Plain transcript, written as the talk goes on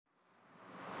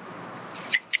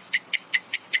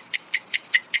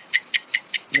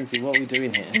Lindsay, what are we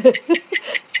doing here?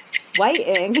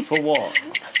 Waiting. For what?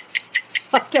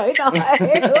 I don't know.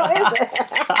 What is it?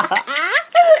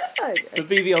 For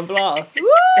BB on Blast. Woo!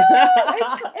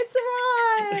 It's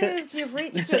arrived. You've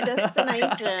reached your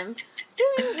destination.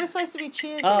 We're supposed to be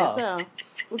cheersing as well.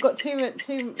 We've got too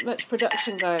much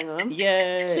production going on.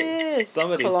 Yay! Cheers.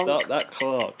 Somebody Clonk. stop that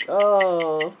clock.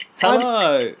 Oh.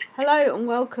 Hello Hello and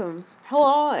welcome.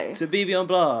 Hi. to BB on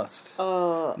Blast.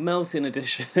 Oh. Melting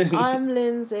edition. I'm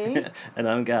Lindsay. And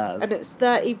I'm Gaz. And it's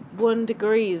 31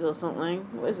 degrees or something.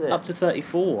 What is it? Up to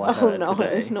 34, I heard no,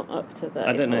 today. not up to 34.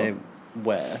 I don't know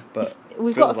where, but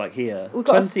We've feels got like here. we've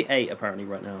got 28 apparently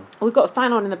right now. We've got a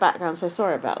fan on in the background, so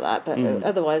sorry about that. But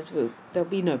otherwise, there'll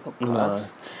be no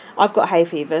podcast. I've got hay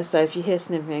fever, so if you hear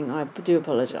sniffing, I do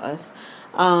apologise.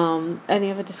 Any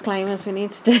other disclaimers we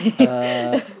need to do?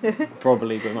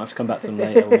 Probably, but we might have to come back to them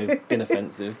later when we've been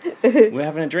offensive. We're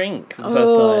having a drink for the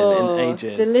first time in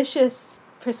ages. Delicious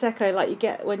Prosecco like you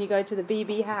get when you go to the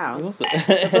BB house. Yours,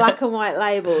 The black and white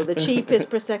label, the cheapest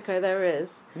Prosecco there is.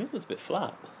 yours is a bit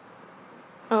flat.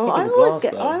 Oh, probably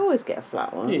the I always get a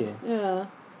flat one. Do you? Yeah.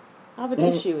 I have an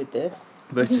issue with this.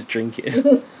 Both just drink it.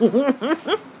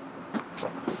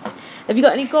 Have you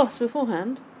got any goss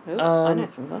beforehand? Oh, I know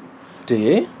some goss. Do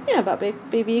you? Yeah, about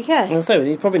BB UK. And so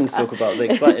we probably need to talk about the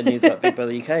exciting news about Big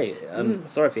Brother UK.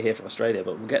 Sorry if you're here from Australia,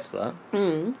 but we'll get to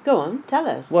that. Go on, tell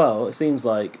us. Well, it seems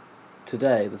like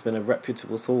today there's been a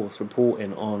reputable source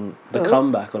reporting on the Oh,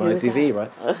 comeback on who was ITV,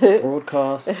 right?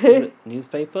 Broadcast is it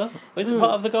newspaper? Or is it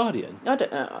part of The Guardian? I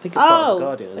don't know. I think it's part of The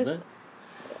Guardian, isn't it?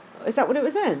 Is that what it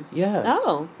was in? Yeah.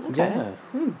 Oh, okay.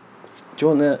 Yeah. Do you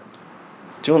want the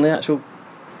actual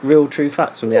real true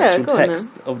facts from the actual go on text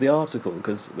of the article?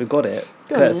 Because we've got it,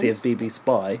 Go on courtesy then. of BB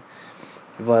Spy,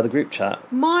 via the group chat.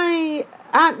 No,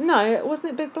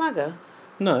 wasn't it Big Blagger?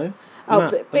 No. Oh,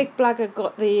 Matt, but Big Blagger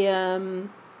got the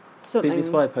something. BB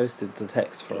Spy posted the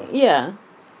text for us. Yeah.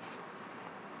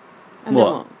 And then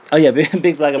what? Oh yeah, Big Blagger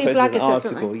Big posted Blagger an said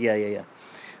article. something.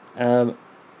 Yeah.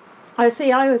 I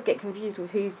see. I always get confused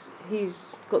with who's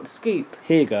got the scoop.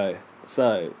 Here you go.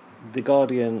 So, The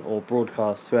Guardian or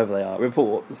Broadcast, whoever they are,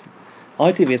 reports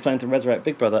ITV is planning to resurrect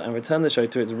Big Brother and return the show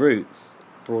to its roots.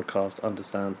 Broadcast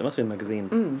understands. It must be a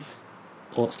magazine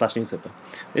or / newspaper.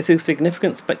 This is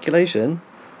significant speculation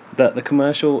that the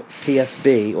commercial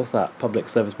PSB, what's that, public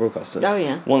service broadcaster, Oh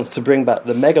yeah. wants to bring back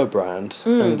the Mega brand,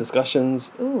 and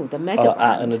discussions Ooh, the Mega are at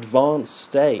brand. an advanced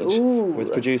stage Ooh.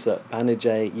 with producer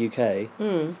Banijay UK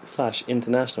 /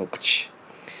 international.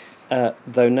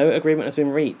 Though no agreement has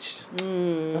been reached.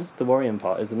 That's the worrying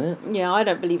part, isn't it? Yeah, I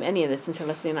don't believe any of this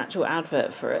until I see an actual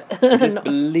advert for it. It is Not a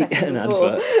believed second an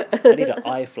before. advert. I need an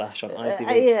eye flash on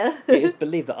ITV. Yeah. It is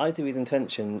believed that ITV's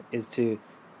intention is to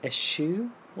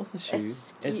eschew. What's eschew?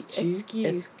 Eschew.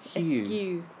 Is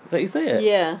that how you say it?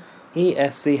 Yeah.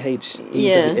 ESCHEW.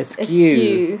 Yeah, Eschew.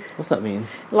 eschew. What's that mean?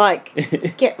 Like,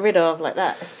 get rid of, like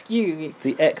that. Eschew.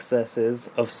 The excesses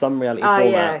of some reality Oh,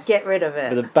 formats. yeah, get rid of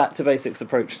it. With a back to basics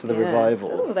approach to the revival.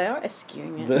 Oh, they are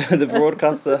eschewing it. The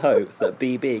broadcaster hopes that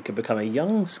BB could become a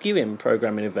young skewing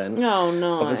programming event Oh,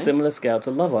 no. of a similar scale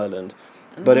to Love Island,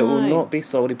 but it will No. not be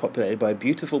solely populated by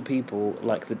beautiful people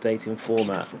like the dating format.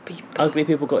 Beautiful people. Ugly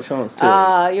people got a chance too.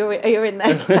 Ah, you're in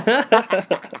there.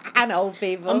 And old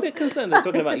people. I'm a bit concerned they're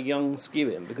talking about young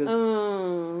skewing because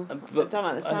Oh, but I don't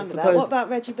like the sound of that. suppose- What about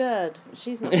Reggie Bird?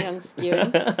 She's not young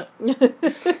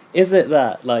skewing. is it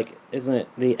that, like, isn't it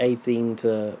the 18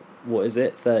 to, what is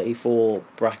it, 34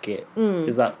 bracket?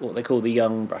 Is that what they call the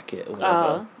young bracket or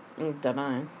whatever? Oh, don't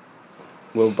know.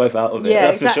 We're both out of it, Yeah,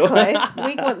 that's exactly. for sure.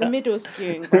 We want the middle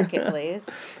skewing bracket, please.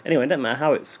 Anyway, it doesn't matter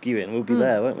how it's skewing, we'll be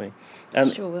there, won't we?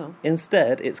 Sure will.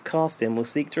 Instead, its casting will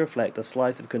seek to reflect a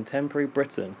slice of contemporary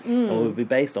Britain and will be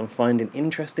based on finding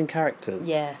interesting characters.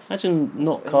 Yes. Imagine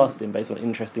not That's casting based on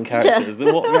interesting characters.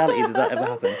 In what reality does that ever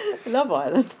happen? Love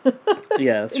Island.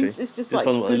 Yeah, that's true. It's just like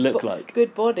on what they good look like.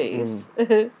 Good bodies.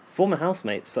 Former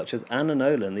housemates such as Anna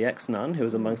Nolan, the ex-nun, who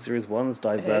was among Series 1's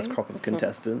diverse Okay. crop of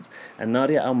contestants, and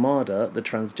Nadia Almada, the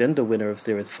transgender winner of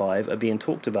Series 5, are being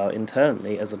talked about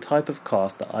internally as a type of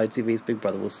cast that ITV's Big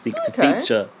Brother will seek to Okay.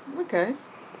 feature. Okay.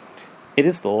 It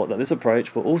is thought that this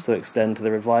approach will also extend to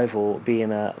the revival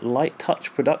being a light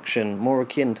touch production more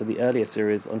akin to the earlier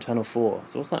series on Channel 4.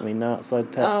 So what's that mean? No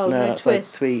outside, no outside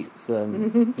twists. tweets,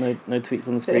 no tweets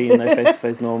on the screen, no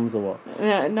face-to-face noms or what?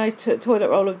 Yeah, no toilet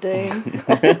roll of doom.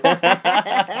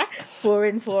 4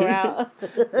 in, 4 out. I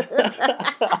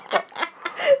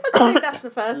think that's the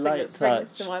first thing Light that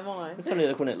springs touch. to my mind. It's funny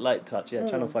they're calling it light touch. Yeah,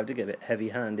 Channel 5 did get a bit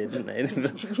heavy-handed, didn't they? It's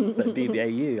like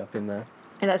BBAU up in there.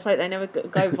 And that's like they never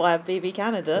go via BB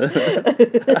Canada.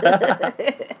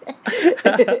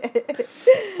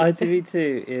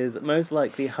 ITV2 is most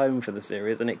likely home for the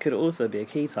series, and it could also be a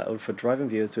key title for driving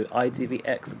viewers to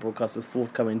ITVX, the broadcaster's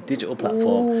forthcoming digital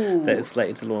platform that is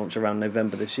slated to launch around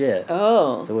November this year.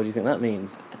 Oh. So what do you think that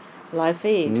means? Live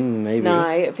feed? Maybe.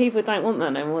 No, people don't want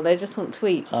that no more. They just want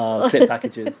tweets. Clip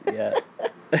packages, yeah.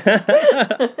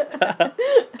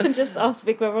 And just ask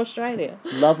Big Brother Australia.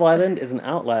 Love Island is an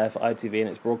outlier for ITV and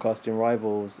its broadcasting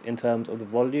rivals in terms of the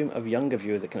volume of younger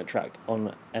viewers it can attract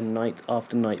on a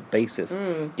night-after-night basis.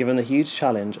 Given the huge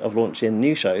challenge of launching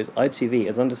new shows, ITV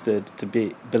is understood to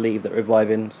believe that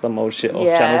reviving some old shit off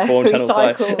Channel 4 and Channel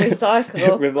 5...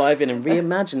 Recycle. Reviving and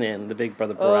reimagining the Big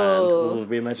Brother brand.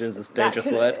 Reimagining is a dangerous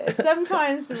word.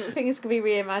 Sometimes things can be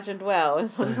reimagined well,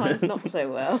 and sometimes not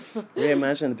so well.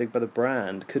 Reimagining the Big Brother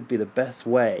brand could be the best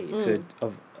way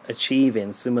of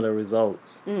achieving similar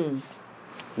results. There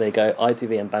you go.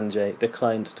 ITV and Banjay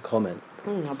declined to comment.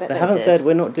 I bet they haven't said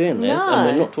we're not doing this and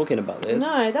we're not talking about this.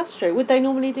 No, that's true. Would they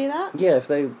normally do that? Yeah, if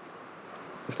they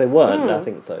weren't, I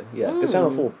think so. Yeah, because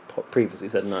Channel 4 previously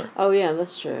said no. Oh yeah,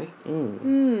 that's true.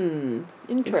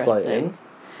 Interesting. Exciting.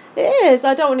 It is.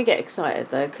 I don't want to get excited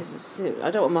though, because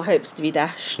I don't want my hopes to be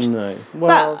dashed. No.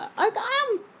 Well, but I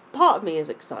am. Part of me is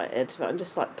excited, but I'm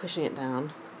just like pushing it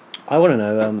down. I want to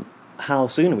know how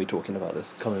soon are we talking about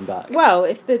this coming back? Well,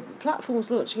 if the platform's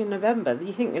launching in November,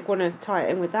 you think they're going to tie it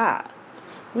in with that,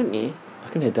 wouldn't you? I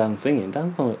can hear Dan singing.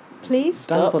 Dan's on a... Please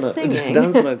stop singing.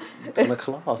 Dan's on a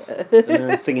class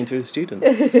and singing to his students.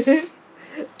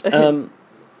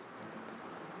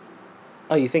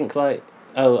 You think like...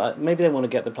 maybe they want to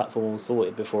get the platform all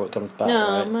sorted before it comes back,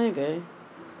 right? Maybe.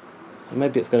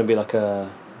 Maybe it's going to be like a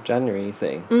January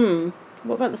thing.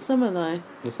 What about the summer though?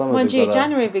 The summer. Mind you,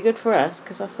 January would be good for us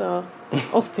because that's our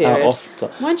off period.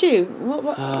 Mind you, what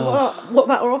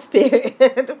about our off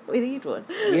period? We need one.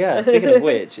 Yeah, speaking of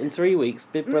which, in 3 weeks,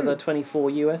 Big Brother 24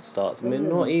 US starts. And we're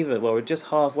not even, we're just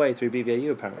halfway through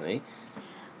BBAU apparently.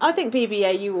 I think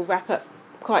BBAU will wrap up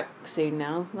quite soon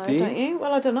now, though, don't you?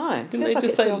 Well, I don't know. Didn't they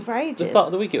just say the start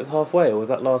of the week it was halfway, or was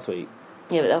that last week?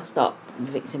 Yeah, but they'll start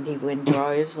evicting people in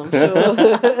droves, I'm sure.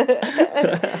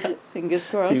 Fingers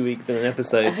crossed. 2 weeks in an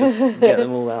episode, just get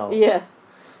them all out. Yeah.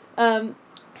 I'm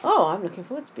looking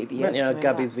forward to BBS. Haven't you had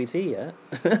Gabby's VT yet?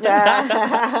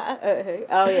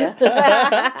 Oh, yeah.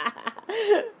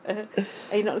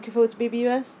 Are you not looking forward to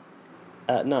BBUS?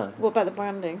 No. What about the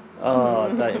branding? Oh,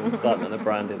 don't even start with the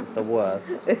branding. It's the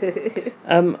worst.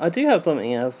 I do have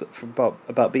something else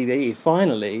about BBAE.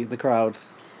 Finally, the crowd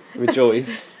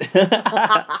rejoiced.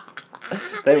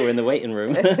 They were in the waiting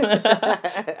room.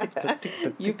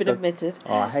 You've been admitted.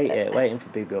 Oh, I hate it. Waiting for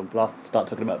BBL Blast to start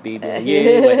talking about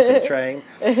BBAU, waiting for the train.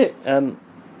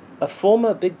 A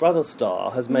former Big Brother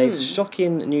star has made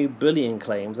shocking new bullying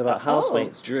claims about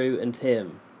housemates Drew and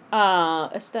Tim.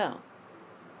 Estelle.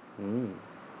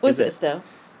 Was it Estelle?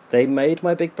 They made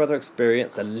my Big Brother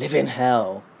experience a living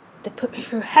hell. They put me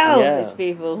through hell, these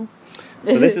people.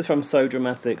 So this is from So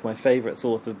Dramatic, my favourite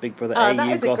source of Big Brother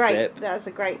AU gossip. That's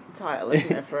a great title,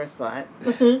 isn't it, for a site?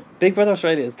 Big Brother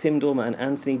Australia's Tim Dormer and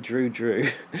Anthony Drew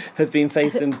have been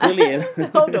facing bullying.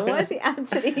 Hold on, why is he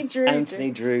Anthony Drew?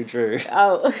 Anthony Drew.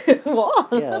 Oh, what?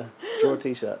 Yeah, draw a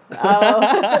t-shirt. Oh.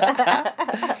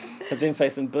 Have been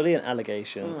facing bullying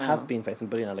allegations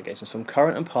from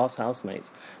current and past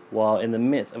housemates while in the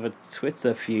midst of a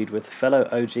Twitter feud with fellow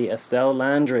OG Estelle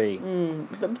Landry.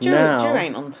 But Drew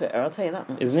ain't on Twitter, I'll tell you that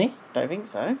much. Isn't he? Don't think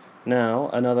so. Now,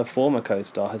 another former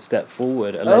co-star has stepped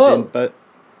forward, alleging both...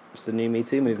 It's the new Me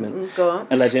Too movement. Go on.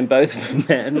 Alleging both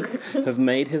men have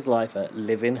made his life a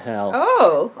living hell.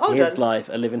 Oh, hold on. His life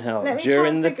a living hell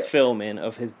during the filming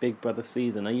of his Big Brother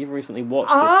season. Now, you've recently watched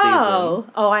this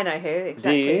season. Oh, I know who.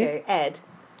 Exactly who. Ed.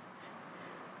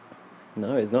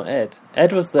 No, it's not Ed.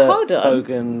 Ed was the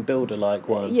Bogan builder-like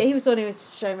one. Yeah, he was the one who was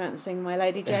showmancing My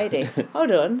Lady JD.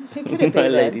 Hold on. Who could it be My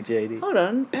Lady JD. Hold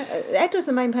on. Ed was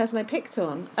the main person they picked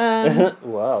on.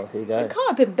 Wow, here you go. It can't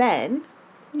have been Ben.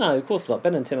 No, of course not.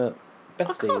 Ben and Tim are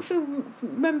besties. I can't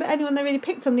remember anyone they really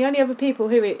picked on. The only other people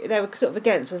who they were sort of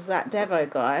against was that Devo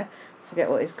guy. I forget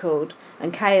what he's called.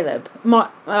 And Caleb.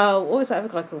 What was that other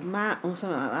guy called? Matt or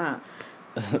something like that.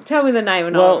 Tell me the name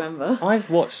and I'll remember. I've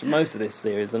watched most of this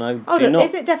series and I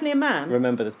is it definitely a man?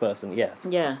 Remember this person, yes.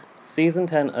 Yeah. Season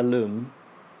 10 alum.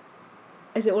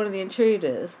 Is it one of the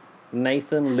intruders?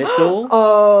 Nathan Little.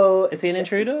 Oh, Is he an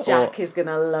intruder? Jack is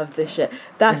gonna love this shit.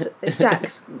 That's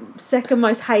Jack's second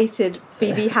most hated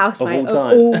BB housemate of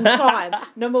all time.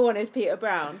 Number 1 is Peter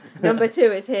Brown. Number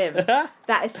 2 is him.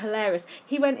 That is hilarious.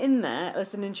 He went in there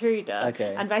as an intruder,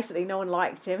 and basically no one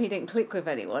liked him. He didn't click with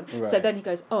anyone. Right. So then he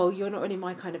goes, "Oh, you're not really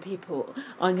my kind of people.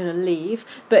 I'm gonna leave."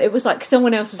 But it was like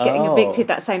someone else was getting evicted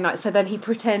that same night. So then he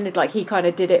pretended like he kind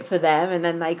of did it for them, and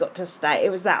then they got to stay. It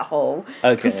was that whole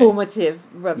performative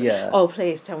rubbish. Yeah. Oh,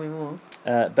 please tell me more.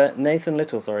 But Nathan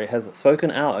Little, has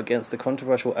spoken out against the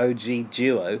controversial OG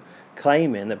duo,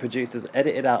 claiming that producers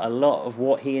edited out a lot of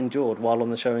what he endured while on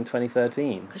the show in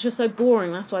 2013. Because you're so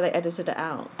boring, that's why they edited it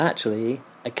out. Actually,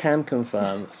 I can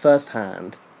confirm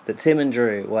firsthand that Tim and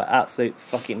Drew were absolute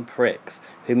fucking pricks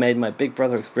who made my Big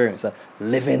Brother experience a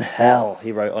living hell,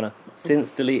 he wrote on a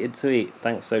since-deleted tweet.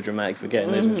 Thanks, So Dramatic, for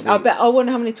getting those receipts. I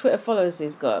wonder how many Twitter followers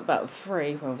he's got. About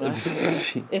 3, probably.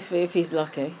 if he's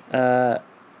lucky.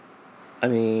 I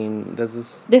mean, there's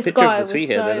this picture guy of the tweet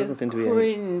here. There doesn't seem to be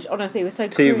cringe. Honestly, it was so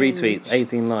 2 cringe. retweets,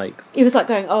 18 likes. He was like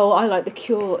going, "Oh, I like The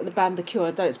Cure, the band The Cure. I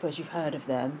don't suppose you've heard of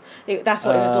them." That's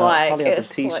what it was like. Tully had the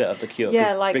T-shirt of The Cure.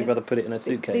 Yeah, like Big Brother put it in a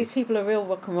suitcase. These people are real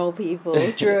rock and roll people.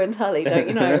 Drew and Tully, don't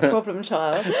you know? Problem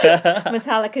child.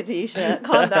 Metallica T-shirt.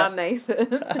 Calm down,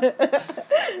 Nathan.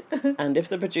 And if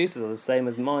the producers are the same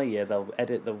as my year, they'll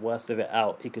edit the worst of it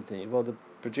out. He continued. Well, the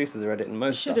producers are editing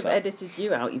most stuff out. Should have edited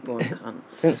you out, you boring cunt.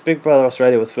 Since Big Brother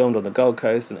Australia was filmed on the Gold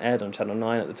Coast and aired on Channel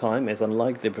 9 at the time, it's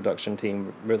unlikely the production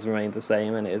team has remained the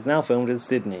same, and it is now filmed in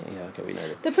Sydney. Yeah, okay, we know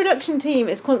this. The production team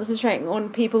is concentrating on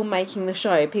people making the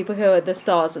show, people who are the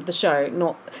stars of the show,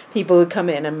 not people who come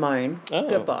in and moan. Oh.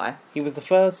 Goodbye. He was the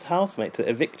first housemate to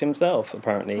evict himself,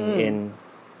 apparently, in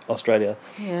Australia.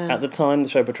 Yeah. At the time, the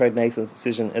show portrayed Nathan's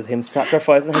decision as him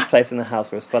sacrificing his place in the house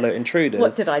for his fellow intruders.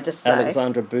 What did I just say?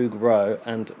 Alexandra Boog Rowe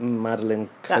and Madeline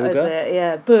Koga. That was it,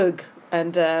 yeah. Boog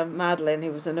and Madeline,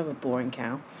 who was another boring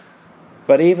cow.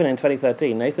 But even in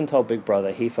 2013, Nathan told Big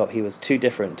Brother he felt he was too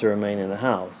different to remain in the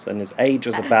house, and his age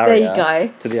was a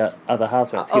barrier to the other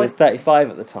housemates. He was 35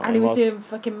 at the time. And he was doing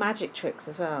fucking magic tricks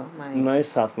as well, mate.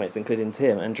 Most housemates, including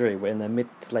Tim and Drew, were in their mid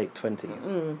to late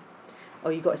 20s. Oh,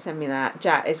 you got to send me that.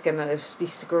 Jack is going to be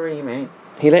screaming.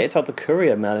 He later told the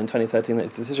Courier Mail in 2013 that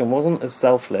his decision wasn't as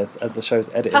selfless as the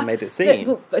show's editing made it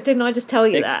seem. Didn't I just tell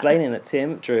you Explaining that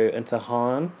Tim, Drew and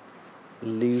Tahan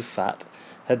Lufat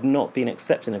had not been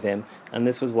accepting of him, and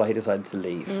this was why he decided to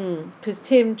leave. Because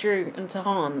Tim, Drew and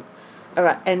Tahan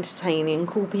are entertaining,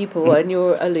 cool people, and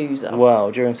you're a loser.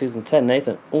 Well, during season 10,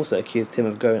 Nathan also accused Tim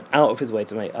of going out of his way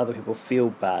to make other people feel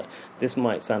bad. This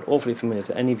might sound awfully familiar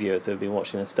to any viewers who have been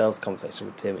watching Estelle's conversation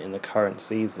with Tim in the current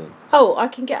season. Oh,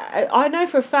 I know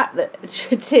for a fact that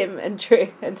Tim and Drew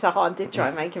and Tahan did try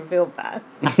and make him feel bad.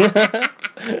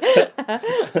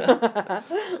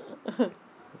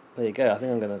 There you go. I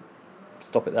think I'm going to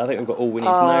stop it there. I think we've got all we need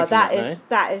to know from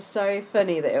that is so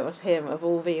funny that it was him of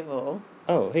all people.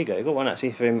 Oh, here you go. You got one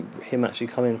actually for him actually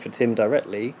coming for Tim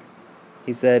directly.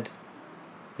 He said,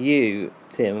 "You,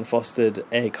 Tim, fostered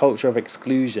a culture of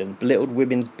exclusion, belittled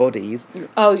women's bodies,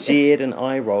 jeered and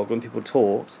eye-rolled when people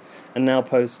talked, and now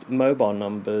post mobile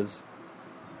numbers."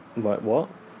 What?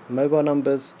 Mobile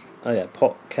numbers? Oh yeah,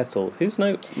 pot kettle. Whose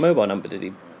mobile number did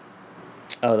he?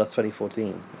 Oh, that's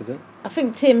 2014, is it? I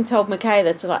think Tim told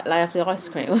Michaela to lay off the ice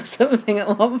cream or something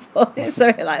at one point,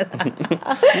 something like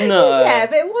that. No. Yeah,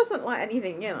 but it wasn't like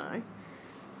anything, you know.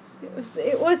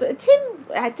 It was. Tim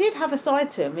did have a side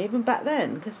to him even back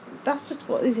then, because that's just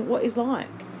what he's like.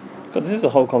 God, this is a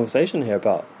whole conversation here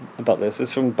about this.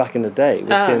 It's from back in the day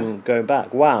with Tim going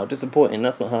back. Wow, disappointing.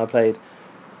 That's not how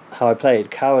I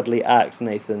played. Cowardly act,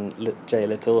 Nathan J.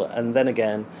 Little. And then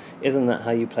again, isn't that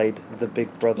how you played the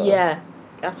Big Brother? Yeah,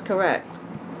 that's correct.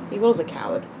 He was a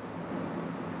coward.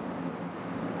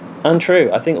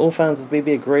 Untrue. I think all fans of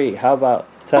BB agree. How about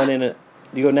turning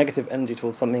your negative energy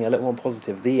towards something a little more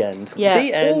positive? The end. Yeah,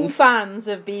 the end. All fans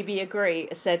of BB agree,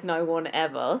 said no one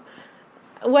ever.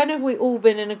 When have we all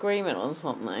been in agreement on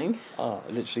something? Oh,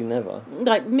 literally never.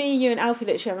 Like, me, you and Alfie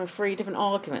literally having 3 different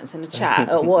arguments in a chat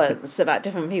at once about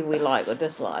different people we like or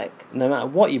dislike. No matter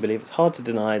what you believe, it's hard to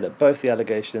deny that both the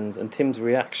allegations and Tim's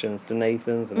reactions to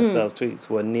Nathan's and Estelle's tweets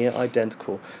were near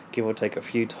identical, give or take a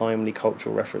few timely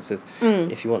cultural references.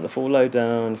 If you want the full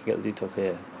lowdown, you can get the details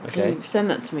here. Okay?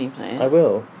 Send that to me, please. I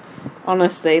will.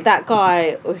 Honestly, that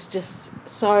guy was just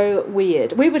so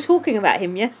weird. We were talking about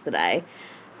him yesterday.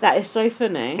 That is so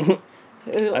funny.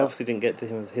 I obviously didn't get to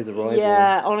him as his arrival.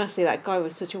 Yeah, honestly, that guy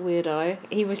was such a weirdo.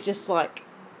 He was just like,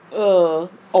 an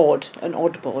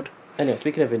odd bod. Anyway,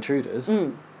 speaking of intruders,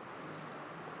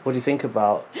 What do you think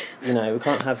about, we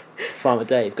can't have Farmer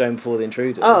Dave going before the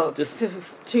Intruders. Oh, just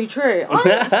too true. Oh,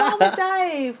 Farmer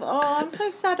Dave. Oh, I'm so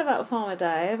sad about Farmer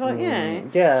Dave. Like,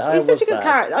 Yeah, he's such a good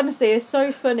character. Honestly, it's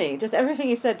so funny. Just everything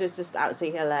he said was just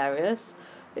absolutely hilarious.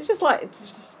 It's just like,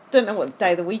 don't know what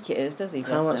day of the week it is, does he?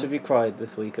 How much have you cried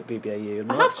this week at BBAU?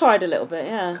 I have cried a little bit,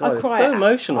 yeah. God, it's so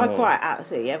emotional. I cry at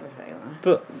absolutely everything.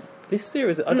 But this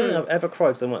series, I don't think I've ever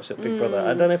cried so much at Big Brother.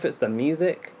 I don't know if it's the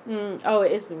music. Oh,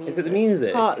 it is the music. Is it the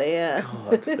music? Partly, yeah.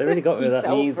 God, they really got me with that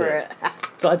music.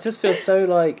 But I just feel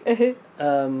so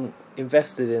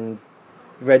invested in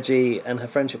Reggie and her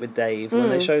friendship with Dave. When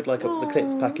they showed the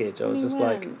clips package, I was just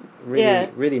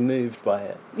really moved by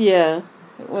it. Yeah,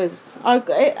 it was.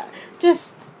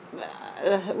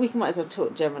 We might as well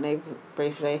talk generally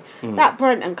briefly. That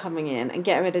Brenton coming in and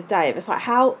getting rid of Dave, it's like,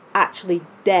 how actually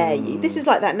dare you? This is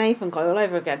like that Nathan guy all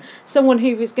over again. Someone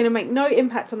who was going to make no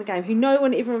impact on the game, who no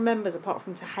one even remembers apart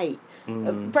from to hate.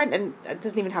 Brenton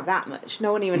doesn't even have that much.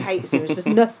 No one even hates him. It's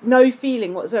just no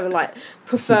feeling whatsoever. Like,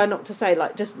 prefer not to say,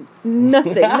 like, just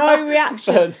nothing. No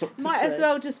reaction. Might as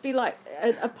well just be like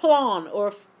a plant or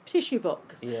a tissue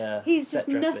box. Yeah, he's just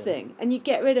nothing, and you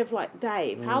get rid of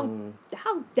Dave. How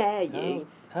dare you?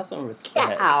 Have some respect.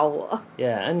 Get out.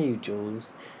 Yeah, and you,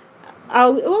 Jules.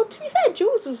 Oh well, to be fair,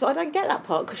 Jules I don't get that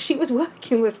part because she was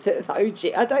working with the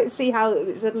OG. I don't see how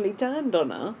it suddenly turned on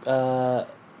her.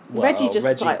 Reggie I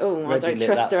don't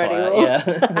trust her anymore. Yeah.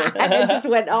 And then just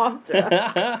went after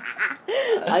her.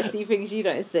 I see things you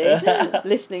don't see.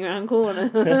 Listening around corner.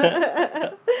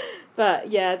 But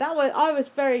yeah, I was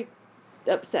very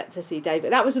upset to see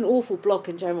David. That was an awful block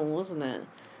in general, wasn't it?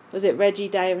 Was it Reggie,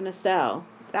 Dave, and Estelle?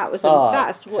 That's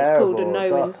what's called a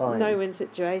no-win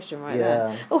situation right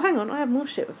there. Oh, hang on, I have more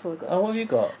shit before I got. Oh, what have you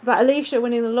got? About Alicia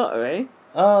winning the lottery.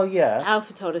 Oh yeah.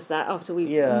 Alpha told us that after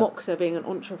we mocked her being an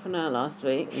entrepreneur last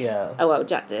week. Yeah. Oh well,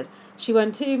 Jack did. She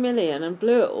won $2 million and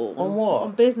blew it all on what?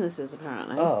 On businesses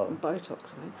apparently. Oh. On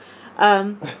Botox.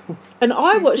 And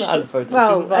I watched.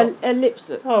 A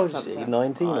lips. Oh, she's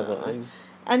 19 or something.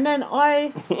 And then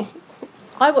I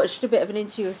watched a bit of an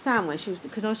interview with Sam when she was,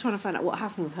 because I was trying to find out what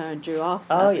happened with her and Drew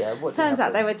after. Oh yeah, Turns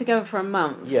out they were together for a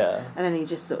month. Yeah. And then he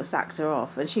just sort of sacked her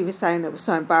off, and she was saying it was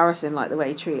so embarrassing, like the way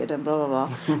he treated her, and blah blah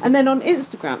blah. And then on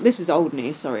Instagram, this is old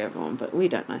news, sorry everyone, but we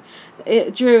don't know.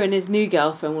 Drew and his new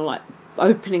girlfriend were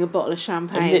opening a bottle of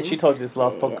champagne. I literally told you this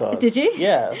last podcast. Did you?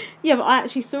 Yeah. Yeah, but I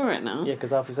actually saw it now. Yeah,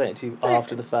 because Alfie saying it to you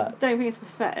after the fact. Don't think it's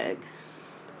pathetic.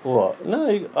 What?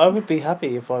 No, I would be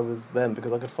happy if I was them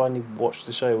because I could finally watch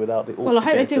the show without the awkward. Well, I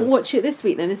hope they didn't watch it this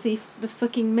week then and see the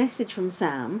fucking message from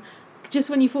Sam.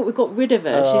 Just when you thought we got rid of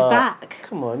her, she's back.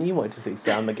 Come on, you wanted to see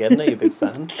Sam again. No, you're a big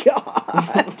fan.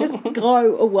 God, just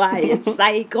go away and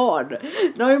stay gone.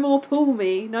 No more pull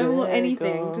me, no more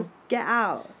anything. Gone. Just get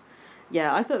out.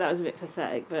 Yeah, I thought that was a bit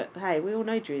pathetic, but hey, we all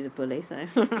know Drew's a bully,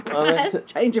 so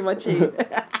changing my tune.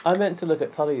 I meant to look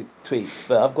at Tully's tweets,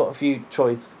 but I've got a few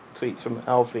choice tweets from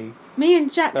Alfie. Me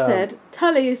and Jack said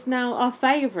Tully is now our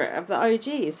favourite of the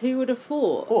OGs. Who would have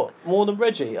thought? What? More than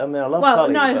Reggie? I mean, I love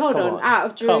Tully. Well, no, hold on. Out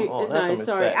of Drew,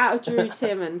 respect. out of Drew,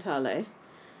 Tim, and Tully.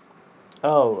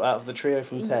 Oh, out of the trio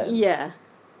from 10. Yeah.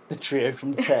 The trio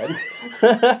from 10.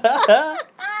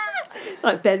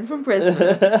 Like Ben from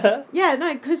Brisbane. Yeah,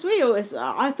 no, because always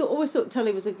thought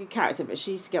Tully was a good character, but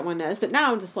she used to get on my nerves. But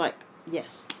now I'm just like,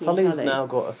 yes, Tully's now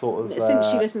got a sort of...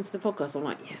 Since she listens to the podcast, I'm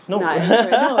like, yes. Not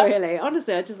really.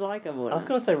 Honestly, I just like her more. I was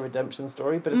going to say redemption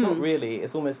story, but it's not really.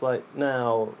 It's almost like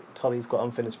now Tully's got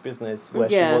unfinished business where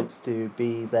she wants to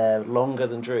be there longer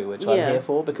than Drew, which I'm here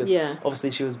for, because obviously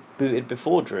she was booted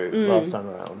before Drew last time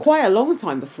around. Quite a long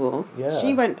time before. Yeah.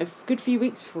 She went a good few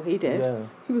weeks before he did. Yeah.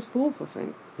 He was 4th, I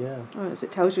think. Yeah. Oh, as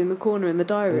it tells you in the corner in the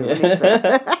diary when he's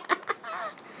there.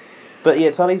 But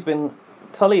yeah,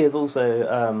 Tully is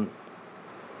also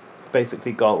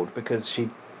basically gold because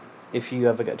if you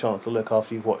ever get a chance to look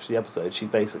after you've watched the episode, she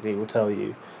basically will tell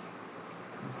you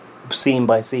scene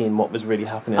by scene what was really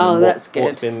happening. That's good.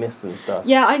 What's been missed and stuff.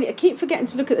 Yeah, I keep forgetting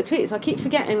to look at the tweets. I keep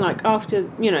forgetting, after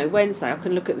Wednesday, I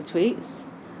can look at the tweets,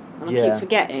 and I keep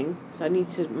forgetting, so I need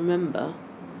to remember.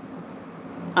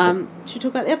 Should we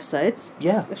talk about the episodes?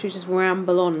 Yeah. Or should we just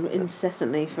ramble on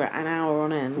incessantly for an hour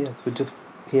on end? Yes, we're just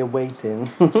here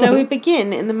waiting. So we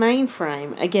begin in the main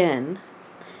frame again,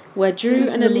 where Drew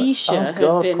and Alicia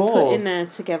have been put in there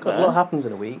together. God, a lot happens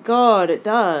in a week. God, it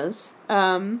does.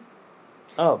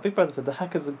 Big Brother said the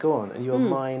hackers are gone and you're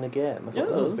mine again. I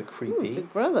thought that was a bit creepy.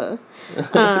 Big Brother.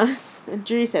 And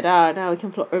Drew said, now we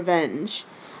can plot revenge.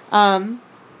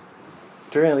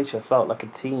 Drew and Alicia felt like a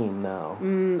team now.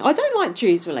 I don't like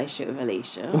Drew's relationship with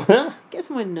Alicia. Gets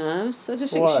on my nerves. I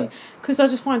just think because I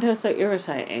just find her so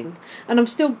irritating, and I'm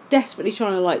still desperately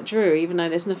trying to like Drew, even though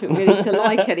there's nothing really to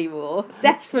like anymore.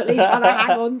 Desperately trying to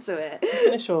hang on to it.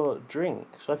 Finish your drink.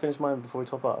 Should I finish mine before we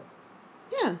top up?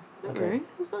 Yeah, okay.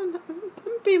 I'm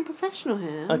being professional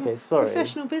here. Okay, sorry.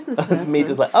 Professional business That's person. me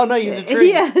just like, oh no, you the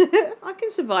drink. Yeah, I can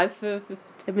survive for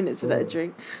 10 minutes without a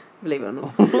drink. Believe it or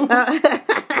not.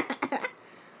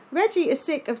 Reggie is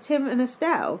sick of Tim and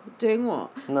Estelle. Doing what?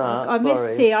 No, I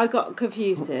missed T. I got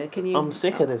confused here. Can you? I'm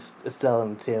sick of this Estelle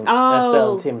and Tim. Oh,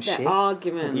 Estelle and Tim that shit.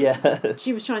 argument. Yeah.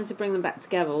 She was trying to bring them back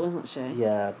together, wasn't she?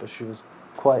 Yeah, but she was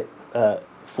quite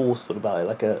forceful about it,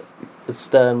 like a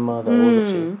stern mother,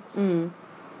 wasn't she?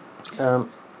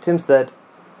 Tim said,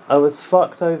 I was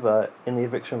fucked over in the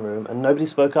eviction room and nobody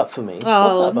spoke up for me. Oh,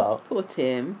 what's that about? Poor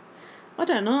Tim. I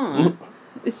don't know.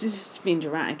 This is just being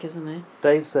dramatic, isn't it?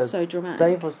 Dave says... So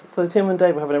dramatic. So Tim and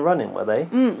Dave were having a run-in, were they?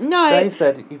 No. Dave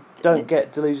said, you don't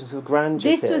get delusions of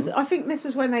grandeur, I think this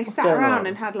was when they sat around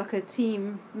and had like a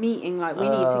team meeting, like we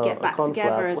need to get back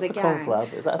together as a gang.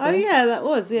 Conflab? Is that a thing? Oh yeah, that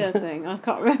was a thing. I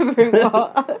can't remember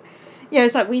what. Yeah,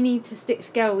 it's like we need to stick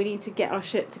together, we need to get our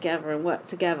shit together and work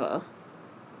together.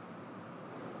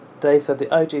 Dave said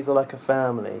the OGs are like a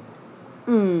family.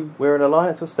 We're an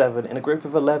alliance of 7 in a group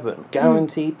of 11.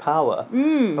 Guaranteed power.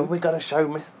 But we got to show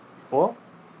we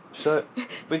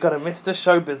got a Mr.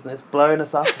 Show Business blowing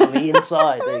us up from the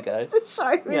inside. There you go. Mr.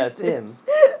 Show Business. Yeah, Tim.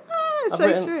 It's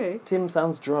so true. Tim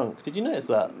sounds drunk. Did you notice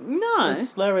that? No.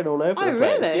 He's slurring all over the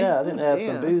place. Really? Yeah, I think they had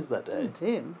some booze that day.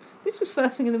 Tim. This was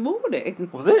first thing in the morning.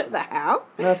 Was it? What the hell?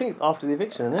 No, I think it's after the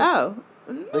eviction, isn't it? Oh.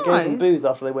 They gave them booze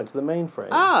after they went to the mainframe.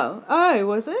 Oh,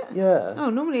 was it? Yeah. Oh,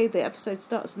 normally the episode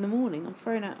starts in the morning. I'm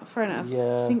thrown out of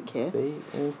sync here. See,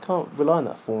 you can't rely on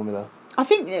that formula. I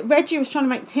think Reggie was trying to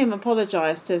make Tim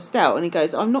apologise to Estelle, and he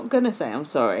goes, I'm not going to say I'm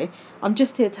sorry. I'm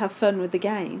just here to have fun with the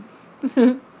game.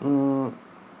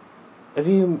 Have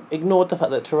you ignored the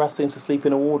fact that Taras seems to sleep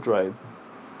in a wardrobe?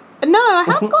 No, I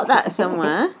have got that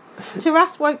somewhere.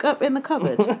 Taras woke up in the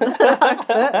cupboard.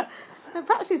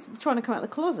 Perhaps he's trying to come out of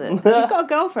the closet. He's got a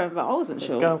girlfriend, but I wasn't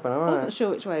sure. Girlfriend, all right. I wasn't sure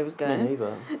which way he was going. Me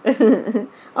neither.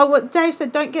 What Dave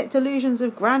said, don't get delusions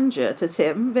of grandeur to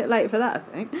Tim. A bit late for that, I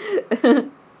think.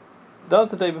 That was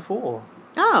the day before.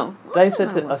 Oh. Dave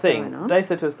said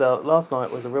to Estelle, last night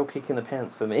was a real kick in the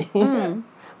pants for me.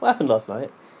 What happened last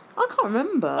night? I can't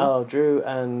remember. Oh, Drew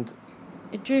and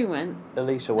went.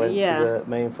 Alicia went to the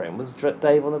mainframe. Was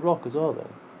Dave on the block as well then?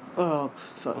 Oh,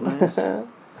 fuck knows.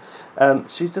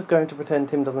 She's just going to pretend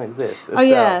Tim doesn't exist. Oh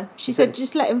yeah, she said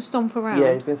just let him stomp around.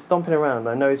 Yeah, he's been stomping around.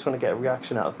 I know he's trying to get a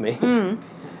reaction out of me.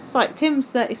 It's like, Tim's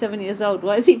 37 years old.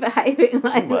 Why is he behaving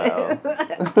like this?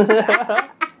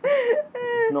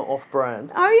 It's not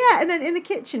off-brand. Oh yeah, and then in the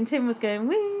kitchen, Tim was going,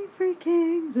 "We free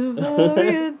kings of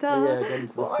Orient." Yeah, going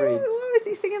to the fridge. Why was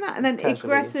he singing that? And then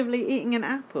aggressively eating an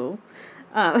apple.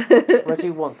 Reggie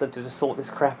wants them to just sort this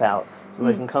crap out so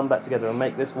they can come back together and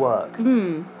make this work.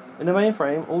 In the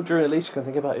mainframe, all Drew and Alicia can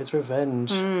think about is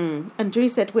revenge. And Drew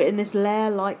said we're in this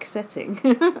lair-like setting.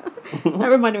 That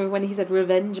reminded me when he said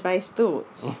revenge-based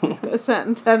thoughts. He's got a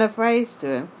certain turn of phrase to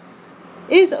him.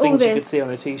 Is all Things this... you could see on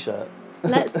a T-shirt.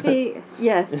 Let's be...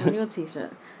 Yes, on your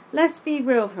T-shirt. Let's be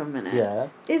real for a minute. Yeah.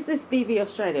 Is this BB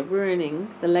Australia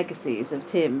ruining the legacies of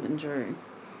Tim and Drew?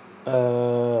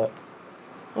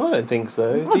 I don't think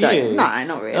so. Do you? No,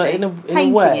 not really. In a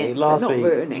way, it, last not week.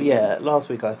 ruining. Yeah, last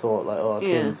week I thought like,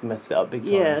 Tim's messed it up big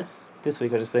time. Yeah. This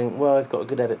week I just think, well, he's got a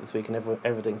good edit this week and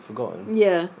everything's forgotten.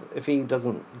 Yeah. If he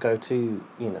doesn't go too,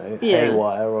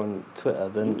 haywire on Twitter,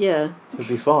 then he'll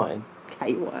be fine.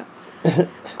 Haywire.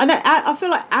 I know. I feel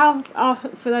like Alf.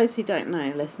 For those who don't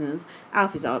know, listeners,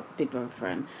 Alf is our big brother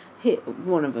friend.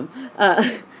 One of them.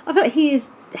 I feel like he is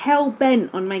hell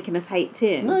bent on making us hate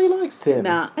Tim. No, he likes Tim.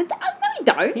 No, he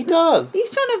don't. He does.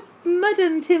 He's trying to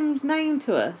mudden Tim's name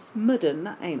to us. Mudden,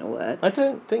 that ain't a word. I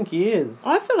don't think he is.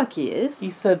 I feel like he is.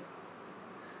 He said,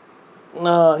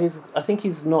 no, I think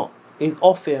he's not. He's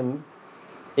off him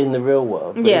in the real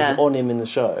world, but he's on him in the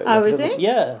show. Oh, is he?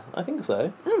 Yeah, I think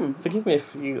so. Forgive me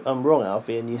if I'm wrong,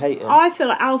 Alfie, and you hate him. I feel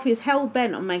like Alfie is hell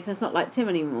bent on making us not like Tim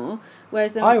anymore.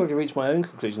 Whereas I already reached my own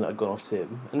conclusion that I'd gone off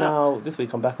Tim, and now this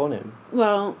week I'm back on him.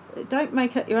 Well, don't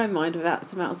make up your own mind without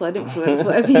some outside influence,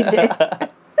 whatever you do.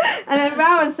 And then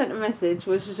Rowan sent a message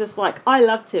which was just like, I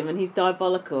love Tim and he's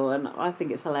diabolical and I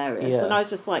think it's hilarious. Yeah. And I was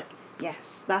just like,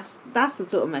 yes, that's the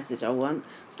sort of message I want.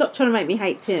 Stop trying to make me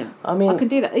hate Tim. I mean, I can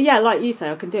do that. Yeah, like you say,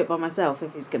 I can do it by myself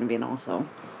if he's going to be an arsehole.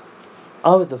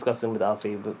 I was discussing with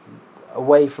Alfie, but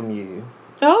away from you,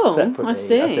 Oh, separately, I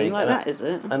see. I think. Like and that, is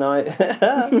it? And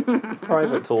I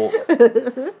private talks, and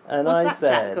What's I that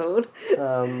said, chat called?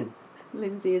 um,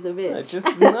 Lindsay is a bitch.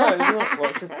 it's not. Well,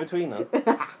 it's just between us.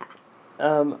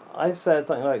 I said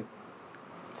something like,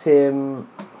 Tim.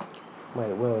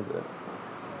 Wait, where was it?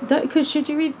 Because should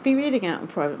you be reading out in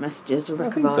private messages or I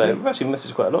think so. Riccaboni? We've actually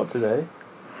messaged quite a lot today.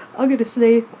 I'm gonna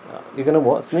sneeze. You're gonna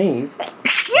what? Sneeze?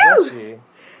 Phew! Bless you.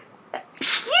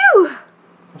 Phew!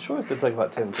 I'm sure I said something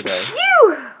about Tim today.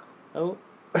 Phew! Oh.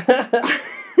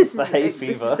 This the hay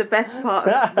fever. This is the best part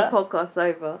of the podcast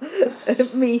so far.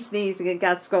 Me sneezing and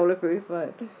Gaz scrolling through his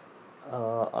phone.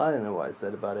 I don't know what I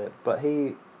said about it, but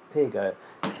here you go.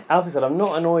 Alfie said, I'm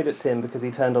not annoyed at Tim because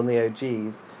he turned on the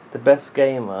OGs. The best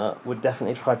gamer would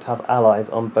definitely try to have allies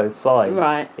on both sides.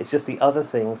 Right. It's just the other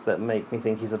things that make me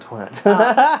think he's a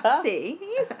twat. See, he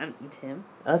is anti-Tim.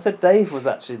 And I said Dave was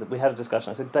actually, we had a discussion,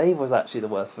 I said Dave was actually the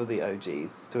worst for the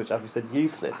OGs, to which Alfie said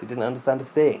useless, he didn't understand a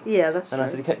thing. Yeah, that's And true. I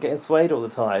said he kept getting swayed all the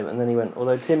time, and then he went,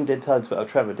 although Tim did tell us about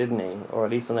Trevor, didn't he? Or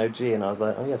at least an OG, and I was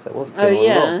like, oh yes, it was Tim all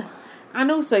along. And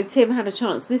also Tim had a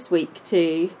chance this week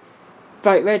to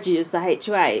vote Reggie as the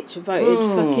HOH, voted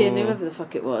fucking whoever the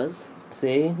fuck it was.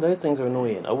 See, those things are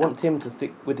annoying. I want Tim to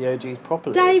stick with the OGs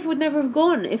properly. Dave would never have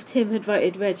gone if Tim had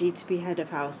voted Reggie to be head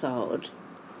of household,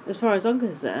 as far as I'm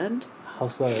concerned. How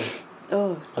so?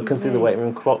 Oh, I excuse can see me. the waiting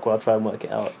room clock while I try and work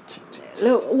it out.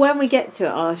 Look, when we get to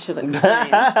it, I shall explain.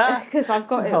 Because I've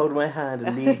got it. Hold my hand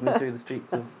and lead me through the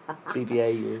streets of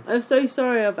BBAU. I'm so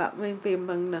sorry about me being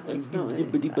bunged up this night.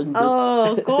 Oh,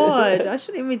 Oh, God. I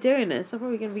shouldn't even be doing this. I'm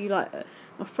probably going to be like...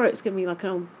 My throat's going to be like an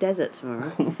old desert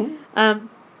tomorrow.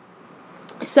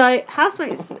 So,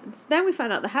 housemates... Then we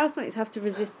found out the housemates have to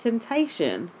resist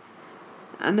temptation.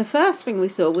 And the first thing we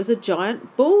saw was a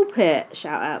giant ball pit.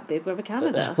 Shout out Big Brother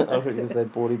Canada. I think it was their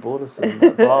Bordy Borderson.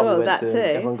 That bar Well, we went that to too.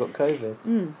 and everyone got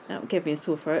COVID. That would give me a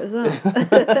sore throat as well.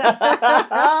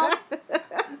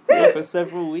 Yeah, for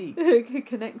several weeks.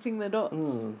 Connecting the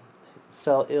dots.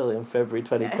 Fell ill in February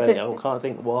 2020. I can't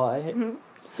think why.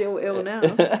 Still ill now.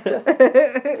 Come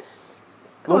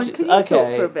Go on, can you talk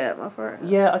for a bit, my friend?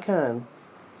 Yeah, I can.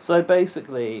 So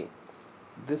basically,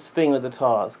 this thing with the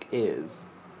task is,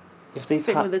 if these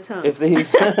Thing with the tongue. if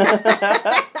these if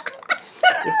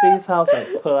these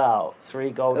housemates pull out 3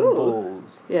 golden Ooh.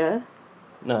 balls, Yeah.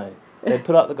 no, they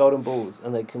pull out the golden balls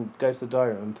and they can go to the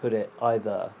diary room and put it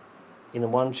either in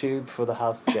one tube for the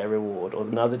house to get a reward or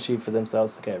another tube for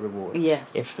themselves to get a reward. Yes.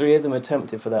 If 3 of them are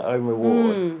tempted for their own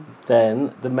reward,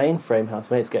 then the mainframe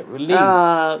housemates get released.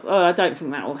 I don't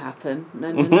think that will happen.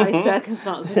 No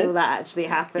circumstances will that actually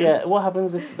happen. Yeah, what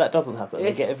happens if that doesn't happen?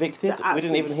 They get It's evicted? the We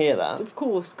didn't even hear that. Of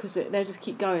course, because they'll just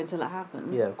keep going until it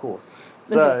happens. Yeah, of course.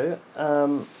 So,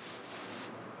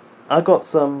 I got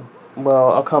some...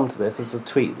 Well, I'll come to this. There's a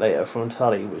tweet later from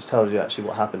Tully which tells you actually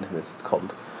what happened in this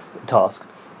task.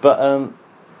 But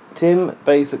Tim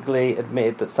basically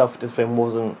admitted that self-discipline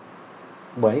wasn't...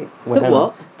 Wait. Hang what?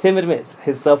 On. Tim admits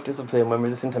his self-discipline when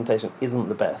resisting temptation isn't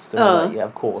the best. And I'm like, yeah,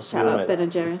 of course. Shout we all out know Ben that.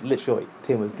 and Jerry. It's literally what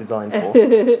Tim was designed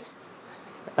for.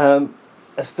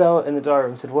 Estelle in the diary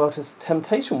room said, well, just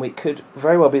Temptation Week could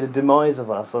very well be the demise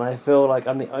of us, and I feel like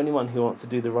I'm the only one who wants to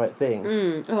do the right thing.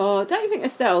 Oh, don't you think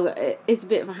Estelle is a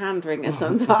bit of a hand-wringer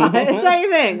sometimes? Don't you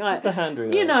think? Like, It's a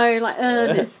hand-wringer. you know, like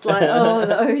earnest, like, oh,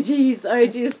 the OGs,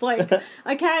 like,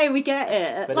 okay, we get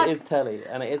it. But like, it is telly,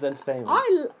 and it is entertainment.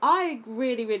 I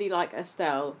really, really like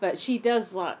Estelle, but she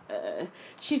does like,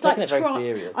 she's Taking like it very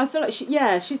serious. I feel like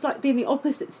she's like being the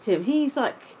opposite to Tim. He's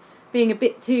like being a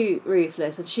bit too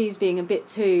ruthless, and she's being a bit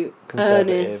too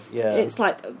Conservative, earnest. yeah. It's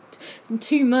like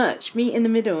too much. Meet in the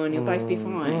middle, and you'll both be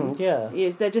fine. Yeah.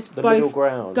 Yes, they're just The middle both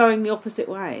going going the opposite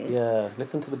ways. Yeah,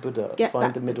 listen to the Buddha. Get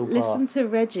Find that- the middle Listen path. to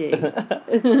Reggie.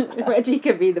 Reggie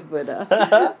can be the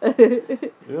Buddha.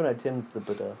 We all know Tim's the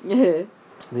Buddha, Yeah.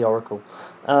 the Oracle.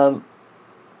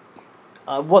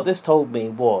 What this told me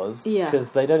was,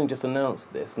 because they'd only just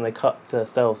announced this, and they cut to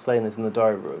Estelle saying this in the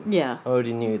diary room. Yeah. I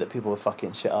already knew that people were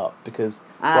fucking shit up, because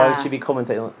why would she be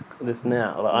commentating on this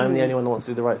now? Like, I'm the only one that wants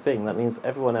to do the right thing. That means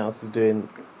everyone else is doing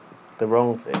the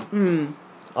wrong thing.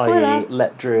 I.e.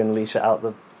 let Drew and Alicia out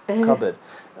the cupboard.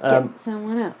 Get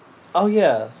someone out. Oh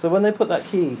yeah, so when they put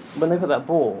that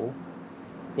ball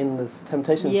in this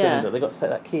temptation cylinder, they got to take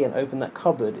that key and open that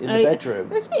cupboard in the bedroom.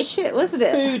 That's a bit shit, wasn't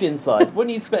it? Food inside. What are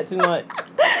you expecting, like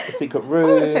a secret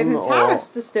room? I was expecting or...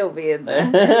 Taris to still be in there.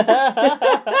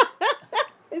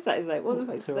 Is that his name? What the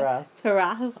fuck's Taras.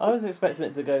 Taras. I was expecting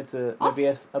it to go to maybe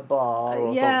a bar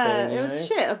or yeah, something. it was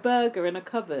know? shit. A burger in a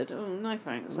cupboard. Oh no,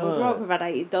 thanks. I would No. rather have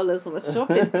had $80 on the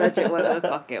shopping budget, whatever the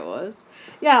fuck it was.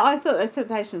 Yeah, I thought those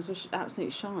Temptations were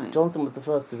absolute shite. Johnson was the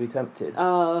first to be tempted.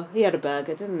 Oh, he had a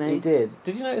burger, didn't he? He did.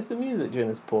 Did you notice the music during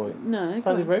this point? No.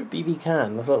 Sounded very BB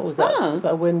Can. I thought, what was that? Oh. Was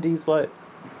that a Wendy's like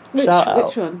Which shout out?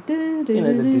 which one? You know the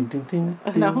ding ding ding.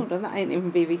 Oh, no, hold on, that ain't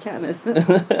even BB Cannon.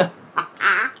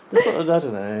 It's sort of, I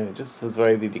don't know. It just was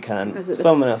very BB Can. Was it the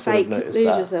Someone else would have fake noticed Lose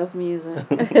that. Yourself music?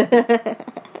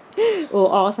 Or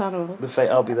Arse Animal. The fate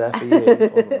I'll be there for you. All of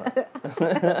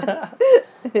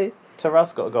that.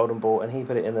 Taras got a golden ball and he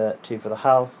put it in the tube for the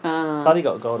house. Tali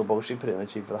got a golden ball, she put it in the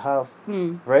tube for the house.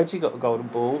 Reggie got a golden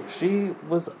ball. She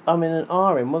was in an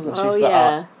R-ing, wasn't she? Oh, She's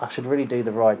yeah. like, I should really do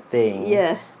the right thing.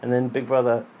 Yeah. And then Big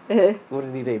Brother, what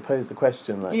did he do? Posed the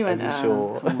question like, You went, are you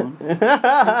sure? come on. And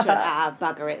she went,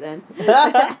 bugger it then.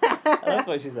 That's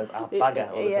what she says,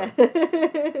 bugger all the time.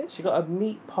 Yeah. She got a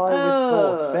meat pie with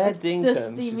sauce, fair dinkum,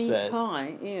 Dusty she meat said.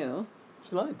 pie, ew.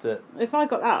 She liked it. If I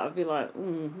got that, I'd be like,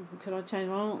 could I change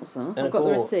my answer? And I've got the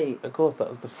receipt. Of course, that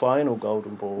was the final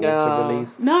golden ball Oh. to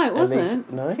release. No, it Alicia-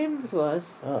 wasn't. No? Tim's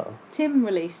was. Oh. Tim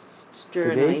released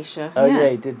during Did he? Alicia. Oh, yeah,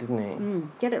 he did, didn't he?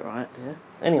 Get it right, dear.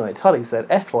 Anyway, Tully said,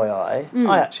 FYI,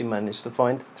 I actually managed to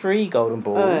find 3 golden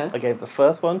balls. I gave the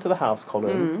first one to the house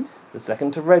column, the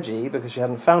second to Reggie because she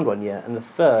hadn't found one yet, and the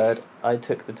third, I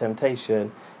took the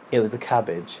temptation. It was a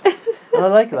cabbage. And I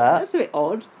like that. That's a bit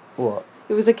odd. What?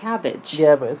 It was a cabbage.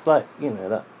 Yeah, but it's like,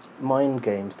 that mind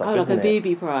game stuff, Oh, like isn't a it?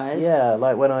 BB prize. Yeah,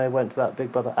 like when I went to that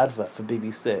Big Brother advert for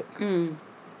BB6. Do you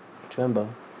remember?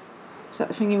 Was that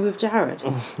the thing you with Jared?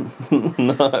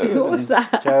 No. What was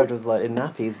that? Jared was like in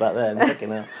nappies back then,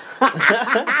 checking out.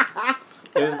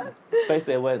 It was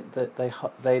basically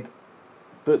they'd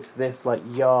booked this like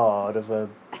yard of a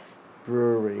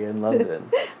brewery in London.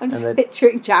 I'm just and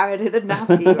picturing Jared in a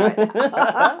nappy right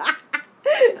now.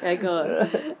 Yeah, go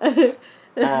on.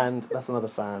 and that's another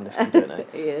fan if you don't know.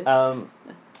 Yeah.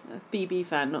 A BB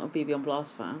fan, not a BB on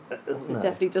Blast fan. No.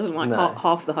 Definitely doesn't like No.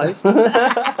 half the hosts.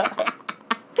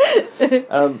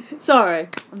 Sorry,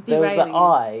 I'm There was derailing that you.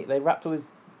 eye. They wrapped all these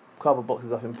cardboard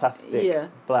boxes up in plastic, Yeah.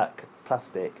 black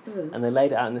plastic, and they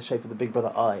laid it out in the shape of the Big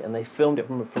Brother eye, and they filmed it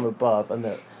from above. And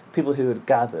the people who had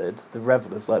gathered, the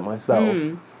revellers like myself,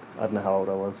 I don't know how old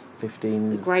I was,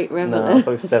 15. The great No, revellers.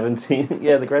 I was 17.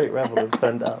 Yeah, the great revellers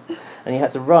turned up, and you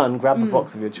had to run, grab the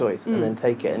box of your choice, and then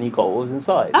take it, and you got what was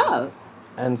inside. Oh.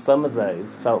 And some of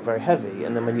those felt very heavy,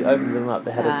 and then when you opened them up,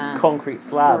 they had a concrete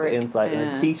slab brick, inside and a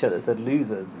yeah. T-shirt that said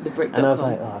 "Losers." The brick. And I was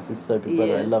like, "Oh, this is so Big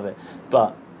Brother! I Yeah. love it."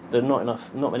 But there are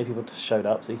not many people showed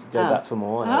up, so you could go back for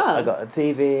more. And I got a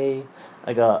TV,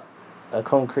 I got a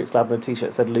concrete slab and a T-shirt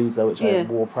that said "Loser," which I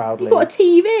wore proudly. You got a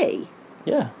TV?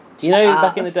 Yeah, you know,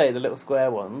 back in the day, the little square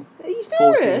ones. Are you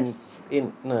serious?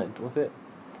 No, was it?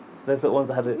 There's the ones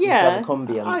that had a, Yeah. used to have a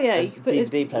combi and Oh yeah, a you could put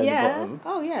DVD player yeah. at the bottom.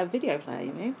 Oh yeah, video player.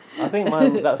 You mean? I think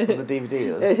mine that was a DVD.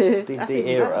 It was That's DVD even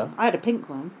era. better. I had a pink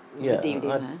one. with Yeah, a DVD I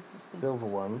had a player. silver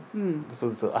one. This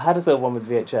was I had a silver one with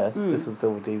VHS. This was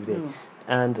silver DVD,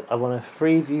 and I won a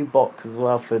Freeview box as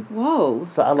well for Whoa!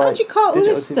 satellite. How'd you cart all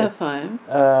digital this TV. stuff home?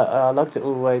 I lugged it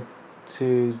all the way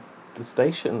to the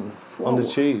station on the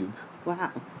Whoa. tube. Wow,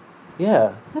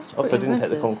 Yeah. that's Also, I pretty didn't take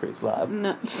the impressive. concrete slab.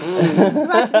 No.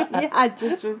 Imagine if you had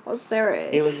just for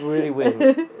posterity. It was really weird.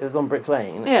 It was on Brick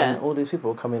Lane, Yeah. and all these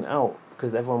people were coming out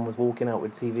because everyone was walking out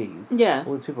with TVs. Yeah.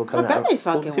 All these people coming bet out. they All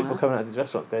fucking these people were. coming out of these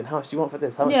restaurants going, "How much do you want for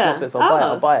this? How much do Yeah. you want for this? I'll buy it. Oh.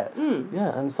 I'll buy it." Mm.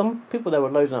 Yeah, and some people there were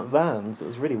loading up vans. It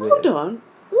was really weird. Hold on.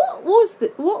 What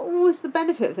was the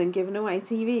benefit of them giving away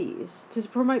TVs to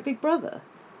promote Big Brother?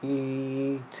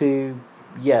 It's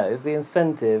the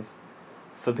incentive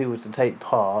for people to take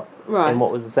part Right. in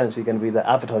what was essentially going to be the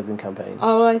advertising campaign.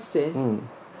 Oh, I see.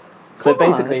 So Come on.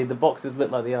 basically, the boxes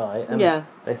looked like the eye, and Yeah.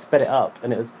 they sped it up,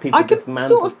 and it was people I can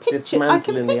sort of picture. I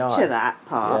can dismantling the eye. picture that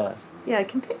part. Yeah. Yeah, I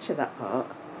can picture that part.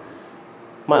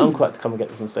 My uncle had to come and get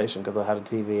me from the station because I had a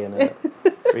TV and a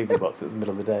freebie box. It was the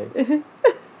middle of the day.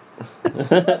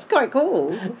 That's quite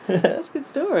cool. That's a good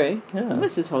story. Yeah. I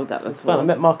must have told that It's fun. I before.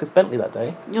 met Marcus Bentley that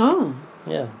day. Oh.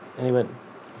 Yeah, and he went,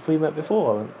 "Have we met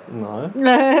before?" I went, "No."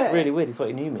 Really weird. He thought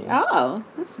he knew me. Oh,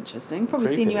 that's interesting. Probably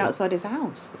seen you Creepy. outside his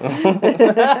house.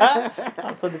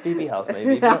 Outside the BB house,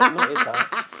 maybe. Not his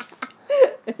house.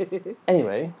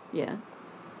 Anyway. Yeah.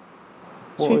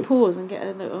 what Should we we- pause and get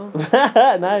a little...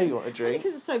 Now you want a drink?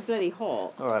 Because it's so bloody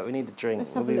hot. All right, we need a drink.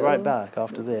 Let's We'll have a be right little- back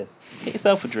after this. Get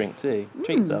yourself a drink too.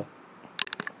 Treat yourself.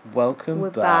 Welcome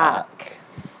We're back. back.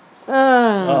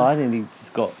 Oh, I nearly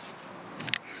just got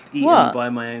eaten What? by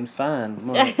my own fan.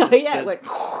 It went.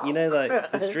 You know,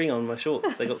 like the string on my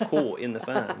shorts, they got caught in the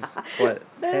fans. Quite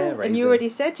hair raising. And you already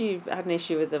said you had an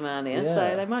issue with them earlier, Yeah.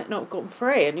 so they might not have gotten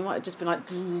free, and you might have just been like,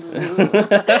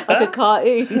 like a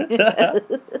cartoon.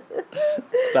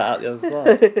 Spat out the other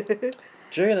side.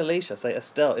 Drew and Alicia say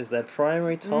Estelle is their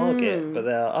primary target, but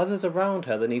there are others around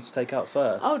her that need to take out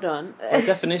first. Hold on. By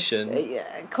definition.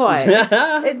 Yeah, quite.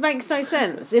 It makes no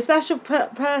sense. If that's your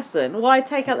person, why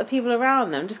take out the people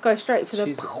around them? Just go straight for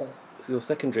She's the... your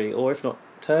secondary, or if not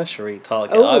tertiary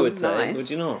target, Oh, I would say. nice. Would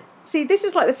you not? See, this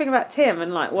is like the thing about Tim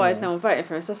and like, why is no one voting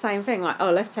for him? It's the same thing. Like,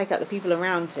 oh, let's take out the people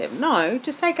around Tim. No,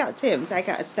 just take out Tim, take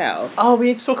out Estelle. Oh, we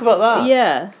need to talk about that.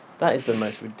 Yeah. That is the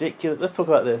most ridiculous. Let's talk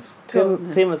about this. Go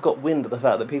on. Tim has got wind of the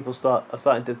fact that people are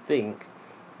starting to think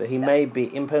that he may be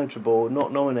impenetroble,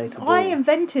 not nominatable. I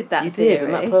invented that You theory. did,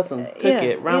 and that person took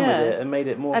it, ran with it, and made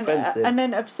it more offensive. And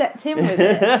then upset Tim with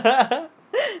it.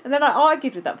 And then I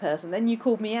argued with that person. Then you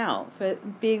called me out for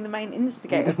being the main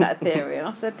instigator of that theory. And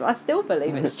I said, I still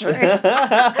believe it's true.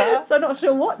 So I'm not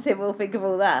sure what Tim will think of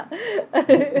all that.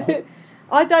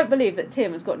 I don't believe that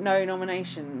Tim has got no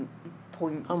nomination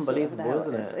points. Unbelievable,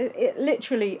 isn't it? It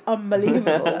literally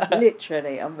unbelievable.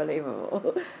 Literally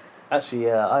unbelievable. Actually,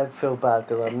 yeah, I feel bad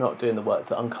because I'm not doing the work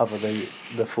to uncover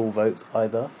the full votes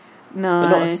either. No. But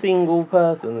not a single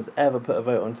person has ever put a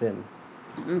vote on Tim.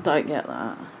 Don't get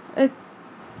that.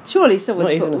 Surely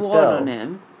someone's Not put even one Estelle. on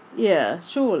him. Yeah,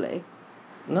 surely.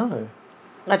 No.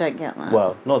 I don't get that.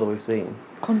 Well, not that we've seen.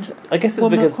 Contract. I guess it's Well,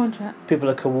 not because contract. people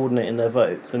are coordinating their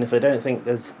votes, and if they don't think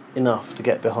there's enough to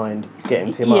get behind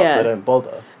getting Tim up, Yeah. they don't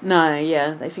bother. No,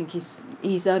 yeah, they think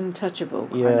he's untouchable.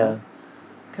 Kind Yeah. of.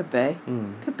 Could be.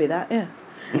 Mm. Could be that. Yeah.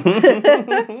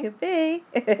 Could be.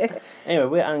 Anyway,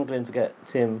 we're angling to get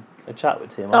Tim a chat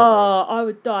with Tim. Oh, Aren't I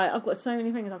would die. I've got so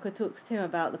many things I could talk to Tim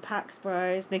about. The Pax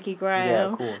Bros, Nikki Yeah,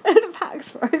 Graham. of course. The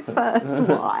Pax Bros first.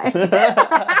 Why?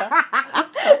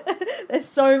 There's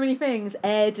so many things.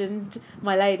 Ed and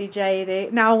my lady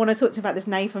Jadie. Now I want to talk to him about this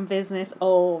Nathan business.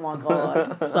 Oh my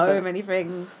god. So many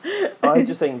things. I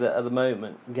just think that at the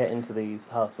moment, getting to these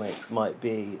housemates might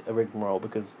be a rigmarole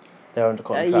because they're under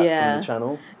contract yeah. from the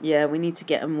channel. Yeah, we need to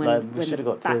get him when, Like, we when should the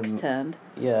have got back's Tim. turned.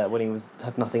 Yeah, when he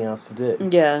had nothing else to do.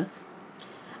 Yeah.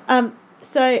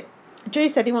 So Drew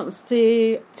said he wants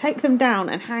to take them down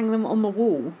and hang them on the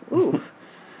wall. Ooh.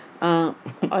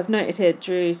 I've noted here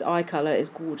Drew's eye colour is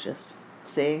gorgeous.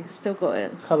 See, still got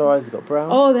it. Colour eyes have got brown.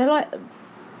 Oh, they're like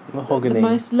Mahogany. the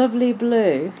most lovely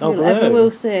blue Oh, you'll ever blue.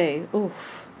 will see.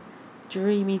 Oof.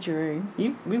 Dreamy Drew.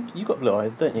 You got blue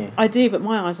eyes, don't you? I do, but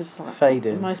my eyes are just like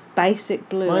Fading. the most basic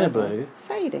blue. Mine are ever. blue.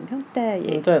 Fading, how dare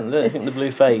you? I think the blue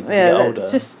fades as Yeah, you get that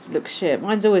older. just looks shit.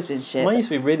 Mine's always been shit. Mine used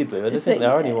to be really blue. I don't So- think they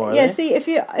are anymore. Yeah, are they? see,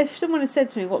 if someone had said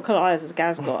to me what colour eyes has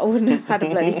Gaz got, I wouldn't have had a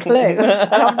bloody clue. And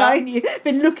I've known you,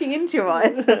 been looking into your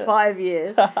eyes for 5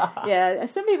 years. Yeah,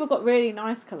 some people got really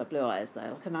nice colour blue eyes though,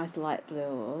 like a nice light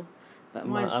blue. But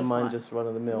mine's just mine like, just run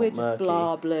of the mill. we're just murky.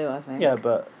 blah blue, I think. Yeah,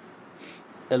 but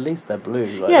at least they're blue.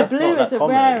 Like, yeah, that's blue not is that a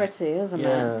common. rarity, isn't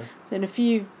Yeah. it? In a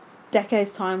few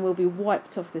decades' time, we'll be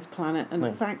wiped off this planet, and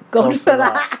Thank thank God God for for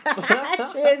that.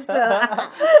 Cheers to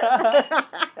that.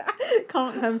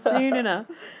 Can't come soon enough.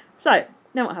 So,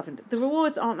 now what happened? The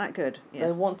rewards aren't that good. Yes.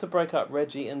 They want to break up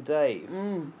Reggie and Dave.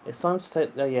 Mm. It's time to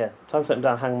take. Time to take them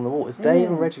down, hang on the wall. It's Dave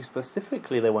and Reggie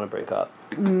specifically they want to break up.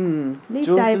 Leave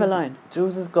Jules Dave is- alone.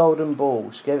 Jules's golden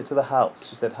ball. She gave it to the house.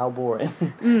 She said, "How boring."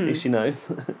 At least she knows.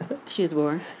 She's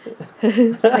boring.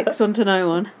 Takes one to no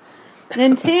one.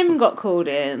 Then Tim got called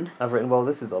in. I've written, well,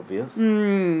 this is obvious.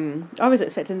 I was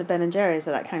expecting the Ben and Jerry's,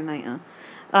 but that came later.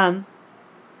 I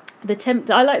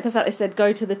like the fact they said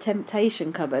go to the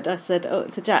temptation cupboard. I said,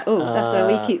 to Jack, that's where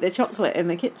we keep the chocolate in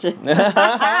the kitchen.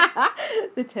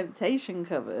 The temptation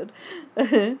cupboard.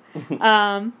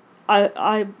 I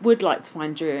would like to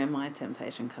find Drew in my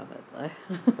temptation cupboard though.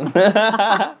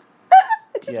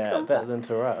 Yeah, better than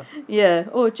Taras. Yeah,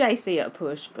 or JC at a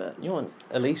push, but You want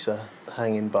Alicia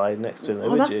hanging by next to them, well,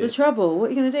 would that's you? the trouble. What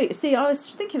are you going to do? See, I was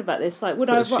thinking about this. Like, would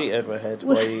Put I? a sheet over her head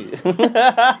would- while you...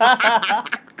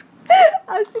 I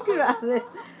was thinking about this.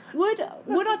 Would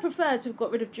I prefer to have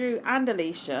got rid of Drew and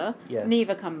Alicia, Yes.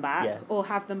 neither come back, Yes. or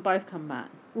have them both come back?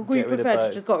 Would we Get rid of prefer to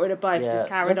both. just got rid of both, just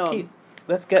carried on?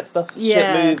 Let's get shit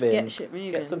moving. Get shit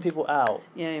moving. Get some people out.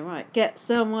 Yeah, you're right. Get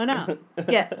someone out.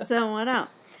 Get someone out.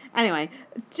 Anyway,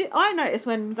 I noticed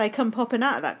when they come popping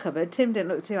out of that cupboard, Tim didn't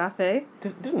look too happy.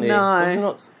 Didn't he?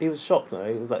 No. He was shocked, though.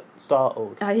 He was, like,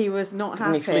 startled. He was not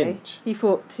Didn't he happy. flinch? He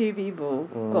thought two people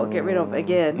got to get rid of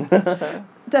again.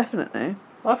 Definitely.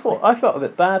 I felt a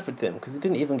bit bad for Tim because he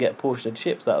didn't even get a portion of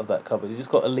chips out of that cupboard. He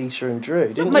just got Alicia and Drew.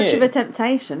 It's not much of a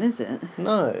temptation, is it?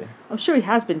 No. I'm sure he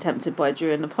has been tempted by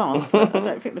Drew in the past, but I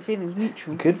don't think the feeling's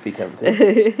mutual. Could be tempted.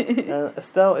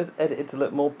 Estelle is edited to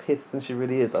look more pissed than she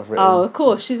really is, I've written. Oh, of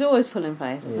course. She's always pulling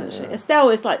face, isn't she? Estelle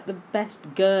is like the best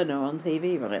gurner on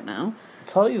TV right now.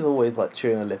 Tully's always like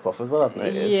chewing her lip off as well, I've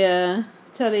noticed. Yeah.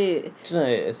 Tully... Do you know,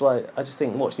 it's like, I just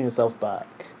think watching yourself back...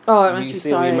 Oh, it must be see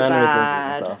so all your mannerisms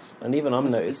bad. and stuff. And even I'm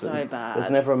noticing so bad. there's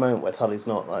never a moment where Tully's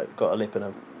not like got a lip in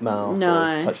her mouth No.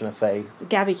 or is touching her face.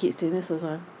 Gabby keeps doing this as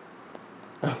well.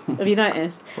 Have you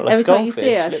noticed? Well, like every time you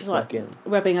see her, goldfish, she's like lips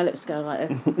rubbing her lips together like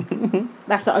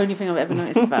that's the only thing I've ever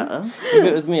noticed about her. If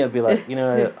it was me, I'd be like, you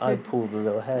know, I'd pull the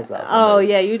little hairs out. Oh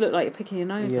yeah, you look like you're picking your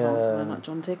nose Yeah. all the time, like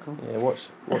John Tickle. Yeah, watch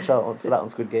out for that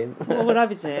on Squid Game. What would I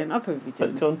be doing? I'd probably be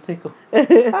doing John Tickle.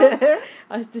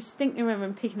 I distinctly remember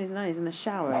him picking his nose in the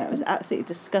shower and it was absolutely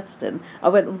disgusting. I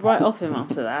went right off him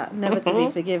after that, never to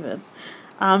be forgiven.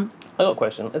 I got a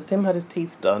question. Has Tim had his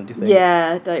teeth done, do you think?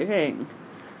 Yeah, don't think.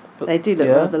 But, They do look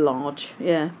yeah. rather large,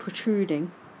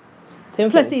 protruding.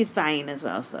 Tim Plus thinks, he's vain as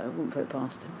well, so I wouldn't put it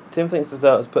past him. Tim thinks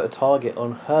Estelle has put a target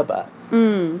on her back.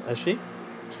 Has she?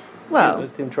 Well,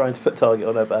 Was Tim trying to put a target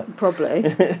on her back? probably.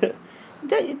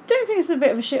 Don't think it's a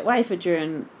bit of a shit way for Drew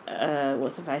and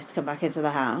what's the face to come back into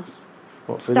the house?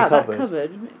 What, through the Start that cupboard?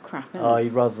 cupboard, a bit crap. Isn't Oh, it?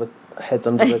 you'd rather the heads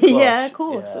under the cloth. Yeah, of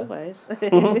course, Yeah. always.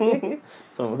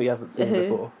 Something we haven't seen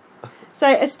before. So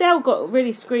Estelle got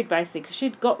really screwed basically because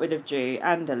she'd got rid of Drew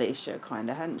and Alicia, kind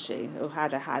of, hadn't she? Or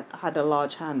had a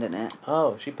large hand in it.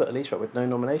 Oh, she put Alicia up with no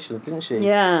nominations, didn't she?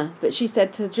 Yeah, but she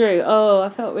said to Drew, "Oh, I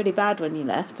felt really bad when you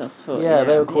left." I thought, Yeah,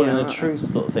 they were calling a right. truce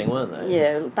sort of thing, weren't they?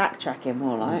 Yeah, backtracking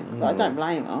more like. But I don't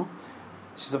blame her.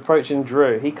 She's approaching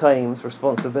Drew. He claims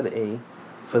responsibility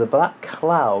for the black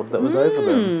cloud that was over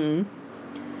them.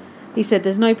 He said,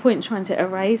 "There's no point trying to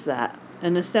erase that."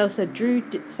 And Estelle said, "Drew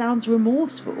sounds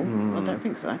remorseful." I don't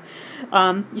think so.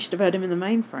 You should have heard him in the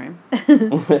mainframe.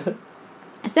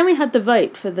 So then we had the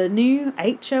vote for the new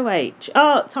HOH.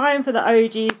 Oh, time for the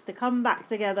OGs to come back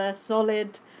together,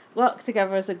 solid, work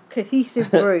together as a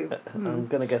cohesive group. I'm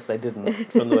going to guess they didn't,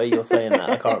 from the way you're saying that.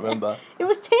 I can't remember. It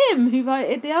was Tim who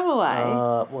voted the other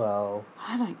way. Well...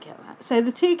 I don't get that. So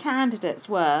the two candidates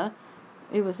were...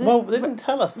 Who was it? Well, they didn't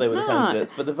tell us they were the No.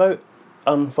 candidates, but the vote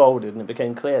unfolded and it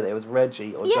became clear that it was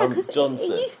Reggie or Yeah, because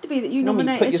Johnson. it used to be that you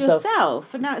Normally you put nominated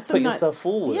yourself, and now it's Put suddenly yourself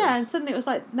forward. yeah, and suddenly it was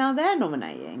like now they're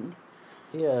nominating.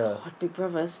 Yeah. God, Big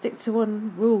Brother, stick to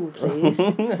one rule, please.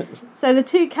 So the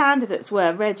two candidates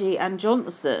were Reggie and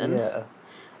Johnson, Yeah.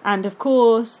 and of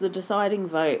course the deciding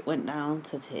vote went down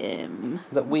to Tim.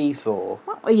 That we saw.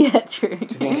 Oh, yeah, true.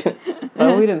 Do you think?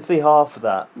 Well, we didn't see half of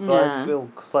that, so Yeah. I feel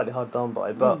slightly hard done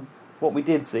by. But what we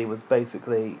did see was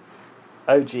basically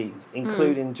OGs,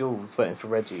 including Jules, voting for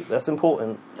Reggie. That's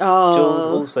important. Oh, Jules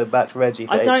also backed Reggie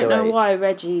for I don't HOH. know why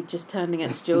Reggie just turned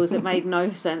against Jules. It made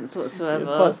no sense whatsoever. It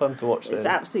was quite fun to watch. It's though.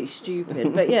 absolutely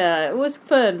stupid. But yeah, it was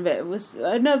fun, but it was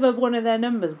another one of their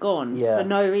numbers gone for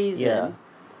no reason. Yeah,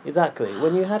 exactly.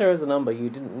 When you had her as a number, you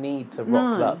didn't need to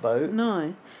rock that boat.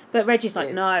 No. But Reggie's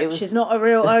like, no, it was- she's not a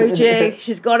real OG.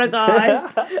 She's got to go.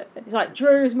 He's like,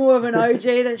 Drew's more of an OG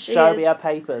than she Show is. me her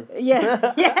papers.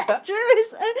 Yeah,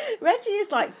 Reggie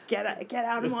is like, get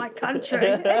out of my country.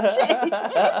 It's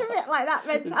a bit like that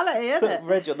mentality, isn't it?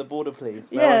 Reggie on the border, please.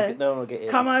 Yeah. No one will get in.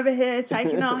 Come over here,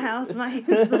 taking our house, mate.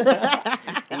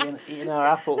 eating our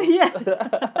apples. Yeah.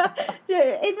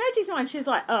 Yeah. In Reggie's mind, she's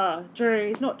like, oh, Drew,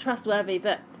 he's not trustworthy,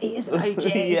 but he is an OG.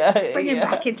 Yeah, Bring him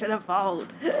yeah. back into the fold.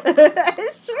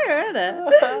 It's true, isn't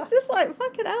it? Just like,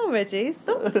 fucking hell, Reggie,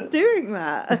 stop doing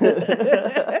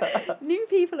that. New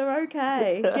people are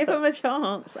okay. Give them a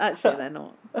chance. Actually, they're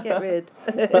not. Get rid.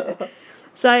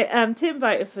 So, Tim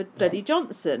voted for bloody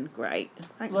Johnson. Great.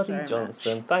 Thanks Bloody very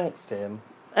Johnson. much. Thanks, Tim.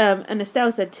 And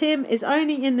Estelle said, Tim is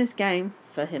only in this game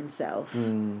for himself.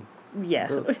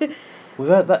 Yeah. We've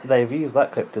heard that they've used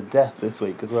that clip to death this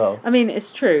week as well. I mean,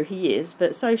 it's true, he is,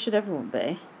 but so should everyone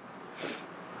be.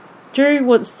 Drew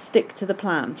wants to stick to the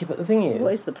plan. Yeah, but the thing is...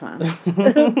 What is the plan?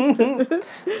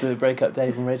 to break up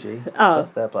Dave and Reggie. Oh.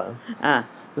 That's their plan. Ah.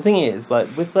 The thing is,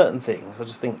 like, with certain things, I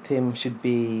just think Tim should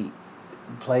be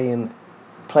playing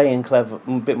clever,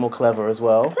 a bit more clever as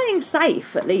well. Playing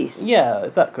safe, at least. Yeah,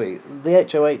 exactly. The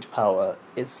HOH power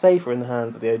is safer in the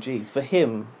hands of the OGs for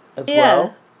him as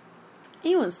well.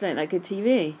 He wants to make that good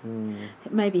TV.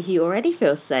 Maybe he already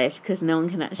feels safe because no one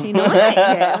can actually nominate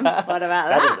him. What about that?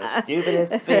 That is the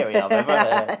stupidest theory I've ever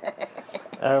heard.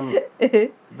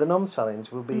 The Noms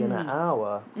Challenge will be in an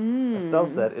hour. Estelle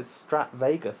said it's Strat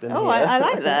Vegas in here. I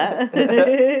like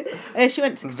that. She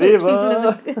went to talk to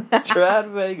people Viva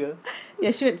Strat Vegas.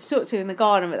 Yeah, she went to talk to him in the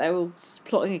garden, but they were all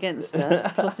plotting against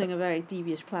her, plotting a very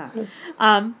devious plan.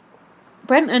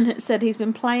 Brenton said he's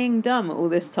been playing dumb all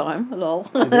this time. Lol.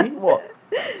 Did he? What?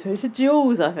 To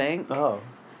Jules, I think. Oh.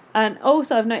 And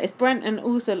also, I've noticed Brenton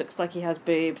also looks like he has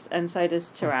boobs, and so does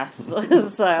Taras.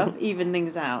 So I've evened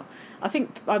things out. I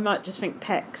think I might just think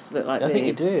pecs look like boobs. I think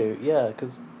you do, yeah,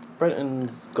 because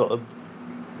Brenton's got a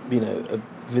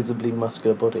visibly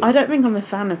muscular body. I don't think I'm a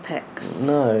fan of pecs.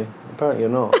 No, apparently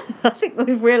you're not. I think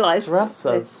we've realised. Taras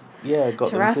has,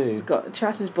 got them too.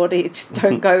 Taras's body just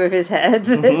don't go with his head.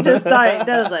 It just don't,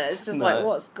 does it? It's just like,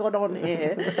 what's gone on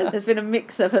here? There's been a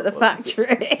mix-up at the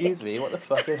factory. Excuse me, what the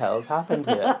fucking hell's happened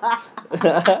here?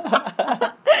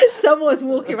 Someone's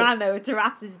walking around there with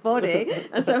Taras's body,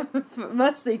 and so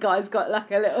musty guy's got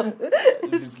like a little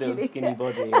skinny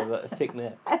body with a thick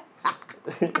neck.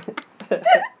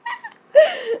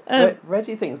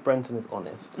 Reggie thinks Brenton is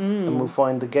honest and will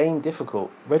find the game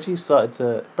difficult. Brenton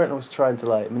was trying to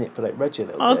like manipulate Reggie a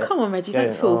little bit. Oh, come on, Reggie,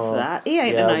 don't fall for that. He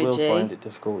ain't an OG. Yeah, will find it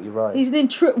difficult, you're right. He's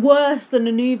worse than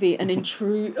a newbie, an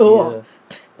intruder. Oh,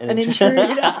 an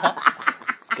intruder.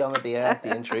 Scum of the earth,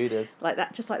 the intruders.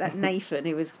 Just like that Nathan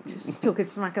who was just talking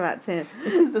smack about Tim.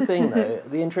 This is the thing though,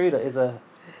 the intruder is a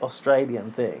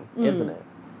Australian thing, isn't it?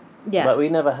 Yeah. Like, we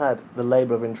never had the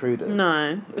label of intruders.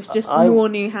 No, it was just more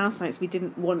new housemates we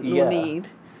didn't want nor need.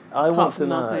 I want to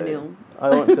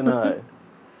know,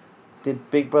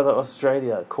 did Big Brother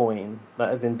Australia coin,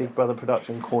 as in Big Brother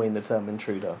production, coin the term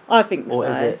intruder? I think so. Or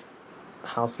is it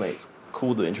housemates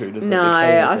call the intruders? No,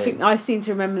 I seem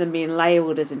to remember them being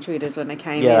labelled as intruders when they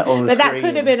came in. On the screen. That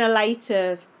could have been a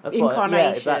later incarnation.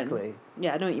 Yeah, exactly.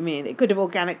 Yeah, I know what you mean. It could have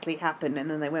organically happened and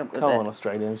then they went with it. Come on,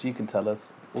 Australians, you can tell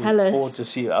us. Or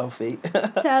just shoot Alfie.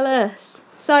 Tell us.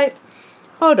 So,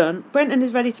 hold on. Brenton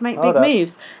is ready to make big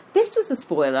moves. This was a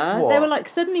spoiler. What? They were like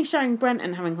suddenly showing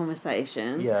Brenton having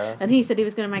conversations. Yeah. And he said he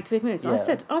was going to make a big move. So I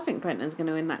said, I think Brenton's going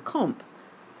to win that comp.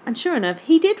 And sure enough,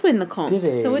 he did win the comp.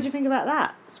 Did he? So what do you think about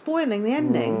that? Spoiling the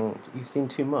ending. You've seen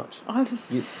too much.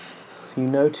 You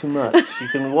know too much. You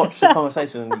can watch the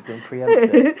conversation and you can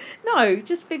preempt it. No,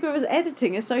 just Big Brother's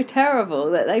editing is so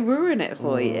terrible that they ruin it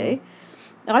for you.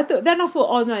 I thought,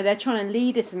 oh no, they're trying to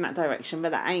lead us in that direction,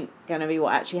 but that ain't going to be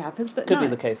what actually happens. But Could be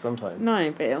the case sometimes.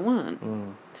 No, but it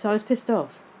weren't. So I was pissed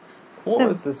off. What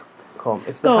was this comp?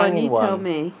 It's the hanging one. Tell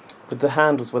me. With the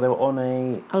handles where they were on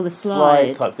a the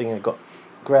slide type thing and it got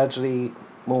gradually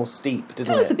more steep, didn't it?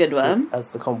 That was a good one. As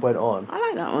the comp went on. I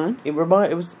like that one. It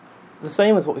was the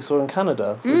same as what we saw in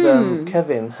Canada with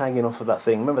Kevin hanging off of that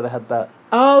thing. Remember they had that.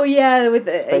 Oh yeah, with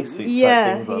the spacesuit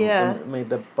type things on. Yeah. And made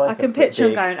the biceps I can picture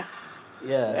him big. going.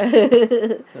 Yeah.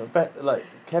 Like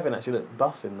Kevin actually looked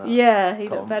buff in that. Yeah, he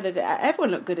looked better.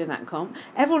 Everyone looked good in that comp.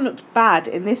 Everyone looked bad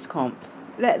in this comp.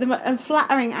 And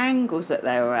flattering angles that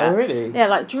they were at. Oh really? Yeah,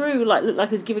 like Drew looked like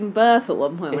he was giving birth at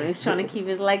one point when he was trying to keep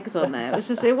his legs on there.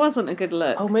 It wasn't a good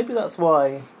look. Oh, maybe that's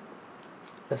why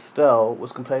Estelle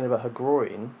was complaining about her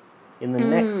groin in the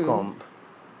next comp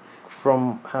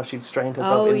from how she'd strained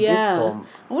herself in this comp.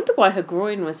 I wonder why her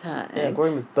groin was hurting. Yeah,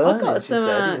 groin was burning. I got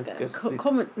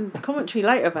some commentary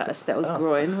later about Estelle's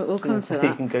groin, but we'll come to that.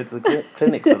 You can go to the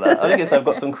clinic for that. I guess I've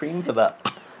got some cream for that.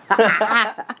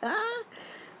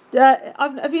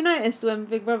 Have you noticed when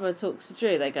Big Brother talks to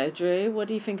Drew, they go, Drew, what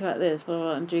do you think about this?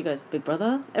 And Drew goes, Big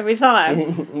Brother? Every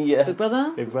time. Yeah. Big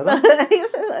Brother? Big Brother?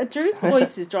 Drew's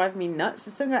voice is driving me nuts.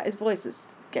 There's something about his voice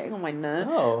that's getting on my nerve.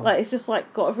 Oh. Like, it's just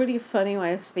like got a really funny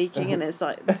way of speaking and it's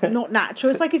like not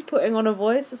natural. It's like he's putting on a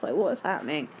voice. It's like, what's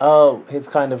happening? Oh, his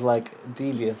kind of like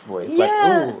Delia's voice.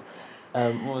 Yeah.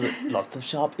 Like, what was it? Lots of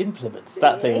sharp implements.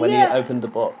 That thing when he opened the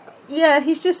box. Yeah,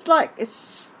 he's just like,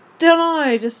 don't know,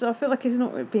 I feel like he's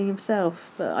not being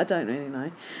himself, but I don't really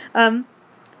know.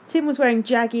 Tim was wearing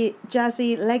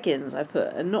jazzy leggings, I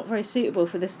put, and not very suitable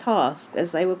for this task,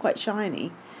 as they were quite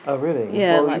shiny. Oh, really?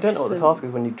 Yeah. Well, you don't know what the task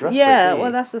is when you dress for it, yeah, do you?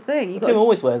 well, that's the thing. Tim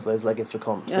always wears those leggings for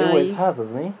comps. He always has,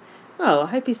 hasn't he? Oh, I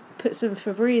hope he's put some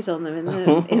Febreze on them in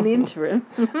the interim.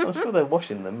 I'm sure they're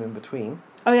washing them in between.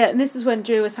 Oh yeah, and this is when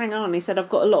Drew was hanging on. He said, "I've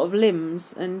got a lot of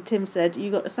limbs," and Tim said, "You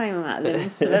got the same amount of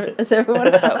limbs as everyone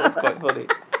else." That was quite funny.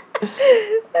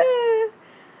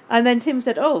 And then Tim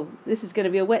said, "Oh, this is going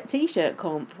to be a wet t-shirt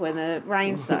comp," when the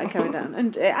rain started coming down,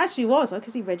 and it actually was. I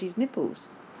could see Reggie's nipples.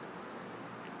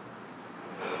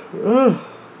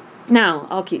 Now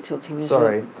I'll keep talking.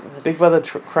 Sorry, Big Brother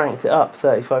cranked it up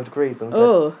 35 degrees and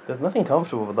said, "There's nothing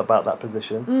comfortable about that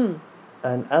position."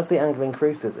 And as the angle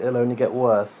increases, it'll only get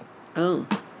worse. Oh.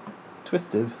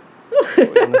 Twisted.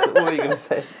 What were you going to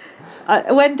say?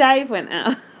 When Dave went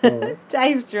out, Mm.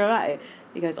 Dave's dramatic.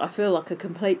 He goes, I feel like a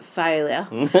complete failure.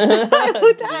 It's like,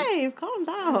 oh, Dave, calm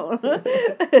down.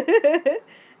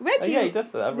 Reggie, Oh, yeah, he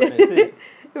does that. I've written it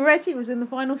too. Reggie was in the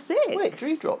final 6. Wait,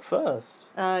 Drew dropped first.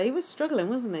 He was struggling,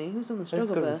 wasn't he? He was on the struggle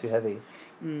Because bus. it's too heavy.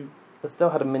 Mm.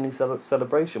 Estelle had a mini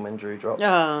celebration when Drew dropped.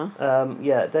 Oh.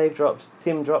 Yeah, Dave dropped,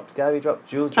 Tim dropped, Gabby dropped,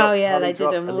 Jules dropped, Oh, yeah, Holly they did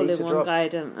dropped, them all in Alicia one dropped. go,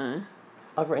 didn't they?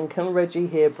 I've written, can Reggie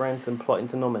hear Brenton plotting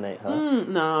to nominate her?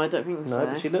 No, I don't think so. No,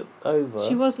 but she looked over.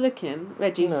 She was looking.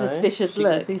 Reggie's No, suspicious she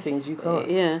look. can see things you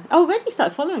can't. Yeah. Oh, Reggie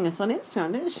started following us on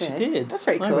Instagram, didn't she? She did. That's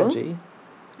very Hi, cool. Reggie.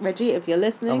 Reggie, if you're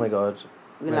listening. Oh my god.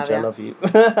 we Reggie, I love love you.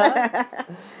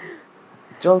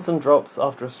 Johnson drops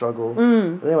after a struggle.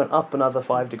 They went up another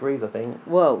 5 degrees, I think.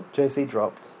 Whoa. Josie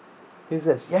dropped. Who's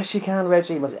this? Yes, you can,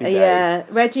 Reggie. Must be Dave. Yeah,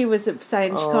 Reggie was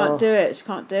saying she Oh. can't do it. She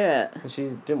can't do it. And she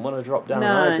didn't want to drop down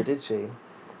No. either, did she?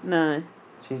 No.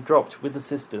 She dropped with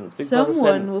assistance. Big Brother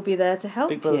Someone sent, will be there to help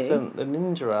Big Brother you. sent the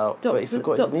ninja out, but he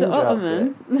forgot Dr. his ninja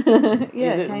outfit. Ottoman.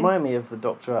 Yeah, yeah, it remind me of the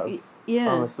doctor out of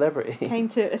yeah. I'm a Celebrity. Came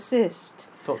to assist.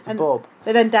 Dr. And- Bob.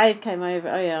 But then Dave came over.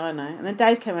 Oh yeah, I know. And then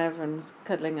Dave came over and was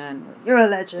cuddling her and, you're a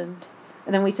legend.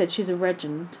 And then we said, she's a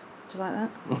regend. Do you like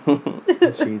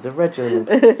that? She's a legend.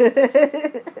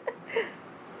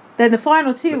 Then the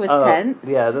final 2 was tense.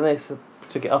 Yeah, then they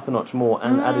took it up a notch more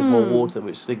and added more water,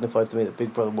 which signified to me that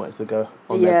Big Brother wanted to go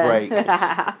on their break.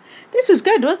 This was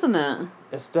good, wasn't it?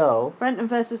 Estelle. Brenton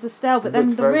versus Estelle, but then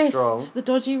Looked the very wrist, strong. the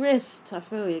dodgy wrist. I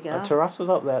feel you, girl. Taras was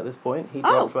up there at this point. He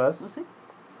dropped first. Was he?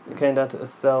 It came down to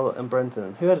Estelle and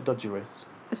Brenton. Who had a dodgy wrist?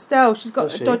 Estelle, she's got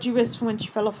Does a she? dodgy wrist from when she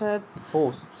fell off her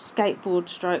Horse. skateboard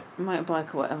stroke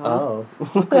motorbike or whatever. Oh.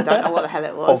 I don't know what the hell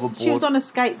it was. Hoverboard. She was on a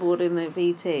skateboard in the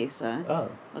VT, so Oh.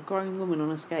 a grown woman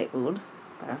on a skateboard.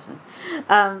 Embarrassing.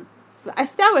 But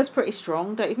Estelle is pretty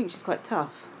strong. Don't you think she's quite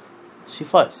tough? She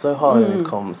fights so hard in his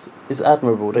comms. It's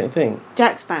admirable, don't you think?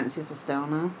 Jack's fancies Estelle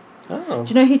now. Oh. Do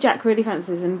you know who Jack really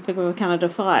fancies in Big Brother Canada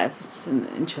 5? It's an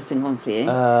interesting one for you.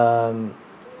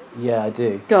 Yeah, I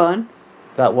do. Go on.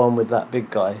 That one with that big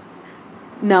guy.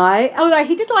 No, although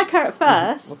he did like her at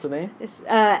first. What's her name? It's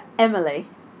Emily.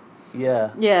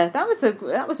 Yeah. Yeah, that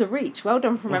was a reach. Well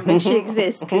done for remembering she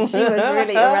exists because she was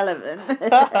really irrelevant.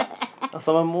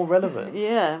 Someone more relevant.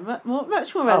 Yeah, much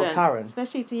more relevant. Karen.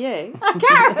 Especially to you.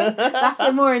 Karen! That's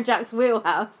more in Jack's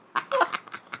wheelhouse.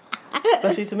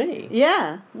 Especially to me.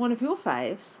 Yeah, one of your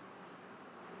faves.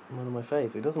 One of my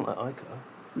faves. He doesn't like Ica.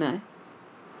 No.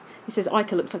 He says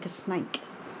Ica looks like a snake.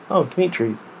 Oh,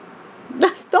 Dimitri's.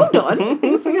 Hold on.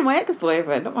 You're thinking of my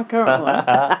ex-boyfriend, not my current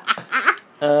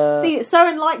one. See, it's so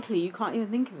unlikely you can't even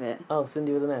think of it. Oh,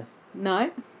 Cindy with an S.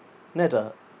 No.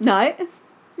 Nedda. No.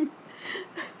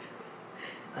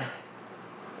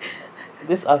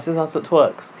 This is us that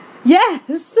twerks.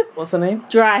 Yes. What's her name?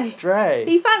 Dre. Dre.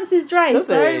 He fancies Dre Does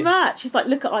so he? much. He's like,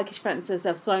 look at Ike, she fancies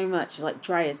herself so much. She's like,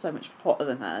 Dre is so much hotter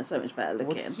than her, so much better What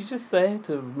looking. did you just say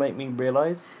to make me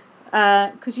realise?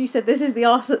 Because you said this is the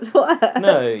arse at work.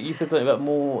 No, you said something about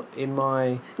more in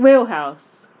my...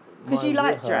 Wheelhouse. Because my you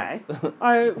like wheelhouse. Dre.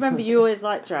 I remember you always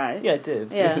liked Dre. Yeah, I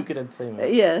did. Yeah. It was good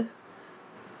entertainment. Yeah.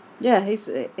 Yeah, he's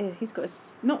got a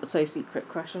not so secret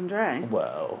crush on Dre.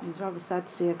 Well. He was rather sad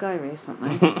to see her go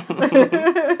recently.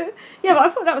 Yeah, but I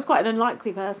thought that was quite an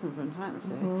unlikely person from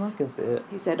fantasy. I can see it.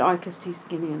 He said Ica's too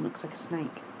skinny and looks like a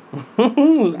snake.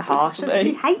 Harsh.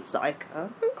 He hates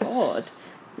Ica. God.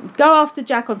 Go after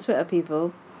Jack on Twitter,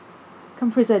 people.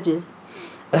 Come for his edges.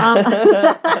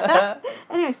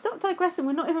 Anyway, stop digressing.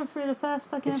 We're not even through the first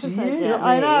fucking It's episode you, yet. not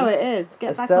I me. know it is.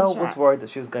 Get back on Estelle track. was worried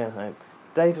that she was going home.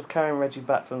 Dave was carrying Reggie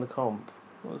back from the comp.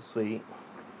 That was sweet.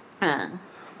 Ah.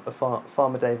 A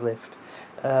Farmer Dave lift.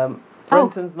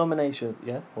 Brenton's nominations.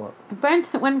 Yeah, what?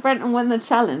 When Brenton won the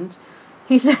challenge,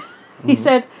 he said,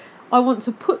 I want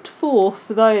to put forth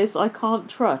those I can't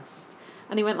trust.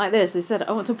 And he went like this. He said,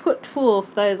 I want to put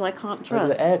forth those I can't Oh,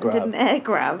 did trust. an air And grab? did an air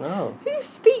grab. Oh. Who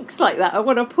speaks like that? I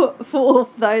want to put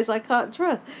forth those I can't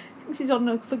trust. This is on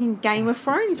a fucking Game of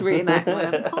Thrones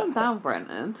reenactment. Calm down,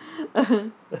 Brenton.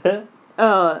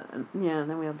 Oh, yeah, and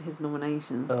then we had his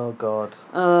nominations. Oh, God.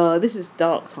 Oh, this is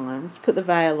dark times. Put the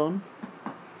veil on.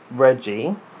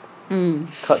 Reggie.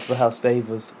 Cut to the house.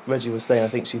 Reggie was saying, I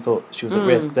think she thought she was at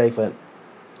risk. Dave went,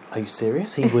 are you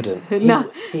serious? He wouldn't. No.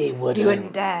 He wouldn't. You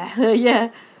wouldn't dare. Yeah.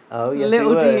 Oh, yes, Little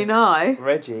he would. do you know.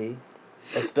 Reggie,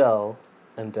 Estelle,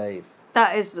 and Dave.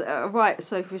 That is right,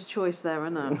 Sophie's choice there,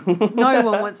 isn't it? No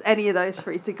one wants any of those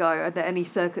three to go under any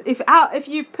circle.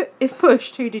 If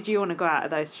pushed, who did you want to go out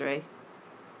of those three?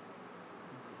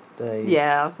 Dave.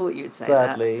 Yeah, I thought you would say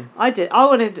that. Sadly, I did. I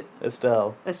wanted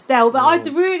Estelle. Estelle, but I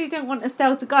really didn't want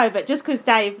Estelle to go. But just because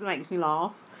Dave makes me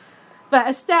laugh, But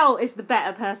Estelle is the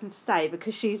better person to stay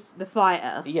because she's the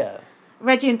fighter. Yeah.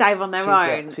 Reggie and Dave on their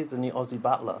own. She's the new Aussie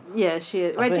battler. Yeah, she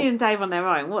is. Reggie and Dave on their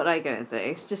own. What are they going to do?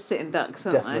 It's just sitting ducks,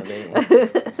 aren't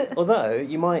Definitely. Although,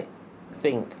 you might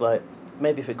think, like,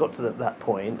 maybe if it got to that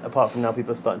point, apart from now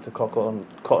people are starting to cotton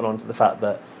on to the fact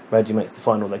that Reggie makes the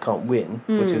final, they can't win,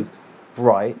 which is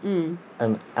right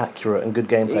and accurate and good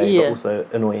gameplay, but also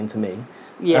annoying to me.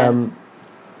 Yeah.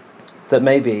 That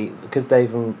maybe, because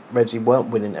Dave and Reggie weren't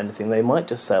winning anything, they might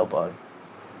just sail by.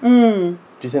 Mm.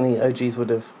 Do you think the OGs would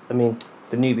have,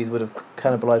 the newbies would have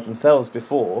cannibalised themselves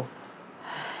before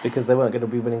because they weren't going to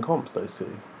be winning comps, those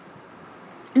two?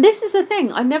 This is the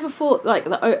thing. I never thought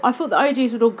I thought the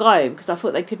OGs would all go because I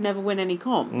thought they could never win any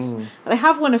comps. They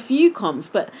have won a few comps,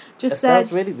 but just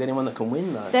Estelle's really the only one that can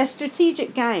win though. Their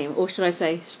strategic game, or should I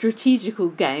say strategical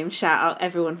game, shout out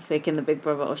everyone thick in the Big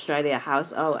Brother Australia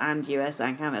house, and US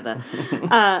and Canada.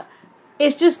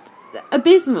 It's just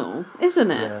abysmal,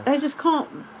 isn't it? Yeah. They just can't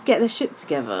get their shit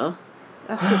together.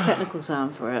 That's the technical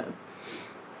term for it.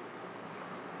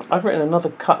 I've written another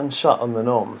cut and shut on the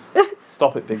noms.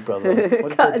 Stop it, Big Brother.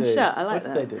 What Cut did and they do? shut, I like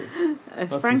what that. What did they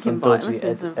do? Frankenbite. Must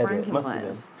have some edit. Must have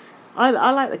Frankenbiters.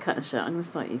 I like the cut and shut. I'm going to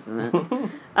start using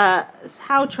that.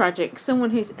 How tragic.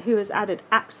 Someone who has added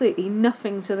absolutely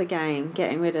nothing to the game,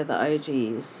 getting rid of the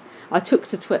OGs. I took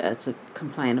to Twitter to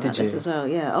complain about this as well.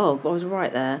 Yeah. Oh, I was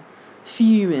right there.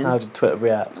 Fuming. How did Twitter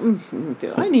react?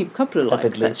 Only a couple of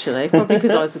likes, actually. Probably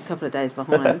because I was a couple of days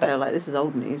behind. They were like, this is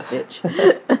old news,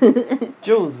 bitch.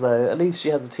 Jules, though, at least she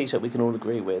has a T-shirt we can all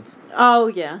agree with. Oh,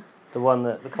 yeah.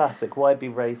 The classic, why be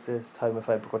racist,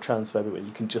 homophobic or transphobic when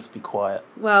you can just be quiet?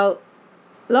 Well,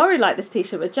 Laurie liked this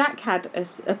T-shirt, but Jack had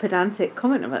a pedantic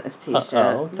comment about this T-shirt.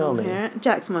 Oh, tell me.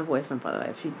 Jack's my boyfriend, by the way,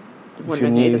 if you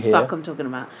wondering who the fuck I'm talking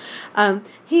about.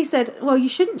 He said, well, you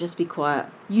shouldn't just be quiet.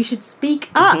 You should speak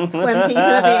up when people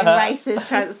are being racist,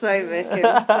 transphobic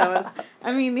and so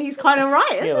on. He's kind of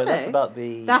right, isn't he? Yeah, but that's about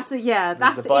the... That's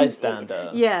the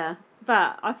bystander. Yeah.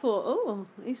 But I thought,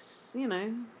 he's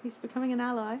becoming an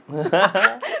ally.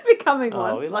 Becoming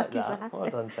one. Oh, we like that. that. Well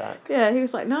done, Jack. Yeah, he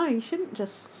was like, no, you shouldn't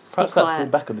just speak Perhaps quiet. that's the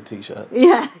back of the T-shirt.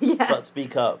 Yeah. But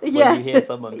speak up when you hear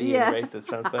someone being racist,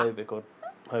 transphobic or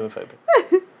homophobic.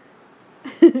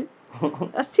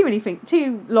 That's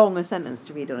too long a sentence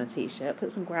to read on a T-shirt.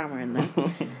 Put some grammar in there. Do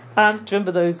you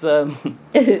remember those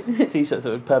T-shirts that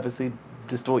would purposely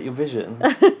distort your vision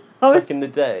back in the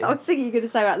day? I was thinking you were going to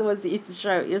say about the ones that used to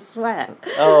show your sweat.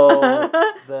 Oh,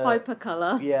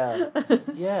 Hypercolour. Yeah. Do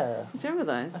you remember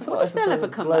those? I wonder if they'll ever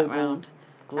come back round.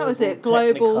 That was it.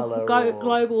 Global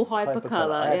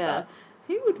Hypercolour. Yeah.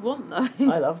 Who would want those?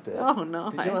 I loved it. Oh no!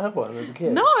 Did you not have one as a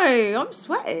kid? No, I'm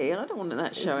sweaty. I don't want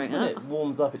that showing up. When it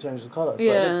warms up, it changes colour. It's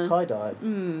Yeah. like it looks tie-dyed.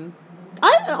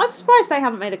 I'm surprised they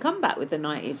haven't made a comeback with the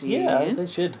 90s reunion. Yeah, they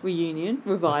should.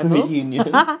 Revival. Reunion.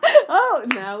 Oh,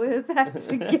 now we're back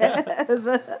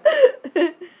together.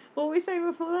 What were we saying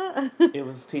before that? It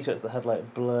was T-shirts that had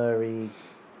like blurry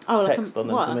text on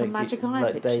them what, to like make a magic it eye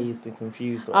like picture? dazed and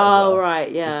confused. Or Oh, whatever,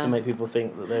 right, yeah. Just to make people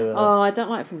think that they were. Oh, I don't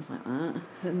like things like that.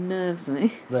 It nerves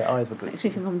me. Their eyes were Makes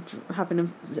me glitchy. think I'm having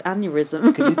an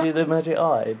aneurysm. Could you do the magic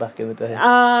eye back in the day?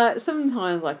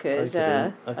 Sometimes I could,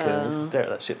 yeah. I used to stare at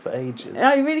that shit for ages.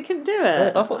 Oh, you really couldn't do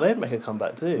it? I thought they'd make a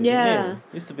comeback too. Yeah. Didn't you?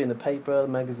 Used to be in the paper, the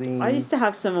magazine. I used to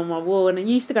have some on my wall, and I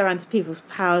used to go around to people's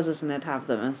houses and they'd have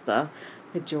them and stuff.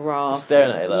 A giraffe, Just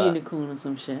staring at it like that. unicorn or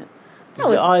some shit. Did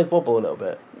your eyes wobble a little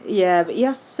bit? Yeah, but you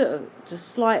have to sort of just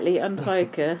slightly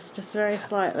unfocus, just very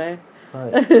slightly.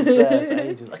 Right, it's there for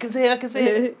ages. I can see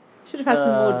it. Should have had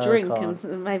some more drink can't.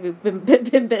 and maybe been a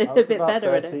bit I was about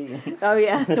better at 13. it. Oh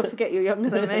yeah, don't forget you're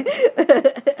younger than me.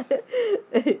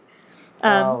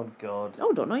 Oh God.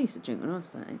 Hold on, I used to drink when I was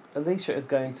 13. Alicia is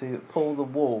going to pull the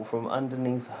wool from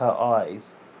underneath her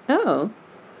eyes. Oh.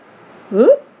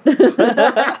 Whoop.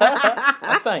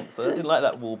 Thanks. I didn't like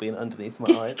that wool being underneath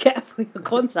my eyes. Careful, your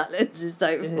contact lenses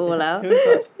don't fall out. Who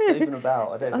is that even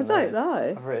about? I don't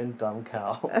know. I've written dumb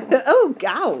cow. Oh,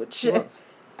 ouch. She wants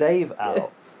Dave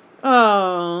out.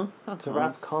 Oh.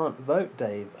 Taras can't vote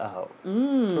Dave out.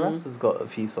 Mm. Taras has got a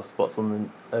few soft spots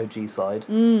on the OG side.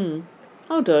 Mm.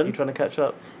 Hold on. You trying to catch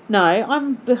up? No,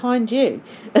 I'm behind you.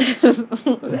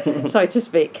 Sorry to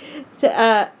speak.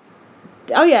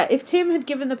 Oh yeah, if Tim had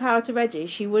given the power to Reggie,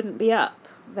 she wouldn't be up.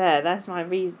 That's my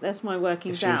That's my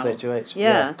workings out. If she was HOH.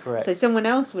 Yeah, correct. So someone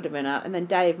else would have been up, and then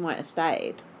Dave might have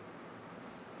stayed.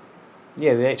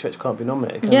 Yeah, the HOH can't be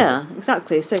nominated. Can Yeah,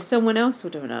 exactly. So someone else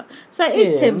would have been up. So it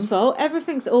is Tim's fault.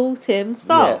 Everything's all Tim's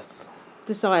fault. Yes.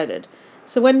 Decided.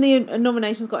 So when the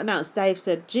nominations got announced, Dave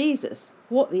said, "Jesus,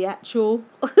 what the actual?"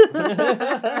 Oh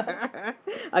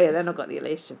yeah, then I got the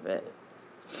Alicia bit.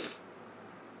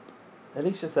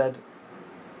 Alicia said,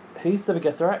 Who's the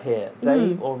bigger threat here,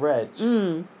 Dave or Reg?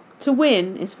 To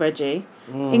win, it's Reggie.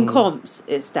 In comps,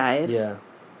 it's Dave. Yeah.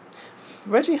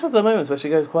 Reggie has her moments where she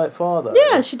goes quite far, though.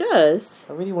 Yeah, she does.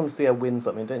 I really want to see her win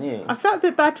something, don't you? I felt a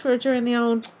bit bad for her during the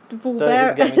old ball Don't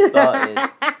bear. even get me started.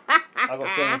 I've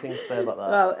got so many things to say about that.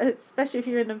 Well, especially if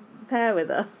you're in a pair with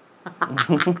her.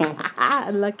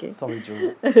 Unlucky. Sorry,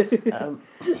 Jules.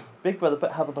 Big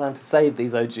Brother have a plan to save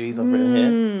these OGs I've written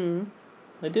here.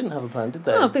 They didn't have a plan, did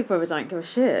they? Oh, Big Brother don't give a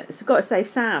shit. It's got to save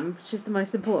Sam. She's the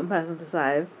most important person to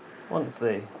save.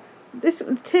 Honestly.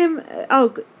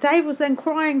 Dave was then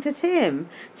crying to Tim.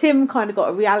 Tim kind of got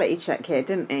a reality check here,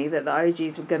 didn't he? That the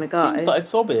OGs were going to go. Tim started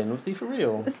sobbing. Was he for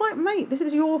real? It's like, mate, this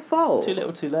is your fault. It's too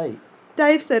little, too late.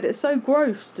 Dave said it's so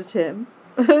gross to Tim.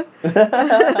 And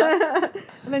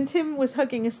then Tim was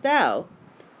hugging Estelle.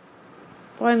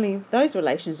 Finally, those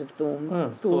relations have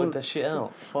sorted their shit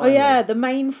out. Finally. Oh yeah, the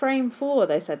mainframe 4,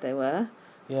 they said they were.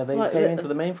 Yeah, they came into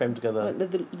the mainframe together.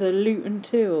 Like the Luton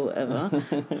 2 or whatever.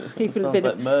 People have been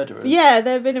like murderers. Yeah,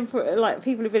 they've been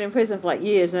people have been in prison for like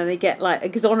years, and then they get like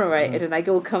exonerated, and they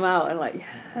all come out and like,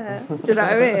 yeah. Do you know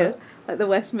what I mean? Like the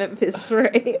West Memphis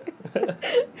 3. So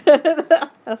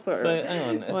hang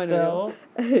on, Estelle,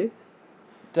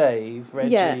 Dave,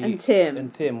 Reggie, and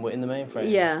Tim were in the mainframe.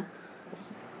 Yeah.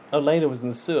 Oh, Layla was in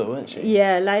the sewer, wasn't she?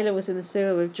 Yeah, Layla was in the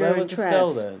sewer with Drew and Trev. Where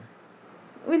was Estelle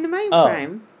then? In the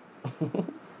mainframe. Oh.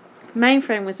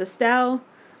 Mainframe was Estelle,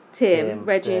 Tim,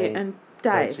 Reggie, and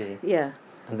Dave. Reggie. Yeah.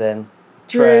 And then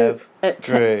Drew, and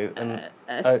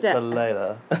Estelle.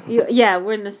 Layla. Yeah,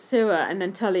 we're in the sewer, and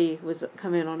then Tully was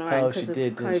coming on her own because of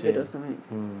COVID or something.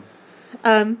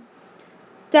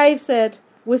 Dave said,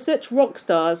 "We're such rock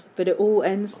stars, but it all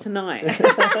ends tonight."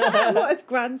 What a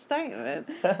grand statement.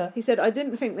 He said, "I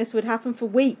didn't think this would happen for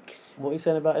weeks." What are you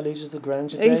saying about Allegiance of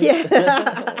Grandeur, Dave?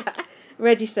 Yeah.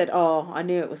 Reggie said, "Oh, I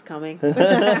knew it was coming."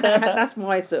 That's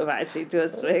my sort of attitude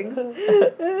towards things.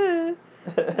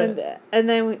 And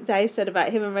then Dave said about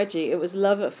him and Reggie, it was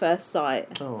love at first sight.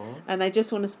 Aww. And they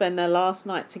just want to spend their last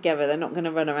night together. They're not going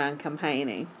to run around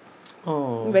campaigning.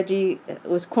 Aww. Reggie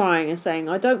was crying and saying,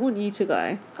 "I don't want you to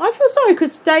go." I feel sorry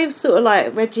because Dave's sort of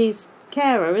like Reggie's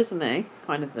carer, isn't he?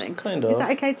 Kind of thing. Kind of. Is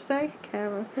that okay to say?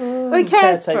 Carer. Well, he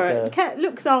cares for her.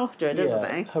 Looks after her, doesn't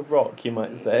he? Her rock, you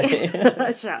might say.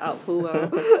 Shut up, Paul.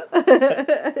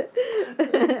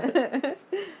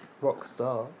 Rock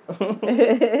star.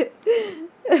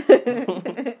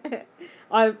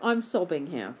 I'm sobbing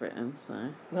here, I've written, so.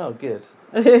 Oh, good.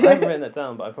 I haven't written that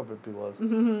down, but I probably was.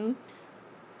 Mm-hmm.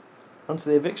 Onto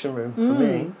the eviction room for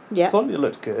me. Yeah. Sonia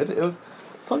looked good.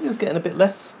 Sonia was getting a bit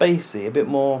less spacey, a bit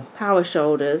more power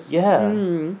shoulders. Yeah,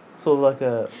 sort of like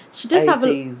a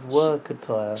 80s work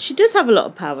attire. She does have a lot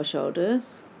of power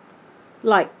shoulders,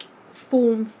 like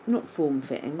not form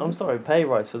fitting. I'm sorry, pay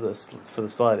rise for the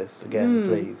stylist again,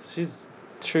 please. She's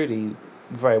truly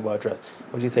very well dressed.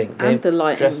 What do you think? And the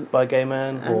lighting, dressed by gay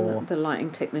man or the lighting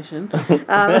technician,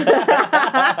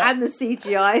 and the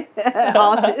CGI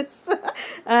artist.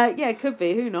 Yeah, it could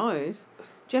be. Who knows?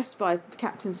 Dressed by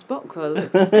Captain Spock, for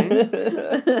looks of things.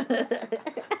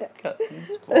 Captain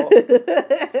Spock.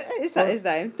 Is that his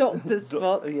name? Dr.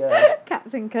 Spock. Yeah.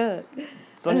 Captain Kirk.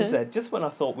 Sonia said, just when I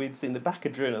thought we'd seen the back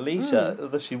of Drew and Alicia,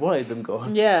 as if she wanted them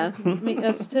gone. Yeah,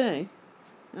 us too.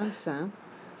 And Sam.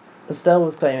 Estelle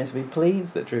was claiming to be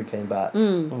pleased that Drew came back.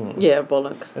 Yeah,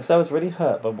 bollocks. Estelle was really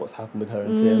hurt by what's happened with her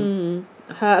and Tim.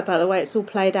 Hurt about the way it's all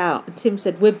played out. And Tim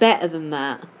said, "We're better than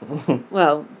that."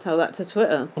 Well, tell that to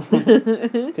Twitter.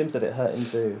 Tim said it hurt him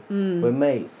too. We're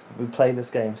mates. We play this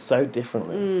game so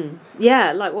differently.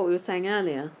 Yeah, like what we were saying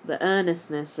earlier. The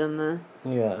earnestness and the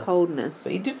coldness.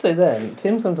 But he did say then,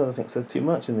 Tim sometimes I think says too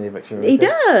much in the eviction room. He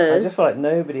does. I just feel like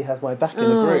nobody has my back in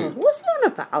the group. What's he on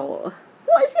about?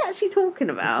 What is he actually talking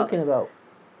about?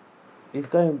 He's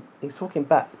talking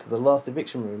back to the last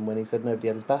eviction room when he said nobody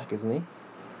had his back, isn't he?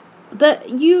 But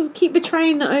you keep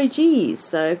betraying the OGs,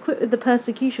 so quit with the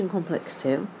persecution complex,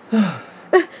 Tim.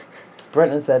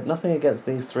 Brenton said, nothing against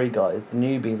these three guys. The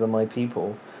newbies are my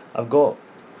people. I've got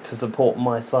to support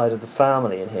my side of the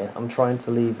family in here. I'm trying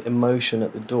to leave emotion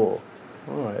at the door.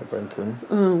 All right, Brenton.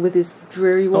 With his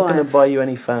dreary wife. Not going to buy you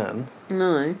any fans.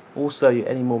 No. Or sell you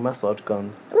any more massage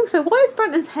guns. Also, why is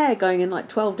Brenton's hair going in like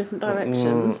 12 different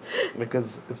directions?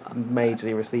 Because it's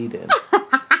majorly receding.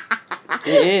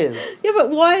 It is. Yeah,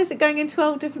 but why is it going in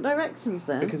 12 different directions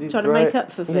then? Because he's trying to make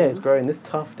up for things. Yeah, he's growing this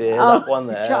tuft here, that one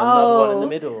there, another one in the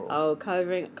middle. Oh,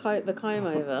 the comb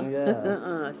over.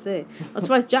 Yeah. I see. I'm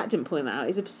surprised Jack didn't point that out.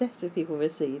 He's obsessed with people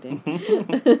receding.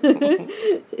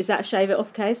 Is that a shave it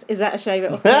off case? Is that a shave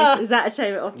it off case? Is that a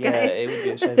shave it off case? Yeah, it would be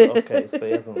a shave it off case, but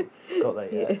he hasn't got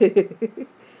that yet.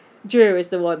 Drew is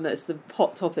the one that's the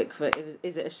hot topic for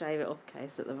is it a shave it off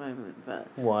case at the moment, but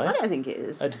Why? I don't think it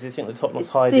is. Oh, does he think the top knot's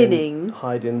It's hiding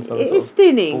some It sort is of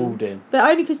thinning, balding? but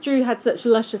only because Drew had such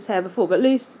luscious hair before. But at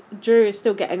least Drew is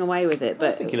still getting away with it, but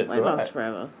I think he looks it won't last alright.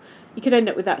 forever. You could end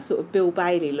up with that sort of Bill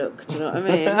Bailey look, do you know what I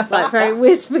mean? Like very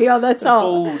wispy on the top.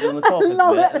 Bald on the top, isn't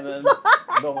Long it? at And then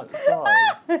long at the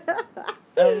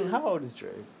side. How old is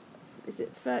Drew? Is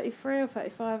it 33 or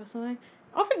 35 or something?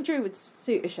 I think Drew would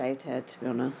suit a shaved head, to be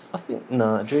honest. I think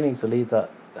Drew needs to leave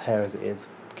that hair as it is.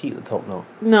 Keep the top knot.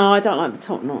 No, I don't like the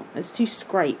top knot. It's too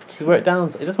scraped. To wear it down.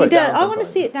 It does wear it down. I want to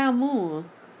see it down more.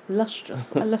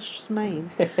 Lustrous, a lustrous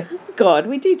mane. God,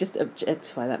 we do just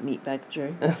objectify that meatbag,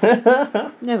 Drew.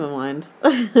 Never mind.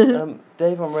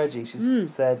 Dave on Reggie, she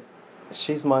said,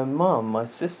 she's my mum, my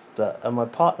sister, and my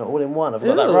partner all in one. I've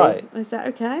got that right. Is that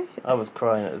okay? I was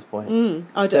crying at this point. I'm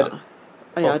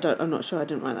not sure. I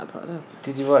didn't write that part down.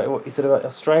 Did you write what he said about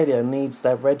Australia needs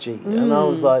their Reggie? And I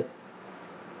was like,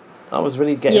 I was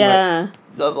really getting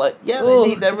I was like, they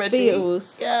need their Reggie.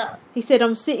 Feels. Yeah. He said,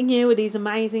 I'm sitting here with these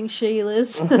amazing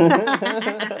Sheilas.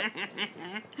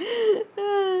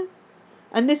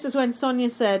 And this is when Sonia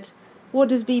said, what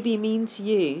does BB mean to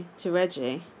you, to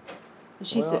Reggie? And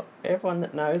she said, everyone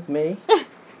that knows me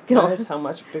knows how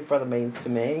much Big Brother means to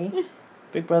me.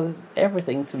 Big Brother's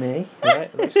everything to me, right?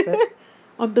 That's what she said.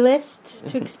 I'm blessed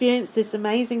to experience this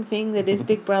amazing thing that is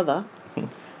Big Brother.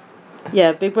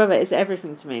 Yeah, Big Brother is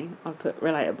everything to me. I've put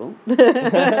relatable.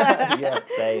 Yeah,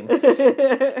 same.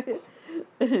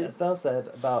 Estelle said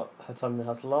about her time in the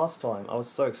house last time, I was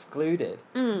so excluded.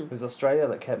 It was Australia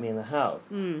that kept me in the house.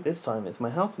 This time it's my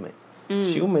housemates.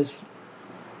 She almost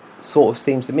sort of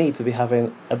seems to me to be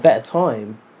having a better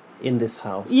time in this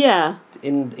house. Yeah.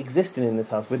 In existing in this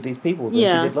house with these people than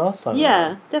she did last time.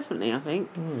 Yeah, definitely, I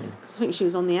think. Because I think she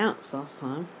was on the outs last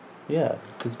time. Yeah,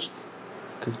 because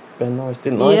Ben Norris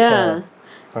didn't like her.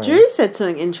 Apparently. Drew said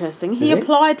something interesting. He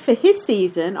applied for his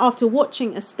season after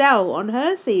watching Estelle on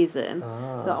her season.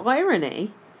 The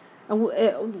irony.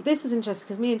 And this was interesting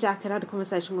because me and Jack had a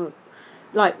conversation with,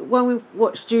 like, when we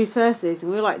watched Drew's first season,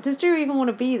 we were like, does Drew even want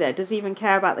to be there? Does he even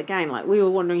care about the game? Like, we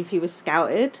were wondering if he was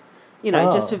scouted, you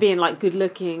know, just for being, like, good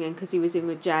looking and because he was in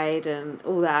with Jade and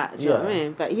all that. Do you know what I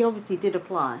mean? But he obviously did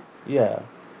apply. Yeah.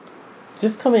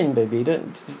 Just come in, baby.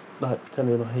 Don't, like, pretend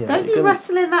you're not here. Don't be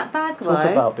wrestling that bag, though.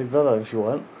 Talk about Big Brother if you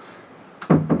want.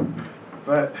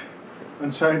 But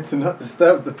I'm trying to not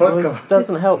disturb the podcast. Well, it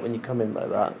doesn't help when you come in like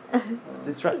that. It's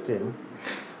distracting.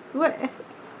 What?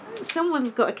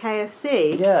 Someone's got a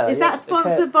KFC. Yeah. Is that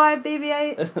sponsored by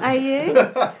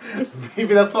BBAU?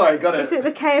 Maybe that's why I got it. Is it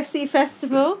the KFC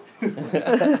festival?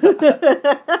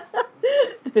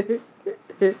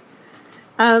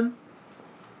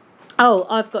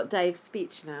 I've got Dave's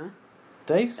speech now.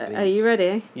 Dave's speech? Are you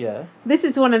ready? Yeah. This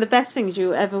is one of the best things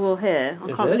you ever will hear. I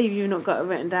Is can't it? believe you've not got it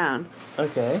written down.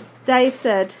 Okay. Dave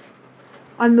said,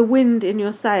 I'm the wind in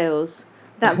your sails.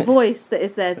 That voice that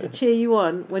is there to cheer you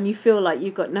on when you feel like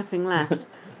you've got nothing left.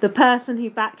 The person who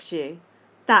backs you.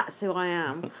 That's who I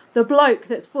am. The bloke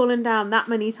that's fallen down that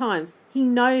many times. He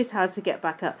knows how to get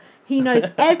back up. He knows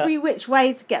every which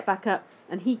way to get back up.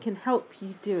 And he can help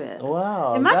you do it.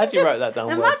 Wow. I'm glad you wrote that down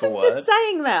word for Imagine word. just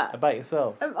saying that. About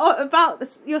yourself. About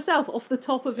yourself off the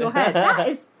top of your head. That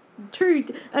is true.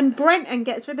 And Brenton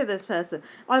gets rid of this person.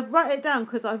 I wrote it down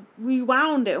because I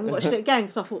rewound it and watched it again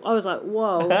because I was like,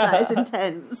 whoa, that is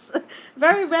intense.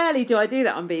 Very rarely do I do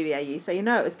that on BBAU, so you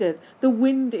know it was good. The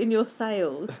wind in your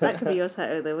sails. That could be your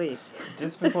title of the week.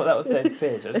 Just before that was Dave's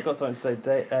pitch, I just got something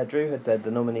to say. Drew had said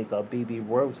the nominees are BB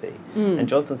royalty, and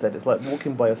Johnson said it's like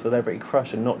walking by your celebrity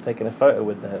crush and not taking a photo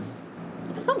with them.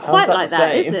 It's not How's quite that like the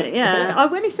that, same? is it? Yeah.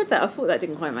 When he said that, I thought that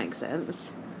didn't quite make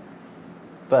sense.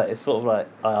 But it's sort of like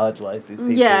I idolise these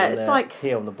people. Yeah, and it's they're like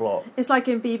here on the block. It's like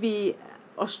in BB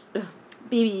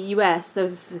US, there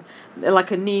was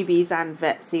like a newbies and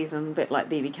vet season, a bit like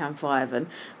BB Can 5, and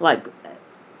like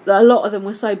a lot of them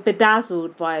were so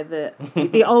bedazzled by the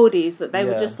oldies that they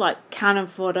were just like cannon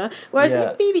fodder. Whereas in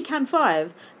BB Can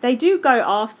 5, they do go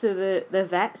after the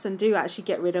vets and do actually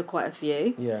get rid of quite a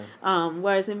few. Yeah.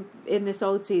 Whereas in this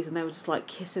old season, they were just like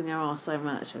kissing their arse so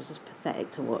much. It was just pathetic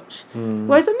to watch.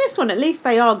 Whereas in this one, at least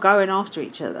they are going after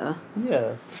each other.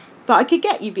 Yeah. But I could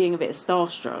get you being a bit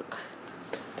starstruck.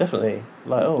 Definitely.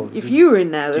 Like, if you were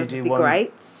in there do with you the do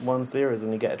greats. one series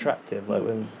and you get attractive, like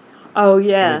when Oh,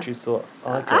 yeah. Dimitri saw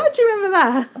How do you remember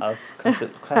that? That was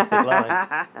classic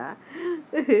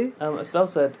line. Estelle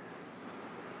said,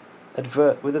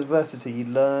 with adversity, you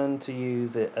learn to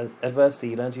use it as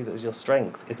your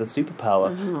strength. It's a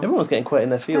superpower. Everyone's getting quite in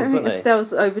their fields, I aren't think they?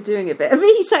 Estelle's overdoing it a bit.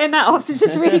 Me saying that after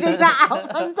just reading that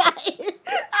out one day.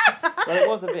 Well, it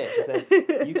was a bit. She said,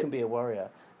 you can be a warrior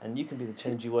and you can be the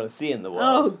change you want to see in the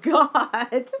Oh, world.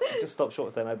 God. She just stopped short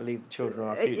of saying, I believe the children are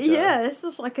our future. Yeah, this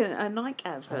is like a Nike I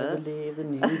advert. believe the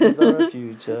newbies are our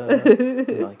future.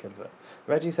 Nike advert.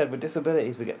 Reggie said, with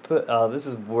disabilities we get put... Oh, this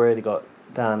has really got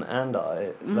Dan and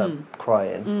I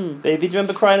crying. Baby, do you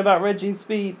remember crying about Reggie's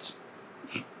speech?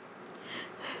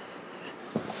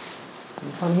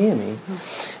 You can't hear me.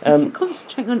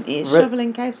 Concentrating on ear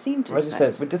shoveling KFC into his Reggie face.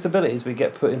 said, with disabilities, we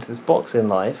get put into this box in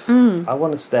life. I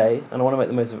want to stay, and I want to make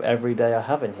the most of every day I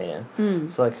have in here,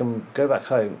 so I can go back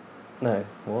home. No,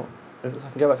 what? Is it so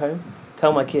I can go back home?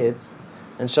 Tell my kids,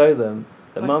 and show them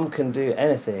that Mum can do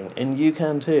anything, and you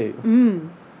can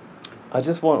too. I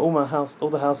just want all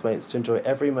the housemates to enjoy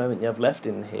every moment you have left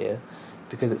in here,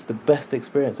 because it's the best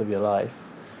experience of your life.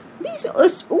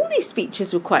 All these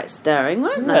speeches were quite stirring,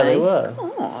 weren't they? Yeah, they were.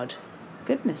 God,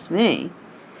 goodness me.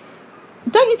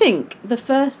 Don't you think the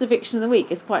first eviction of the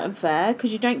week is quite unfair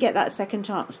because you don't get that second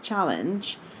chance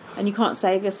challenge, and you can't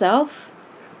save yourself?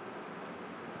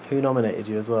 Who nominated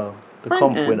you as well? The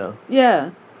Brenton. comp winner.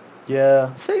 Yeah.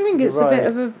 Yeah. Don't you think it's You're a bit right.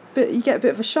 of a bit? You get a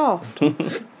bit of a shaft.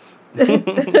 That's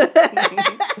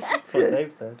what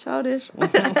Dave said. Childish.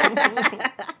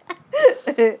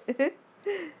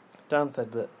 Dan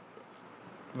said that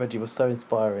Reggie was so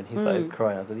inspiring. He started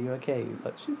crying. I said, "Are you okay?" He was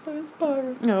like, "She's so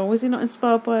inspiring." No, was he not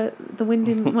inspired by the wind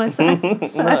in my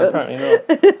sails? No, apparently not.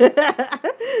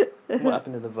 What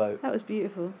happened in the vote? That was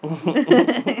beautiful.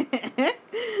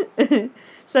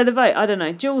 So the vote, I don't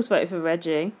know. Jules voted for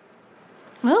Reggie.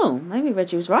 Oh, maybe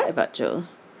Reggie was right about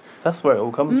Jules. That's where it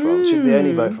all comes from. She's the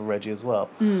only vote for Reggie as well.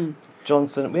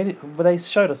 Johnson, they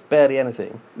showed us barely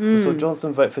anything. We saw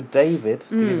Johnson vote for David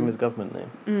to give him his government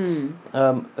name.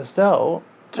 Estelle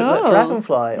took that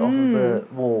dragonfly off of the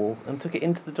wall and took it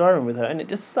into the diary room with her, and it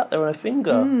just sat there on her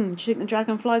finger. Do you think the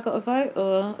dragonfly got a vote,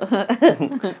 or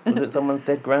Was it someone's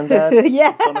dead granddad?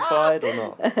 Yeah. Personified or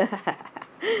not?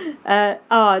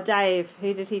 Dave,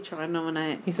 who did he try and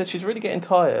nominate? He said she's really getting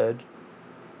tired.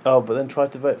 Oh, but then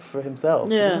tried to vote for himself.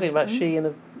 Yeah. Was he talking about she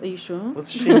and Are you sure? was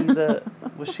she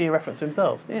a reference to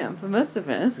himself? Yeah, it must have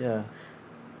been. Yeah.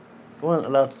 He wasn't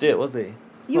allowed to do it, was he?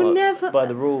 It's You're not never by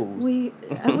the rules.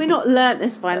 Have we not learnt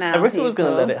this by now? Arissa was going to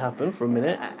people? let it happen for a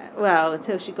minute. Well,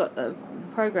 until she got the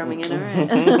programming in her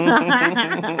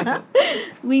head.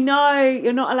 We know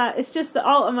you're not allowed. It's just the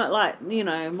ultimate,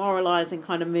 moralising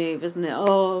kind of move, isn't it?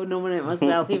 Oh, nominate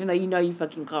myself, even though you know you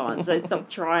fucking can't. So stop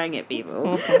trying it,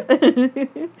 people. So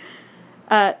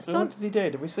what did he do?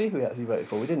 Did we see who he actually voted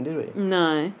for? We didn't, did we?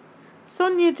 No.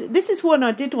 Sonia, this is one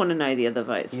I did want to know the other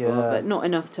votes for, Yeah. but not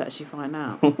enough to actually find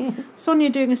out. Sonia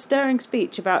doing a stirring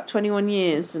speech about 21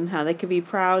 years and how they could be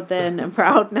proud then and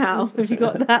proud now. Have you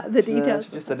got that? The details?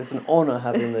 She just said it's an honour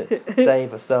having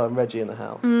Dave, Estelle and Reggie in the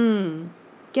house.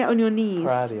 Get on your knees.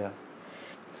 Proud of you.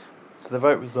 So the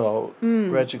vote result,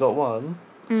 Reggie got 1,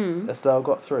 Estelle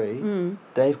got 3,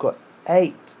 Dave got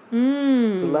 8. It's a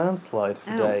landslide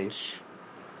for Dave. Ouch.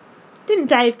 Didn't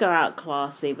Dave go out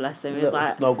classy, bless him? He was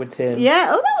like, snog with Tim. yeah,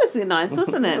 that was nice,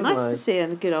 wasn't it? It was Nice to nice. see a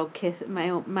good old kiss,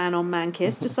 man-on-man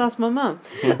kiss. Just ask my mum.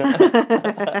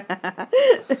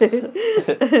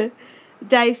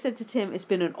 Dave said to Tim, "It's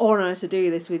been an honour to do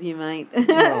this with you, mate."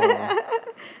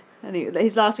 And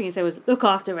his last thing he said was, "Look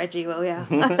after Reggie, will ya?"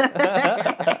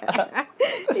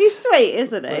 He's sweet,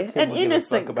 isn't he? Tim An will give a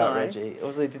innocent fuck about guy. Reggie.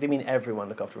 Also, did he mean everyone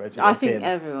look after Reggie? I or think Tim?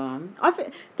 everyone. I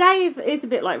think Dave is a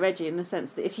bit like Reggie in the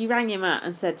sense that if you rang him up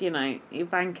and said, your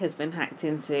bank has been hacked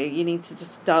into, you need to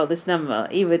just dial this number,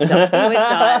 he would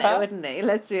dial it, wouldn't he?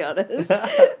 Let's be honest,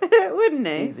 wouldn't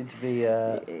he? Easy to be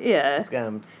Yeah,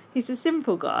 scammed. he's a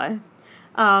simple guy.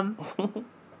 Come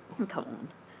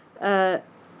on.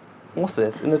 What's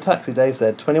this? In the taxi, Dave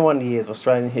said, 21 years of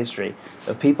Australian history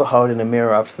of people holding a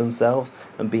mirror up to themselves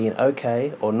and being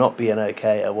okay or not being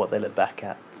okay at what they look back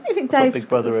at. I think That's what Dave's Big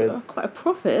Brother is. quite a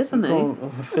prophet, isn't he? It's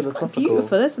That's quite philosophical.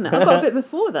 beautiful, isn't it? I've got a bit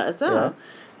before that as well. Yeah.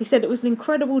 He said it was an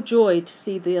incredible joy to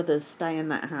see the others stay in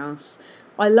that house.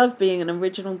 I love being an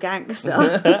original gangster.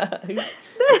 Is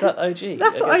that OG?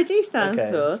 That's what I guess- OG stands okay,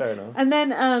 for. Fair enough. And then,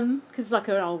 because it's like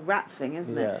an old rap thing,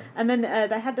 isn't Yeah. it? And then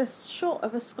they had a shot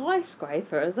of a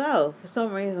skyscraper as well, for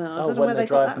some reason. I don't know when where they're they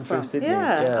got driving that through from. Sydney.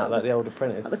 Yeah, Like the Old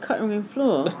Apprentice. like the cutting room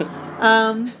floor.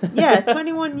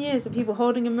 21 years of people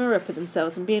holding a mirror for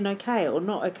themselves and being okay or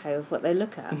not okay with what they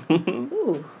look at.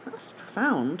 Ooh, that's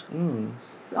profound. And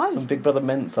Big Brother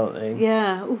meant something.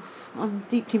 Yeah, oof, I'm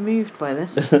deeply moved by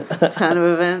this turn of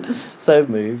events. So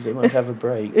moved, it might have a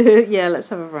break. Yeah, let's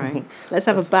have a break. Let's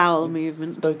have a bowel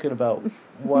movement. Spoken about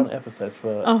one episode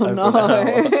for Oh over no. an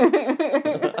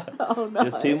hour. Oh no.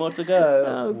 There's 2 more to go.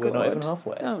 Oh, We're not God. even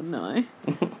halfway. Oh no.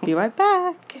 Be right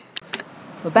back.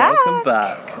 We're back. Welcome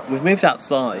back. We've moved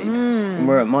outside and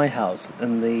we're at my house,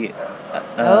 and the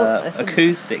there's some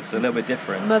acoustics are a little bit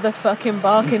different. Motherfucking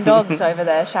barking dogs over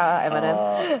there. Shout out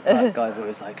Eminem. That guy's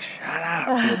always like, shut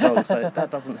up, to the dog, so that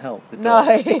doesn't help the No,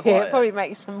 dog. Be it quiet. probably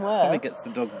makes them worse. Probably gets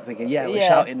the dog thinking, we're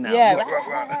shouting now.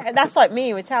 Yeah. That's like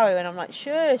me with Towie when I'm like,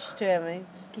 shush to him, and he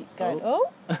just keeps going,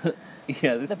 oh.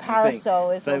 Yeah, this The is parasol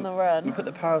thing. is on the run. We put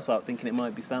the parasol up thinking it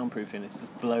might be soundproof, and it's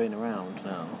just blowing around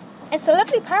now. It's a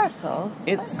lovely parasol.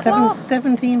 It's Quite class.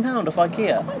 £17 off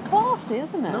IKEA. Quite classy,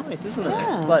 isn't it? Nice, isn't it?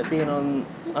 Yeah. It's like being on,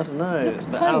 I don't know, Looks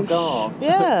the posh. Algarve.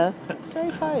 Yeah, it's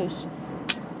very posh.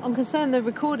 I'm concerned the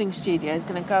recording studio is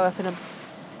going to go up in a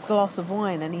glass of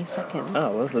wine any second.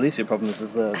 Oh, well, at least your problem is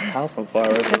there's a house on fire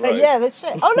over the road. Yeah, that's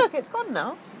shit. Oh, look, it's gone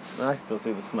now. I still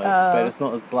see the smoke, but it's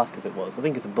not as black as it was. I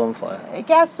think it's a bonfire.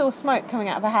 Gaz saw smoke coming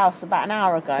out of a house about an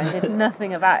hour ago and did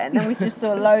nothing about it. And then we just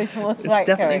saw loads more It's smoke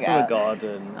definitely coming from a out.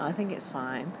 garden. I think it's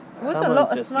fine. It was a Someone's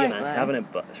lot of just, smoke, though.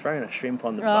 though. Throwing a shrimp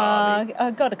on the barbie.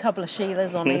 I got a couple of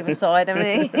Sheilas on either side of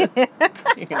me.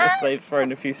 You're going to say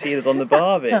throwing a few Sheilas on the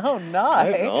barbie. Oh, no.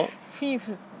 I hope not. A few,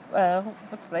 what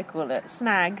do they call it?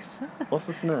 Snags What's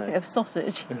the snag? of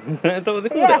sausage. Is that what they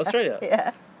call it? Australia?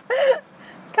 Yeah.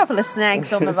 Couple of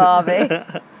snags on the barbie.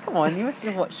 Come on, you must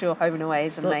have watched your Home and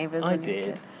Aways and Neighbours. I when you were a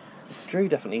did. kid. Drew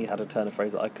definitely had a turn of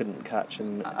phrase that I couldn't catch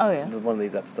in one of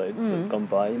these episodes that's gone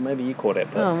by. Maybe you caught it,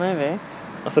 but Oh, maybe.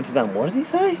 I said to Dan, what did he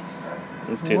say?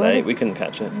 It's too What late, did we couldn't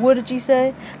catch it. What did you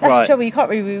say? That's Right. the trouble, you can't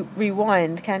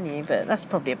rewind, can you? But that's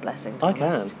probably a blessing. to I be can,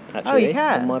 honest. actually. Oh, you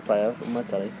can? On my player, on my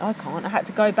telly. I can't. I had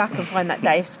to go back and find that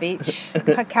Dave speech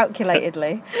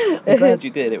calculatedly. I'm glad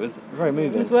you did, it was very It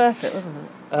moving. was worth it, wasn't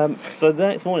it? So the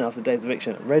next morning after Dave's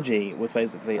eviction, Reggie was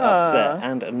basically upset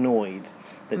and annoyed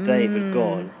that Dave had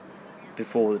gone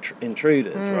before the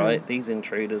intruders, right? These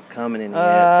intruders coming in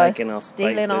here, taking our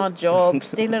stealing spaces. our jobs,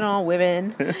 stealing our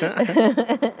women.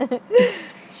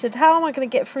 Said, how am I going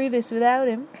to get through this without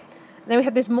him? And then we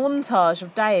had this montage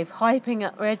of Dave hyping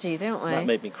up Reggie, didn't we? That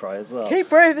made me cry as well. Keep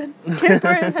breathing, keep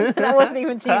breathing. That wasn't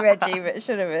even T Reggie, but it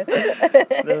should have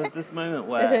been. There was this moment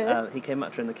where he came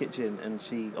up to her in the kitchen, and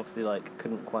she obviously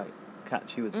couldn't quite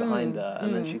catch who was behind her,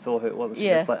 and then she saw who it was, and she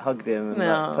just hugged him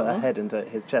and put her head into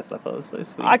his chest. I thought it was so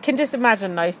sweet. I can just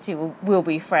imagine those two will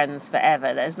be friends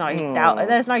forever. There's no doubt.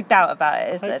 There's no doubt about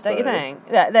it, is there? Don't you think?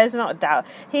 Yeah, there's not a doubt.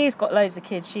 He's got loads of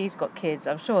kids. She's got kids.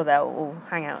 I'm sure they'll all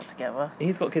hang out together.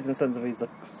 He's got kids in the sense of he's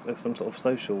some sort of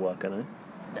social worker, no?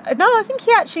 No, I think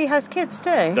he actually has kids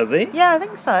too. Does he? Yeah, I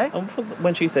think so.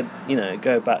 When she said,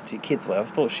 go back to your kids' way, I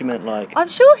thought she meant I'm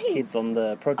sure he's kids on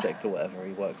the project or whatever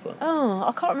he works on. Oh,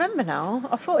 I can't remember now.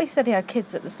 I thought he said he had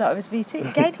kids at the start of his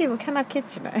VT. Gay people can have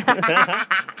kids, you know.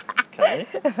 Okay.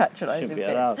 Patronising Shouldn't be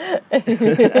bitch.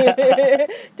 allowed.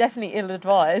 Definitely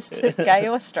ill-advised, gay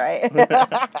or straight.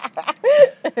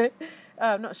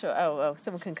 I'm not sure. Oh, well,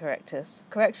 someone can correct us.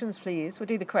 Corrections, please. We'll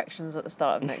do the corrections at the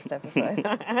start of next episode.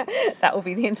 That will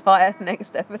be the entire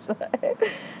next episode.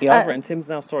 Yeah, I've written Tim's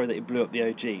now sorry that he blew up the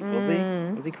OGs. Was he?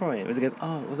 Was he crying? Was he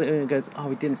goes,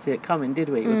 we didn't see it coming, did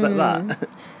we? Was like that?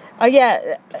 Oh,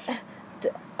 yeah.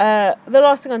 The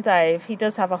last thing on Dave, he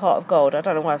does have a heart of gold. I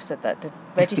don't know why I've said that. Did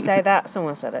Reggie say that?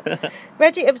 Someone said it.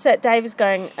 Reggie upset Dave is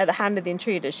going at the hand of the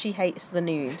intruders. She hates the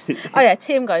noobs. Oh yeah,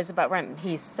 Tim goes about Renton.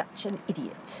 He's such an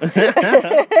idiot.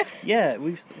 Yeah,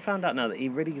 we've found out now that he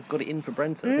really has got it in for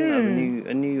Brenton. I think that was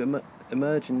a new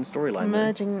emerging storyline.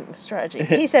 Emerging strategy.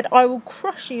 He said, I will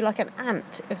crush you like an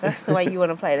ant if that's the way you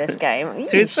want to play this game.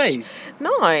 To his face?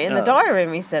 No, in the diary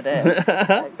room he said it.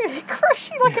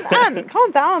 Crush you like an ant.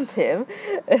 Calm down, Tim.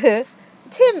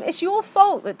 Tim, it's your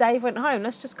fault that Dave went home.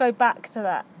 Let's just go back to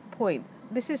that point.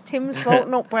 This is Tim's fault,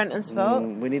 not Brenton's fault.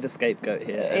 We need a scapegoat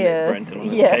here, and it's Brenton on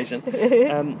this occasion.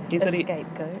 He said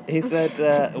scapegoat. He said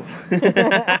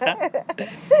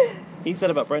he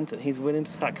said about Brenton, he's willing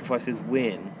to sacrifice his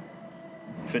win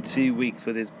for 2 weeks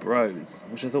with his bros,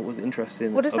 which I thought was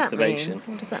interesting. What does observation. that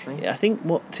mean? What does that mean? Yeah, I think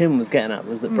what Tim was getting at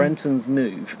was that Brenton's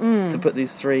move to put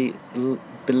these three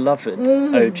beloved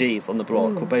OGs on the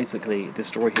block will basically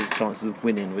destroy his chances of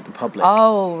winning with the public.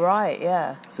 Oh, right,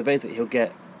 yeah. So basically he'll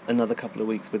get another couple of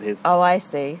weeks with his I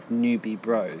see. newbie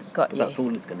bros. Got but you. that's all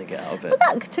he's going to get out of it.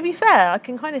 But to be fair, I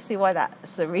can kind of see why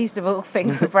that's a reasonable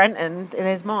thing for Brenton in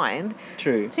his mind.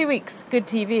 True. 2 weeks, good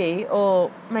TV, or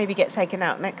maybe get taken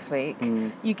out next week.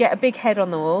 You get a big head on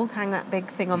the wall, hang that big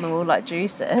thing on the wall like Drew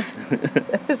said.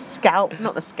 Scalp,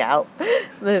 not the scalp.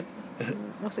 The,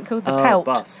 what's it called? The pelt.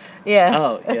 Bust. Yeah.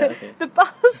 Oh, yeah, okay. The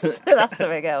bust. That's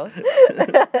something else.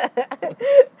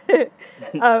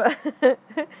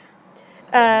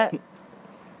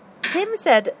 Tim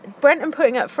said Brenton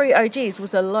putting up 3 OGs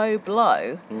was a low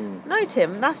blow. No,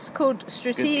 Tim, that's called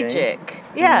strategic.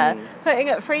 Yeah, putting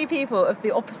up 3 people of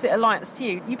the opposite alliance to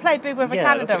you. You play Big Brother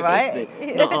Canada, right?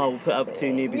 Not, we'll put up 2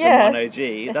 newbies and 1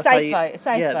 OG. That's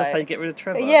how you get rid of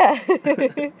Trevor. Yeah.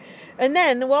 And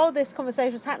then while this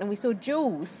conversation was happening, we saw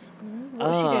Jules. What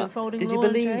was she doing? Folding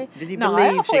laundry? Did you no,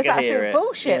 believe I she could thought hear it it? was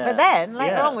bullshit. Yeah. But then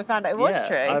later on, we found out it was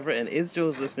true. I've written, is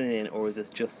Jules listening in, or is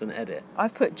this just an edit?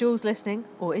 I've put Jules listening,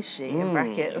 or is she in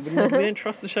brackets? We don't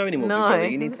trust the show anymore, No, Big Brother.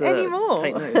 You need to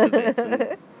take notice of this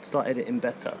and start editing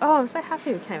better. Oh, I'm so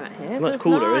happy we came out here. It's much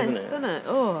cooler, isn't it? Isn't it?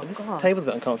 Oh, This God. table's a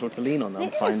bit uncomfortable to lean on, I'm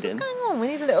finding. What's going on? We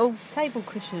need a little table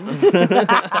cushion. Put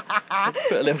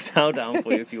a little towel down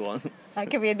for you if you want. That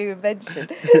could be a new invention.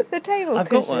 The table I've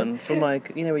cushion. got one from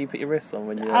like, you know, where you put your wrists on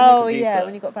when you're on Oh, your computer. yeah,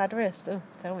 when you've got bad wrist. Oh,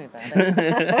 tell me about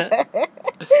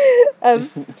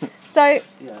it. So,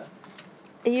 Yeah.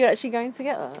 are you actually going to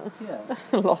get that? Yeah.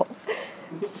 A lot.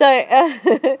 So,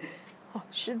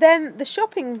 then the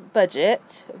shopping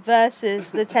budget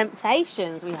versus the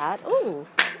temptations we had. Ooh.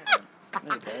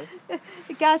 There you go.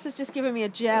 Gaz has just given me a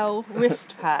gel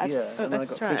wrist pad. Yeah, Oh, and I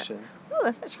let's got try it. cushion. Oh,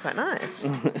 that's actually quite nice.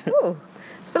 Ooh.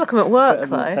 I feel like I'm at work, better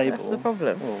though. than the table. That's the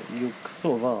problem. Well, you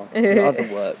sort of are. Your other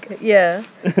work. Yeah.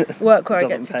 Work where I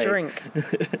get Doesn't to pay. drink.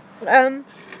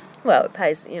 Well, it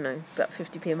pays, about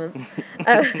 50p a month.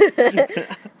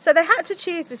 So they had to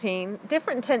choose between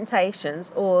different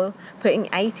temptations or putting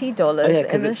 $80 in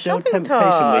the it's still shopping Temptation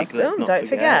task. Week, let's not Don't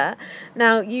forget.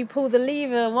 Now, you pull the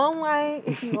lever one way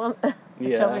if you want the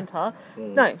Yeah. shopping task.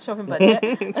 No, shopping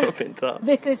budget. Shopping top.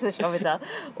 This is the shopping task.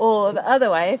 Or the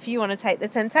other way if you want to take the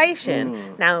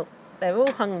temptation. Now, they're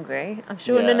all hungry. I'm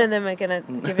sure none Yeah. of them are going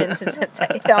to give in to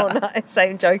temptation. Oh no,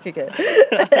 same joke again.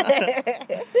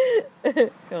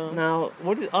 Go on. Now,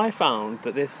 I found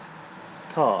that this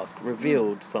task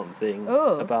revealed something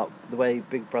Oh. about the way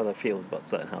Big Brother feels about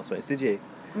certain housemates. Did you?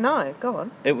 No, go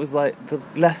on. It was like the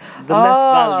less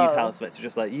valued housemates were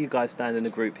just like, you guys stand in a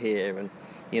group here, and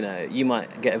you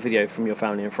might get a video from your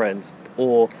family and friends,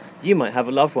 or you might have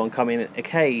a loved one come in a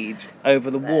cage over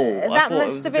the wall. I That thought it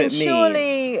must was have a been bit mean.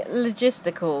 surely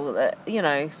logistical that,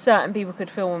 certain people could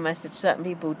film a message, certain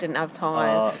people didn't have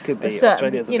time. Could be. Certain,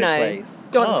 Australia's a big place.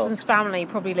 Johnson's family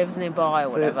probably lives nearby or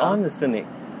So whatever. I'm the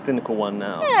cynical one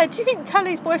now. Yeah, do you think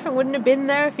Tully's boyfriend wouldn't have been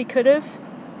there if he could have?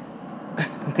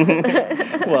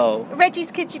 Well,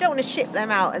 Reggie's kids, you don't want to ship them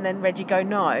out and then Reggie go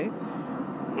no.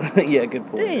 yeah, good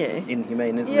point. Do It's you?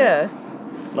 inhumane, isn't Yeah. it?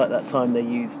 Like that time they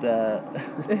used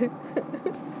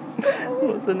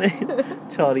what's the name?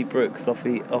 Charlie Brooks off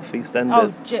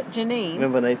EastEnders. Janine.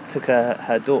 Remember when they took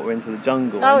her daughter into the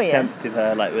jungle Oh, and yeah. tempted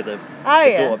her like with the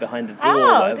yeah. daughter behind a door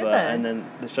Oh, or did whatever, they? and then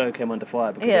the show came under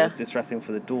fire because it Yeah. was distressing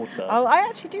for the daughter. Oh, I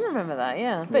actually do remember that,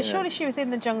 yeah. But Yeah. surely she was in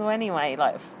the jungle anyway,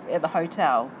 like at the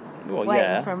hotel, Well, waiting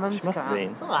yeah, for a mum she to must come have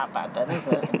out. been. Not that bad then, is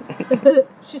it?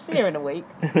 She'll see her in a week.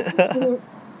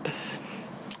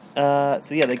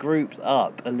 So yeah, they grouped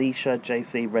up Alicia,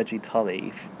 JC, Reggie,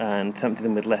 Tully, and tempted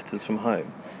them with letters from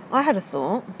home. I had a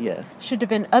thought. Yes. Should have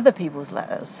been other people's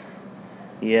letters.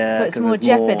 Yeah, Put 'cause some more there's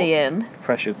jeopardy in.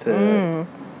 Pressure to.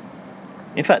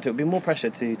 In fact, it would be more pressure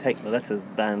to take the letters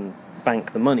than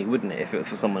bank the money, wouldn't it, if it was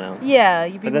for someone else? Yeah,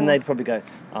 you'd be But then more... they'd probably go,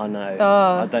 "Oh no,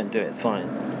 Oh. I don't do it. It's fine."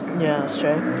 Yeah, that's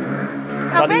true.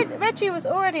 Now, Tully- Reggie was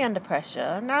already under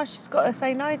pressure. Now she's got to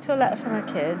say no to a letter from her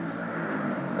kids.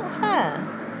 It's not fair.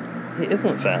 It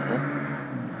isn't fair.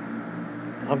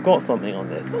 I've got something on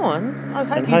this. Go on. I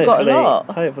hope And you've got a lot.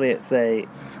 hopefully it's a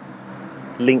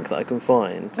link that I can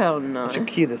find. Oh no. I should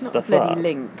queue this Not stuff a bloody up.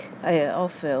 link. Oh yeah, I'll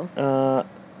fill.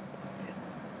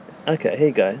 Okay, here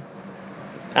you go.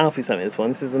 Alfie sent me this one.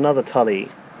 This is another Tully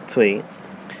tweet.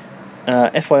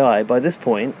 FYI, by this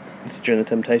point, this is during the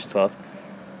temptation task,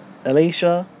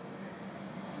 Alicia...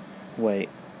 Wait.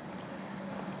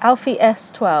 Alfie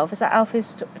S12. Is that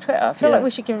Alfie's Twitter? I feel Yeah. like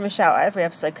we should give him a shout out every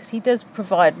episode because he does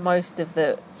provide most of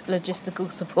the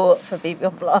logistical support for BB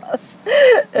on Blast.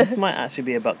 This might actually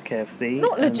be about KFC.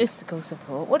 Not and, logistical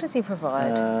support. What does he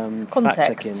provide? fact-checking.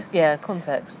 Context. Yeah,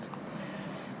 context.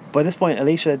 By this point,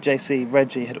 Alicia, JC,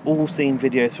 Reggie had all seen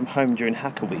videos from home during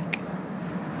Hacker Week.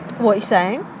 What are you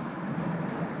saying?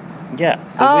 Yeah,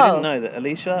 so we Oh. didn't know that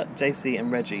Alicia, JC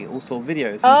and Reggie all saw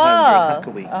videos from home during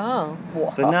Hacker Week. Oh.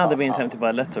 So now they're being tempted by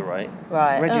a letter, right?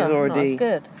 Right. Reggie's oh, already- That's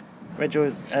good. Reggie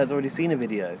has already seen a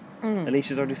video.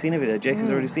 Alicia's already seen a video. JC's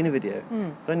already seen a video.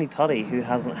 It's only Tully who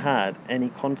hasn't had any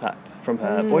contact from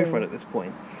her boyfriend at this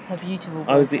point. A beautiful.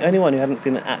 I was the only one who hadn't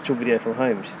seen an actual video from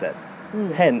home, she said.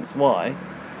 Hence why,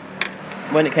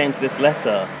 when it came to this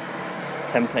letter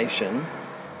temptation,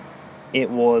 it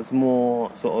was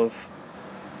more sort of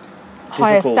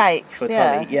higher difficult stakes. for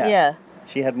Yeah. Tully. Yeah. Yeah.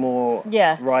 She had more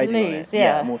Yeah, to riding lose, on it.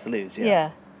 yeah. More to lose,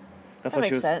 Yeah. That's That why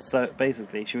she makes was sense. so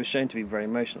basically she was shown to be very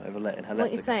emotional over letting her What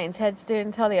legs you go. saying? Ted's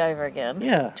doing Tully over again?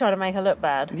 Yeah. Trying to make her look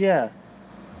bad? Yeah.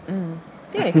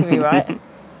 Yeah, you could be right.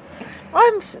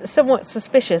 I'm somewhat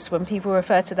suspicious when people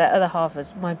refer to their other half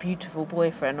as my beautiful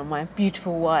boyfriend or my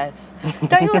beautiful wife.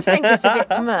 Don't you always think it's a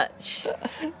bit much?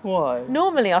 Why?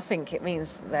 Normally, I think it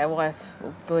means their wife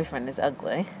or boyfriend is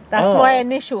ugly. That's my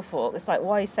initial thought. It's like,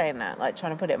 why are you saying that? Like,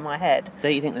 trying to put it in my head.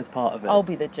 Don't you think there's part of it I'll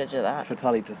be the judge of that. for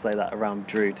Tully to say that around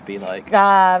Drew to be like,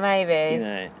 Maybe. you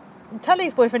know,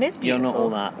 Tully's boyfriend is you're beautiful. not all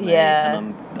that, mate, Yeah.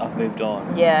 and I've moved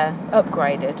on. Yeah,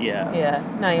 upgraded. Yeah. Yeah.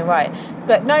 No, you're right.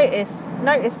 But notice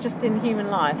just in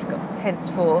human life,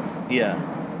 henceforth, Yeah.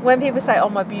 when people say, "Oh,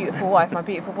 my beautiful wife, my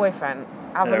beautiful boyfriend,"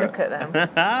 have a They're- look at them.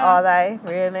 Are they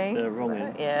really? They're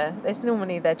wrong. Yeah. It's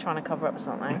normally they're trying to cover up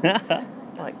something.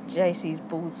 Like JC's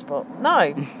bald spot.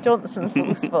 No, Johnson's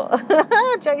bald spot.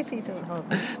 JC doesn't have a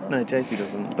bald spot. No, JC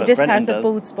doesn't. He But just Brenton has does. a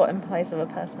bald spot in place of a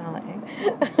personality.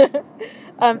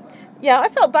 Yeah, I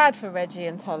felt bad for Reggie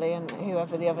and Tully and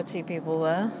whoever the other two people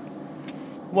were.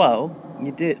 Well,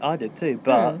 you did. I did too,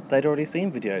 but they'd already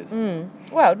seen videos.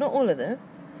 Well, not all of them.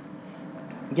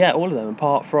 Yeah, all of them,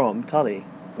 apart from Tully.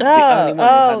 It's the only one who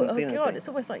hadn't seen God! anything. It's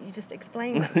almost like you just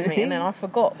explained it to me, and then I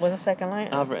forgot 1 second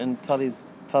later. And Tully's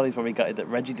probably gutted that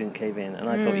Reggie didn't cave in, and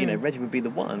I thought, you know, Reggie would be the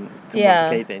one to want Yeah. to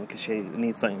cave in because she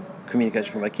needs some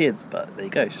communication from her kids. But there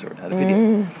you go, she already had a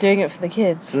video. Doing it for the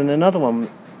kids. So then another one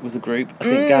was a group. I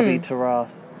think Gabby,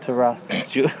 Taras,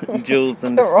 Jules,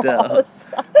 and Estelle.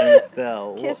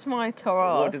 Estelle. Kiss my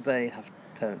Taras. What did they have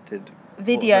tempted?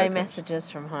 Video messages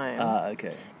from home.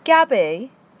 Okay.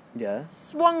 Gabby Yeah.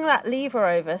 swung that lever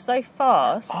over so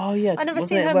fast. Oh yeah. I never wasn't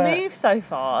seen it her where move so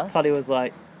fast. Tully was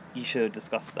like, "You should have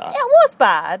discussed that." It was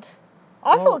bad.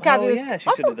 I thought Gabby was. yeah, she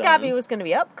I should have thought Gabby done. was going to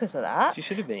be up because of that. She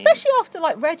should have been. Especially after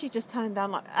like Reggie just turned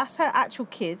down like that's her actual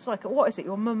kids. Like what is it?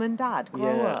 Your mum and dad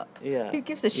grow Yeah, up. yeah, Who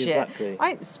gives a shit? exactly.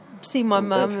 I ain't seen my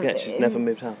mum. Don't forget, she's never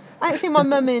moved house. I ain't seen my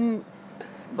mum in.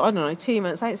 I don't know, 2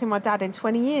 months. I ain't seen my dad in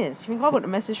 20 years. You think I want a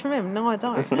message from him? No, I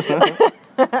don't. Do you know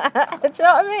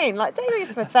what I mean? Like, don't you think it's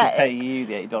To pay pathetic? you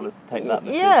the $8 to take that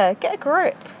message. Yeah, get a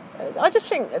grip. I just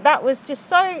think that was just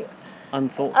so.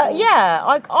 Unthoughtful. Yeah,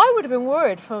 I would have been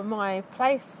worried for my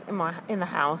place in the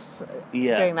house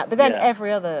Yeah, doing that. But then yeah.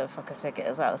 every other fucker took it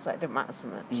as well, so it didn't matter so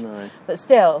much. No, But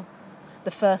still,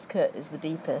 the first cut is the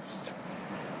deepest.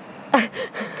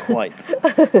 quite.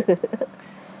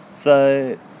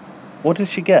 So, what did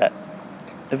she get?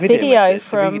 A video message?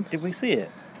 from. Did we see it?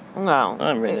 Well, I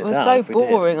haven't written it it was down so if we did.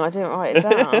 boring. I didn't write it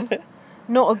down.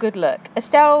 Not a good look.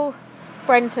 Estelle,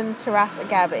 Brenton, Taras, and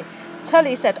Gabby.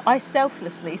 Tully said, I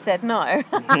selflessly said no.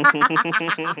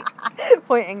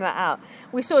 Pointing that out.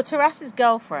 We saw Taras's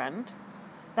girlfriend.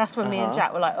 That's when me and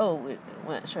Jack were like, oh, we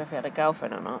weren't sure if he had a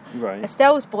girlfriend or not. Right.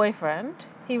 Estelle's boyfriend,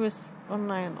 he was on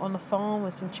the farm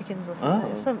with some chickens or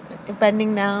something. Oh.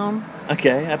 Bending down.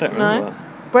 Okay, I don't remember. No.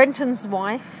 Brenton's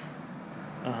wife.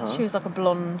 Uh-huh. She was like a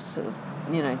blonde, sort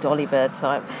of, Dolly Bird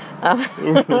type.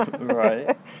 Right.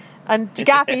 And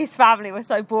Gabby's family was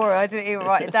so boring, I didn't even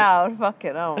write it down.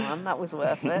 Fucking hell, man, that was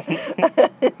worth it.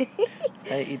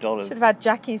 $80. Should have had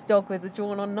Jackie's dog with the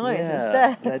drawn-on nose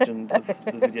Yeah, instead. legend of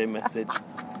the video message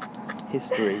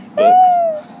history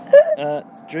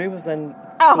books. Drew was then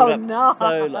called up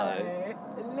solo.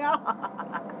 No.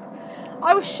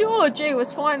 I was sure Drew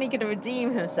was finally going to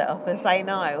redeem himself and say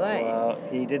no, weren't you? Well,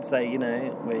 he did say,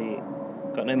 we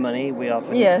got no money, we are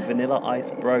vanilla ice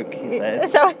broke, he said.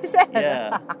 That's what he said?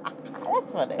 Yeah.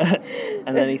 That's funny.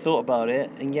 And then he thought about it,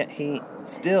 and yet he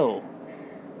still...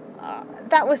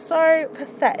 That was so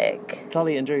pathetic.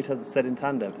 Tully and Drew said in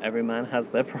tandem, every man has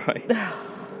their price.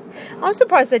 I'm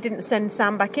surprised they didn't send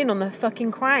Sam back in on the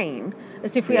fucking crane,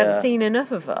 as if we hadn't seen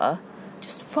enough of her.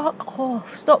 Just fuck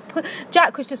off. Stop.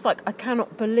 Jack was just like, I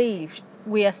cannot believe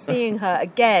we are seeing her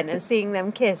again and seeing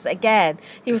them kiss again.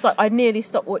 He was like, I nearly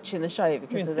stopped watching the show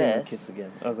because of this. Kiss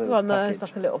again. Well, no, it's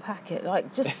like a little packet.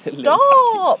 Like, just A little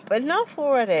stop. Enough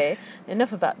already.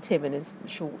 Enough about Tim and his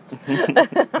shorts.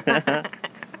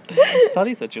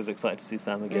 Tully said she was excited to see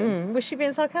Sam again. Was she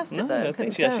being sarcastic No, though? I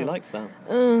think she actually likes Sam.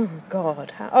 Oh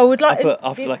God! I would like. But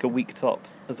after like a week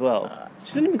tops as well. She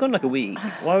hasn't even gone like a week.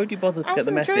 Why would you bother to get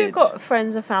the message? Drew got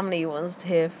friends and family he wants to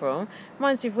hear from.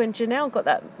 Reminds me of when Janelle got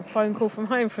that phone call from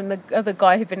home from the other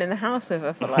guy who'd been in the house with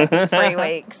her for like 3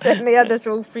 weeks, and the others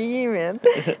were all fuming.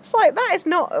 It's like that is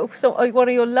not one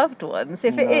of your loved ones.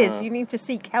 If it is, you need to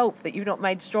seek help that you've not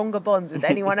made stronger bonds with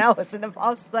anyone else in the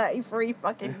past 33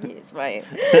 fucking years, mate.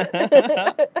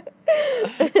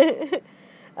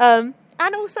 And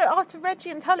also after Reggie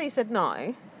and Tully said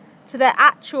no, to their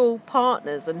actual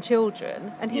partners and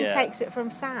children, and he Yeah. takes it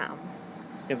from Sam.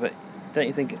 Yeah, but don't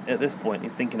you think at this point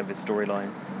he's thinking of his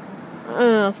storyline?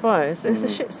 I suppose. It's a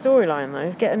shit storyline,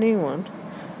 though. Get a new one.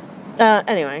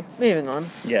 Anyway, moving on.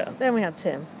 Yeah. Then we had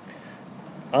Tim.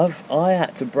 I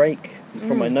had to break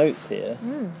from my notes here.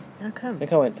 How I come?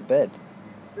 think I went to bed.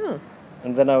 Oh.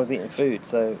 And then I was eating food,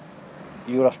 so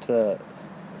you'll have to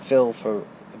fill for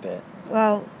a bit.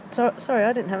 Well, sorry,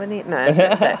 I didn't have any... No,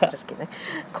 just kidding.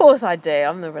 Of course I do.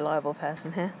 I'm the reliable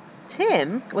person here.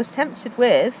 Tim was tempted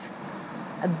with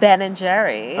Ben and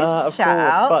Jerry's. Of Shout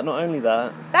course, out. but not only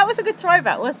that. That was a good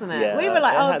throwback, wasn't it? Yeah, We were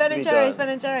like, it oh, had Ben to and be Jerry's, done. Ben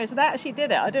and Jerry's. So they actually did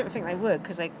it. I don't think they would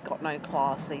because they got no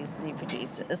class, these new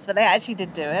producers. But they actually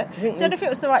did do it. Do you think Don't know if it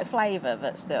was the right flavour,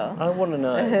 but still. I want to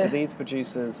know, do these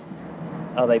producers,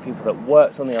 are they people that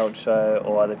worked on the old show,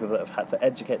 or are they people that have had to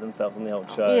educate themselves on the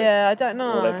old show? Yeah, I don't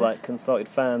know. Or they've like consulted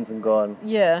fans and gone,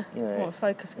 Yeah. you know, What a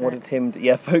focus group. what did Tim do?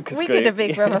 Yeah, focus We group. did a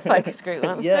Big Brother focus group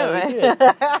once, Yeah, didn't we we? did.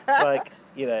 Like,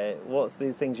 you know, what's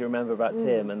these things you remember about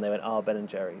Tim? And they went, Ben and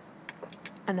Jerry's.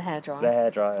 And the hairdryer. The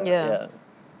hairdryer. Yeah.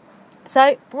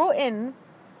 So,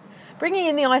 bringing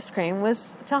in the ice cream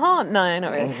was Tahan. No,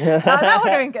 not really. No, that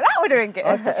would have been good. That would have been good.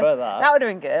 I prefer that. That would have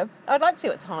been good. I'd like to see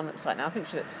what Tahan looks like now. I think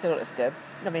she still looks good.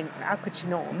 I mean, how could she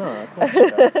not? No, of course she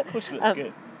does. Of course she looks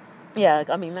good. Yeah,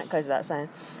 I mean, that goes without saying.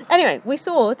 Anyway, we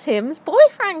saw Tim's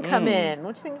boyfriend come in.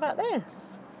 What do you think about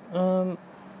this?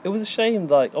 It was a shame,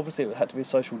 like, obviously it had to be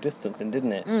social distancing,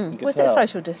 didn't it? You could Was tell. it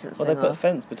social distancing? Well, they put or- a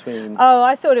fence between. Oh,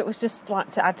 I thought it was just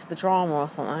like to add to the drama or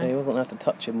something. He wasn't allowed to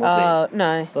touch him, was Oh,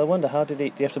 no. he? So I wonder, how did he...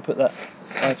 Do you have to put that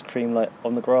ice cream, like,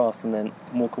 on the grass and then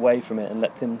walk away from it and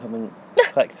let Tim come and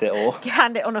collect it, or... You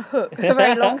hand it on a hook, a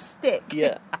very long stick.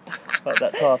 Yeah. Like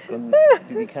that task on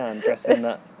If You Can, dress in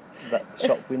that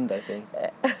shop window thing.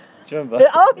 Do you remember?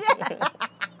 Oh, yeah.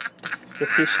 The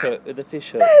fish hook, with the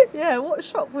fish hooks. Yeah, what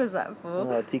shop was that for?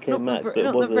 No, TK Not the Maxx, Brit- but it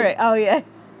not wasn't. the Brit. Oh, yeah.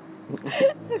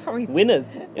 Probably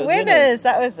Winners. It was Winners,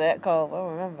 that was it. God, well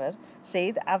remembered. See,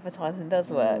 the advertising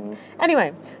does work.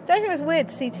 Anyway, don't you think it was weird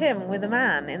to see Tim with a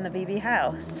man in the BB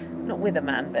house? Not with a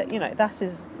man, but, you know, that's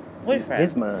his boyfriend.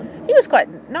 His man. He was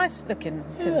quite nice looking,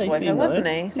 Tim's he boyfriend, seemed wasn't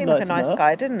nice. he? He Seemed like a nice nice enough.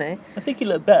 guy, didn't he? I think he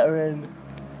looked better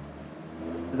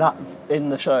in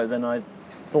the show than I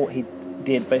thought he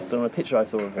did based on a picture I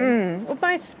saw of him. Well,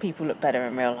 most people look better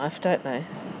in real life, don't they?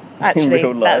 Actually,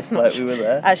 real life, that's not like true. we were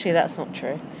there. Actually, that's not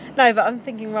true. No, but I'm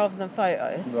thinking rather than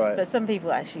photos. Right. But some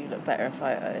people actually look better in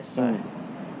photos. So.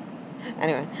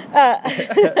 Anyway,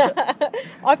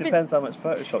 I've been. Depends how much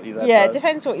Photoshop you've had. Yeah, it though.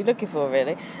 depends what you're looking for,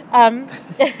 really.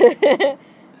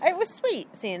 It was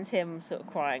sweet seeing Tim sort of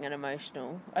crying and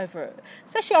emotional over it,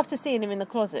 especially after seeing him in the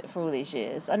closet for all these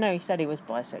years. I know he said he was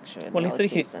bisexual in Well, the he old said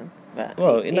he- season, but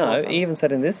Well, he no, wasn't. he even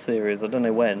said in this series, I don't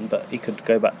know when, but he could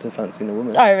go back to fancying a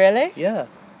woman. Oh, really? Yeah.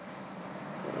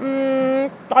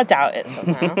 I doubt it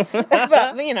somehow.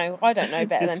 But, you know, I don't know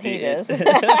better than he does.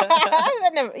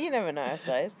 You never know, I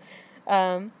suppose.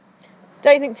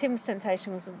 Don't you think Tim's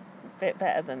temptation was a bit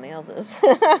better than the others?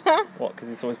 What, because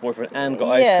he saw his boyfriend and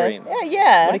got ice cream?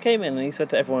 Yeah. When he came in and he said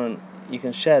to everyone, you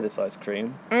can share this ice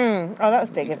cream. Oh, that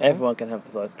was big of him. Everyone can have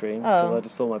this ice cream. Because Oh. I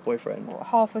just saw my boyfriend. What,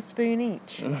 half a spoon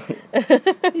each? You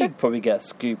could probably get a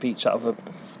scoop each out of a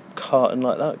carton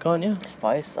like that, can't you? I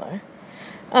suppose so.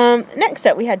 Next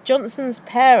up, we had Johnson's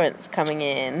parents coming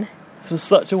in. This was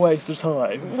such a waste of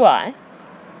time. Why?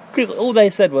 Because all they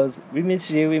said was, we miss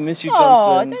you, Oh,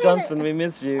 Johnson. don't Johnson, really- we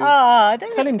miss you. I don't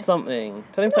Tell really- him something.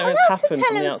 Tell him Not something that's allowed to happened tell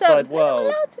from the him outside something. You're not world.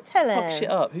 allowed to tell him. Fuck shit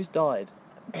up. Who's died?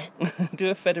 Do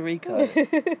a Federico.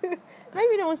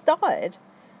 Maybe no one's died.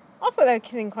 I thought they were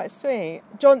kissing quite sweet.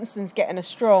 Johnson's getting a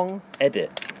strong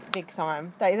Edit. big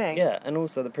time, don't you think? Yeah, and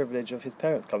also the privilege of his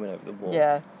parents coming over the wall.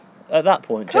 Yeah. At that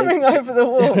point, Coming over the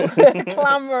wall.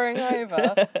 Clambering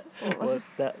over. What's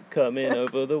that coming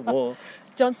over the wall?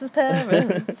 Johnson's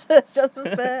parents.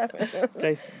 Johnson's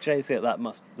parents. JC at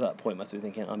that point must be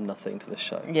thinking, I'm nothing to the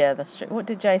show. Yeah, that's true. What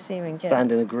did JC even get?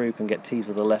 Stand in a group and get teased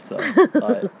with a letter,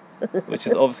 like, which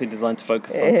is obviously designed to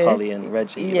focus on Tully and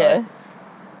Reggie. Yeah.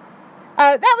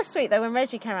 Like, That was sweet though when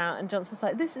Reggie came out and Johnson was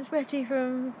like, "This is Reggie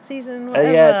from season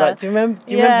whatever." yeah, it's like, do you remember her?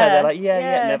 They're like,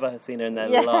 Yeah. never seen her in their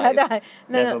Yeah, lives. no,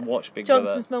 Never watched Big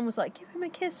Johnson's Brother. mum was like, "Give him a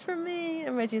kiss from me,"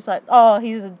 and Reggie's like, "Oh,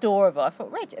 he's adorable." I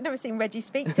thought, Reggie, I've never seen Reggie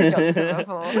speak to Johnson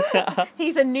before.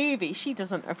 He's a newbie. She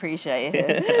doesn't appreciate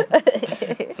him.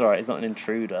 It's alright, he's not an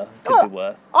intruder. Could be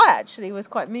worse. I actually was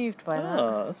quite moved by that.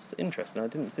 Oh, that's interesting. I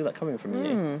didn't see that coming from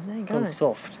you. There you go. Gone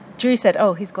soft. Drew said,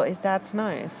 "Oh, he's got his dad's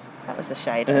nose." That was a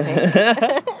shade, I think.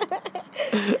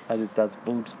 And his dad's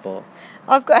bald spot.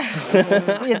 I've got.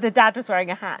 Yeah, the dad was wearing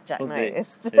a hat. Jack Was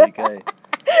noticed. it? There you go.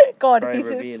 God, Very he's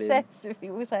revealing. obsessed with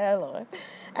people's hairline.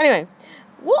 Anyway,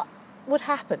 what would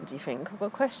happen, do you think? I've got a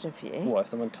question for you. What if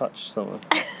someone touched someone?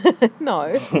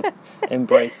 No.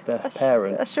 Embrace their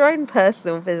parent. That's your own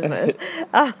personal business.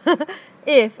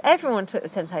 If everyone took the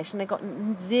temptation, they got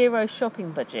zero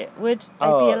shopping budget, would they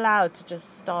be allowed to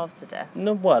just starve to death?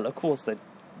 No, well, of course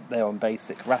they're on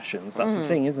basic rations. That's the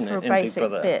thing, isn't it? For a in basic Big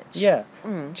Brother. bitch. Yeah.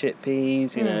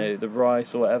 Chickpeas, you know, the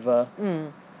rice or whatever.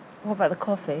 What about the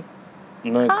coffee?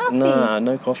 No, Coffee. Nah,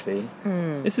 no coffee.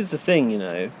 This is the thing, you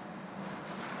know.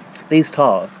 These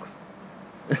tasks.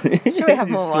 Should we have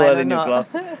more wine or Swirling your not?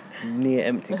 glass, near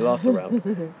empty glass around.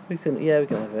 We can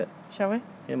have it. Shall we?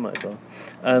 Yeah, might as well.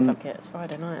 Fuck it, it's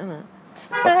Friday night, isn't it? It's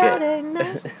Fuck Friday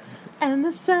night and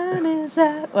the sun is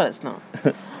out. Well, it's not.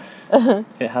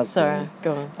 It has. Sorry,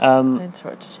 go on. I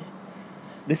interrupted you.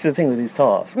 This is the thing with these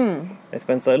tasks. They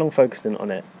spend so long focusing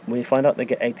on it. When you find out they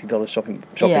get $80 shopping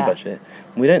budget,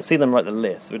 we don't see them write the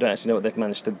list. We don't actually know what they've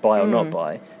managed to buy or not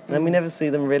buy. And then we never see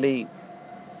them really.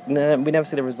 We never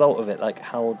see the result of it. Like,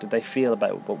 how did they feel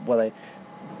about it?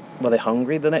 Were they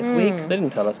hungry the next week? They didn't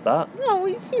tell us that. No,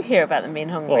 you hear about them being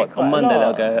hungry. Well, quite on Monday a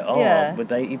lot. they'll go, Yeah. with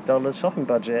 $80 shopping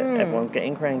budget, everyone's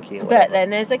getting cranky. Or But whatever. then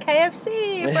there's a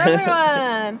KFC for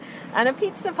everyone and a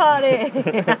pizza party.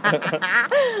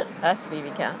 That's the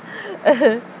BB Cat.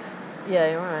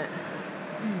 Yeah, you're right.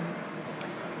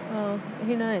 Well,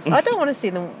 who knows? I don't want to see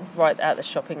them write out the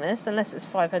shopping list unless it's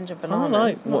 500 I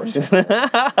bananas. like watching.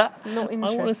 Not interested.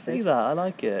 I want to see that. I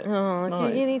like it. Oh, It's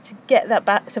nice. You need to get that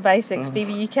back to basics,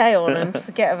 BBUK on, and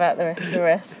forget about the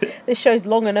rest. This show's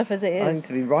long enough as it I need is.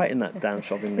 to be writing that damn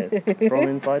shopping list from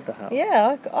inside the house.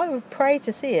 Yeah, I would pray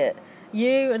to see it.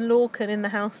 You and Lorcan in the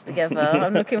house together.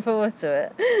 I'm looking forward to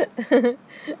it.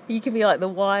 You could be like the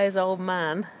wise old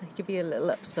man. You could be a little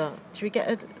upstart. Should we get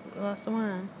a glass of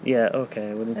wine? Yeah,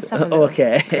 okay. Let's have a little-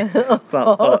 Okay. Okay,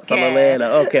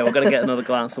 we're going to get another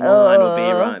glass of wine. We'll be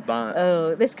right back.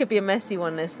 Oh, this could be a messy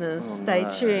one, listeners. Stay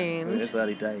tuned. It's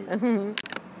early days.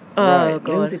 Oh, right,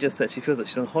 God. Lindsay just said she feels like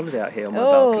she's on holiday out here on my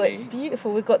Oh, balcony. it's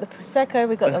beautiful. We've got the Prosecco,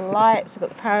 we've got the lights, we've got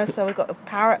the parasol, we've got the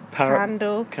parrot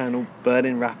candle. Candle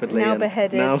burning rapidly. Now and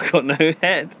beheaded. Now got no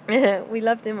head. We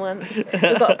loved him once. We've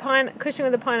got a cushion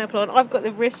with a pineapple on. I've got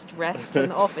the wrist rest in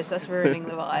the office. That's ruining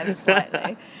the vibe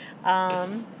slightly.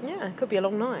 Yeah, it could be a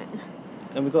long night.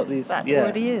 And we've got these That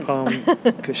already is. palm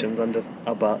cushions under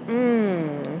our butts.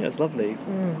 Yeah, it's lovely.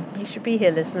 You should be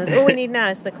here, listeners. All we need now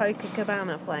is the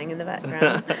Copacabana playing in the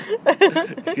background.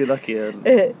 If you're lucky, a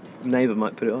neighbour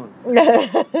might put it on.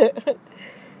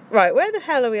 Right, where the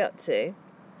hell are we up to?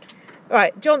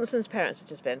 Right, Johnson's parents have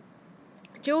just been.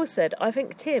 Jules said, I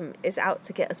think Tim is out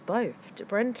to get us both to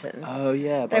Brenton. Oh,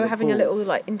 yeah. They were having a little,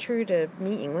 intruder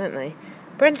meeting, weren't they?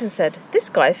 Brenton said, this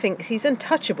guy thinks he's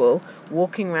untouchable,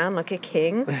 walking around like a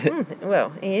king.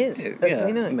 Well, he is. That's what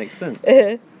we know. It makes sense.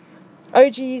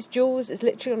 OG's Jules is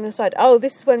literally on the side. Oh,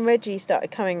 this is when Reggie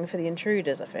started coming for the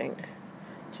intruders, I think.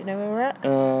 Do you know where we're at?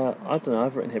 I don't know,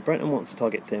 I've written here. Brenton wants to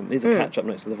target Tim. These are catch-up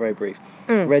notes, so they're very brief.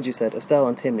 Reggie said, Estelle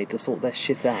and Tim need to sort their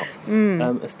shit out.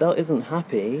 Estelle isn't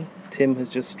happy. Tim has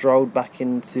just strolled back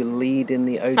into leading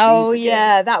the OGs Oh, again.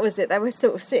 yeah, that was it. They were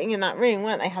sort of sitting in that room,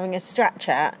 weren't they, having a strat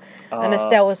chat. And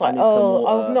Estelle was like, I need some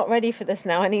I'm not ready for this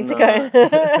now. I need to go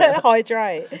and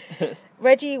hydrate.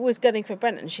 Reggie was gunning for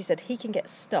Brenton. She said, he can get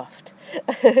stuffed.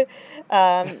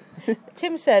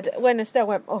 Tim said, when Estelle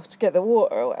went off to get the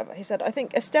water or whatever, he said, I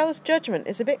think Estelle's judgment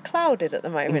is a bit clouded at the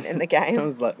moment in the game.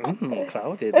 Sounds like,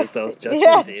 clouded. Estelle's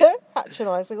judgment is.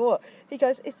 Patronising or what? He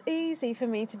goes, it's easy for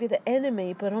me to be the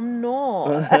enemy, but I'm not.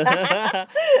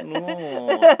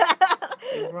 No.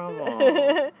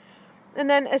 Bravo. And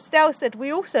then Estelle said,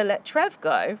 we also let Trev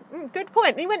go. Good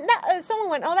point. He went. Someone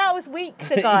went, oh, that was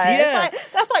weeks ago. Yeah.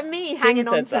 That's like me hanging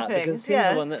Tim on said to that things. because Tim's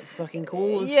the one that fucking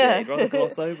caused Yeah. it. He'd rather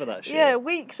gloss over that shit. Yeah,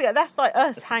 weeks ago. That's like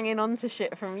us hanging on to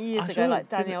shit from years I'm ago, sure like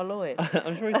it's- Danielle Lloyd.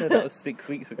 I'm sure he said that was 6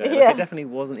 weeks ago. Yeah. Like, it definitely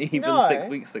wasn't even No. 6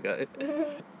 weeks ago.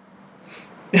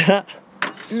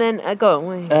 And then, go on,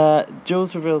 wait.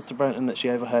 Jules reveals to Brenton that she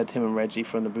overheard Tim and Reggie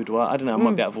from the boudoir. I don't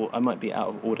know, I might be out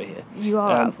of order here. You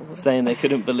are out of order. Saying they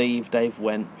couldn't believe Dave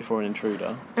went before an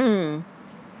intruder. And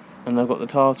I've got the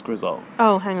task result.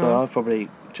 Oh, hang So on. I've probably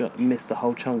missed a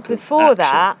whole chunk of Before action.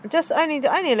 that, just only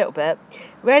a little bit,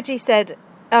 Reggie said,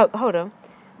 oh, hold on.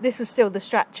 This was still the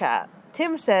strat chat.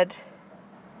 Tim said,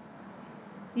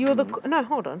 no,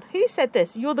 hold on. Who said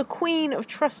this? You're the queen of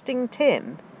trusting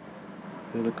Tim.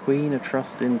 You're the queen of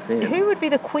trusting Tim. Who would be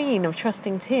the queen of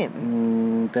trusting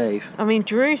Tim? Dave. I mean,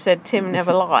 Drew said Tim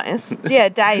never lies. Yeah,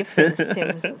 Dave thinks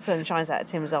the sun shines out of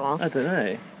Tim's I arse. don't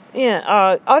know.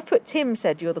 Yeah, I've put Tim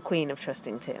said you're the queen of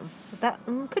trusting Tim. that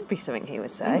could be something he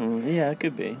would say. Yeah, it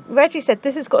could be. Reggie said,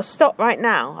 "This has got to stop right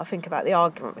now." I think about the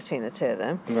argument between the two of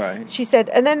them. Right. She said,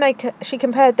 and then she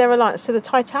compared their alliance to the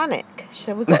Titanic. She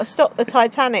said, "We've got to stop the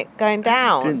Titanic going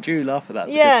down." Didn't Drew laugh at that?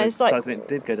 Yeah, Because it's like, Titanic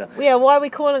did go down. Yeah, why are we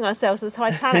calling ourselves the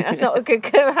Titanic? That's not a good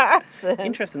comparison.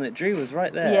 Interesting that Drew was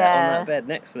right there on that bed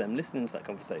next to them, listening to that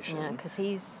conversation. Yeah, because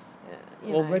he's.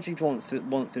 Well, Reggie wants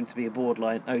him to be a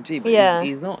borderline OG, but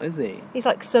he's not, is he? He's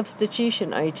like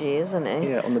substitution OG, isn't he?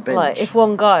 Yeah, on the bench. Like, if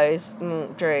one goes,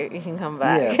 Drew, you can come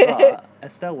back. Yeah, but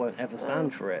Estelle won't ever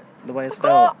stand for it. The way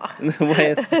Estelle...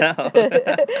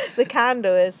 The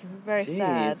candle is very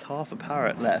sad. It's half a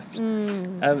parrot left.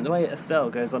 The way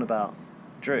Estelle goes on about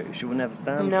Drew, she will never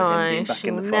stand for him being back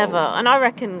in the fold. Never. And I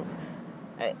reckon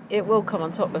it will come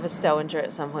on top of Estelle and Drew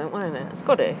at some point, won't it? It's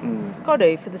got to. It's got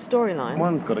to for the storyline.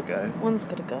 One's got to go. One's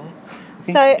got to go.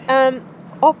 So,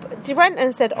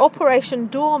 Renton said, "Operation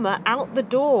Dormer out the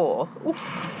door."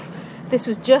 Oof. This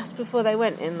was just before they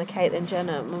went in the Caitlyn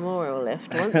Jenner memorial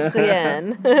lift once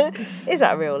again. Is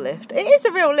that a real lift? It is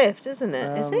a real lift, isn't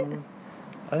it? Is it?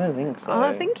 I don't think so.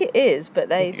 I think it is, but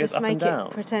they just make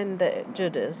it pretend that it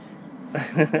judders. Does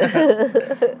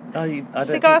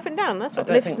it go up and down? That's what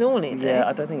lifts normally do. Yeah,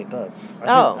 I don't think it does.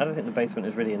 I don't think the basement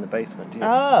is really in the basement, do you?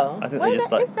 Oh. I think they just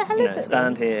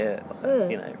stand here,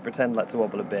 pretend like to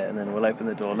wobble a bit, and then we'll open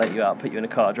the door, let you out, put you in a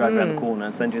car, drive around the corner,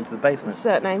 and send you into the basement.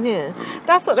 Certain name, yeah.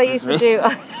 That's what they used to do.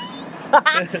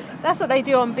 That's what they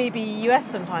do on BBUS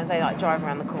sometimes. They like drive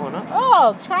around the corner.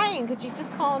 Oh, train, could you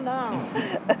just calm down?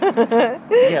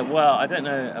 Yeah, well, I don't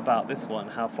know about this one,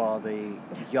 how far the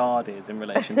yard is in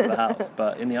relation to the house,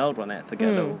 but in the old one, they had to get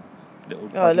a little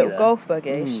buggy golf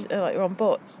buggy, like you're on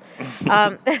bots.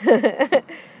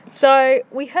 So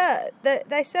we heard that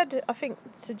they said, I think,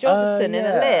 to Johnson in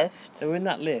a lift. They were in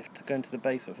that lift going to the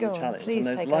basement for the challenge, and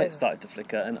those lights started to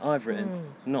flicker, and I've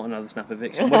written, not another snap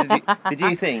eviction. What did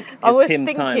you think? It's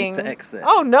Tim's time to exit.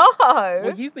 Oh, no!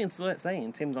 Well, you've been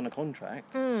saying Tim's on a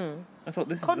contract. I thought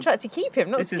this contract to keep him,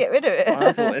 not to get rid of it.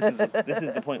 I thought this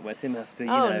is the point where Tim has to,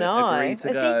 agree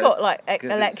to go. Has he got like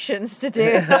elections to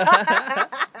do?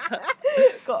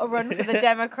 Got to run for the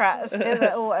Democrats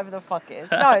or whatever the fuck it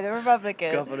is. No, the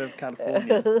Republicans. Governor of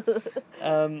California.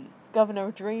 Governor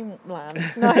of Dreamland.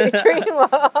 No,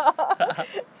 Dreamland.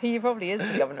 He probably is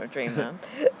the governor of Dreamland.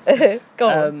 Go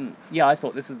on. Yeah, I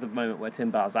thought this is the moment where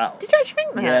Tim bows out. Did you actually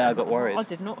think that? Yeah, I got worried. I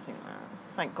did not think that.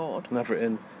 Thank God. And I've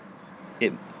written,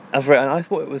 I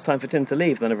thought it was time for Tim to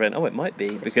leave. Then I've written, it might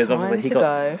be, because obviously he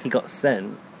got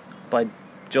sent by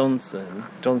Johnson.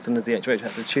 Johnson as the HOH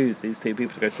had to choose these two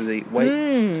people to go to the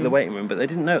waiting room, but they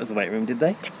didn't know it was a waiting room, did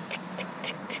they?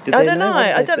 I don't know.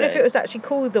 I don't know if it was actually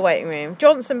called the waiting room.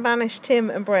 Johnson banished Tim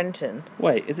and Brenton.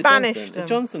 Wait, is it banished Johnson? Is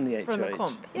Johnson the HOH? From the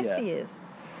comp. Yes, he is.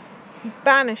 He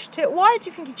banished Tim. Why do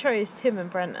you think he chose Tim and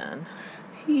Brenton?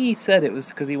 He said it was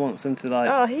because he wants them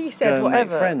to he said go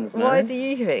whatever. Make friends, no? Why do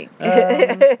you think?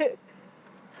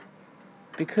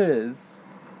 Because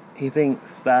he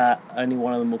thinks that only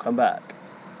one of them will come back.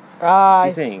 Do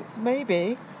you think?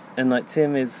 Maybe. And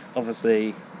Tim is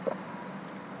obviously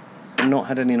not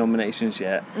had any nominations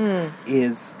yet.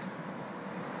 Is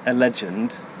a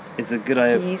legend. It's a good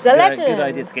idea. He's a legend. Good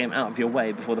idea to get him out of your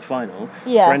way before the final.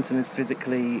 Yeah. Brenton is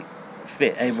physically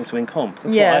fit, able to win comps.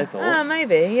 That's what I thought.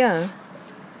 Maybe. Yeah.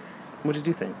 What did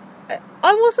you think?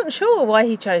 I wasn't sure why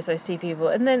he chose those two people,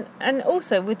 and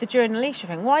also with the Drew and Alicia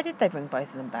thing, why did they bring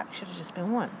both of them back? Should have just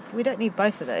been one. We don't need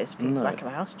both of those people back in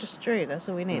the house. Just Drew. That's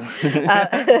all we need.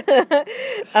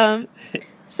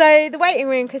 So the waiting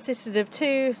room consisted of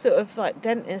two sort of like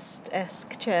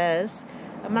dentist-esque chairs,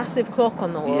 a massive clock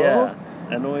on the wall. Yeah,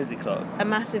 a noisy clock. A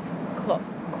massive clock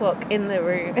in the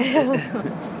room.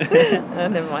 Oh,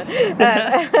 never mind.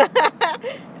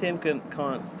 Tim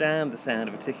can't stand the sound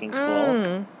of a ticking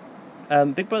clock.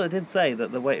 Big Brother did say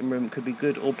that the waiting room could be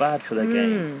good or bad for their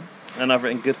game. And I've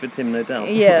written good for Tim, no doubt.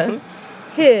 Yeah.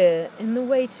 Here, in the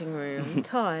waiting room,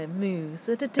 time moves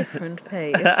at a different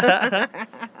pace.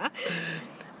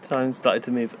 Time started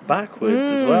to move backwards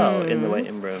as well in the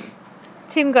waiting room.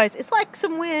 Tim goes, it's like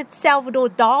some weird Salvador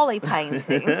Dali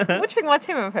painting. What do you think of my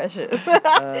Tim impression?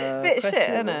 Bit shit,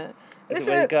 isn't it? Is it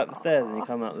when you go up the stairs and you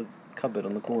come out the cupboard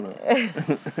on the corner?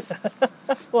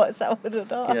 What, Salvador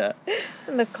Dali? Yeah.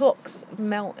 And the clocks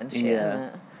melt and shit,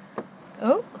 yeah.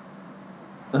 Oh.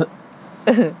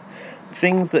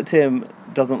 Things that Tim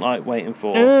doesn't like waiting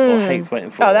for or hates waiting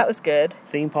for. Oh, that was good.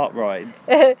 Theme park rides,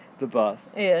 the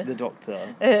bus, Yeah. the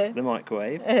doctor, the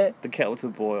microwave, the kettle to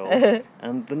boil,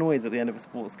 and the noise at the end of a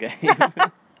sports game.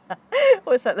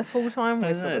 What's that, the full-time I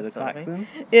whistle? don't know, or the something? klaxon?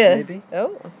 Yeah. Maybe.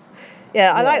 Oh.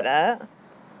 Yeah, I like that.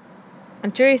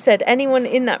 And Drew said anyone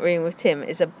in that room with Tim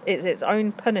is its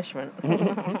own punishment.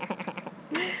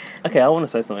 Okay, I want to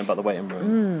say something about the waiting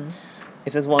room.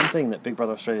 If there's one thing that Big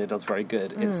Brother Australia does very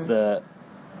good, it's the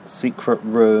secret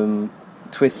room,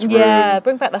 twist room. Yeah,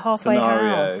 bring back the halfway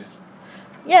scenario. house.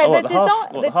 Yeah, Oh, the the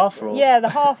design. half rule? Yeah, the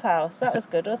half house. That was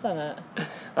good, wasn't it?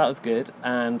 That was good,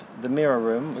 and the mirror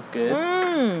room was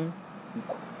good.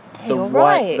 You're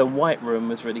right. The white room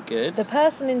was really good. The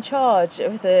person in charge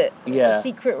of the Yeah.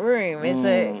 secret room is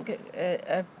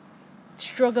a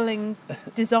struggling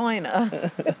designer.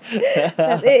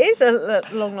 It is a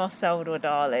long lost Salvador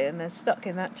Dali, and they're stuck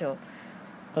in that job.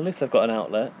 At least they've got an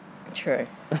outlet. True.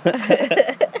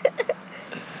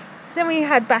 So then we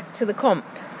head back to the comp.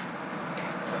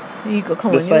 You got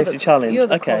The safety challenge. You're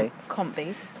the Okay. comp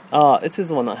beast. This is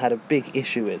the one that I had a big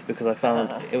issue with because I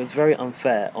found it was very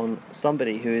unfair on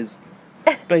somebody who is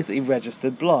basically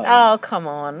registered blind. Oh, come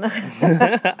on.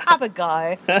 Have a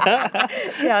go.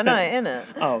 Yeah, I know, innit?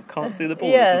 Oh, can't see the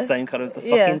ball. Yeah. It's the same colour as the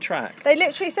Yeah. fucking track. They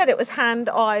literally said it was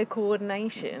hand-eye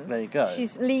coordination. There you go.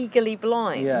 She's legally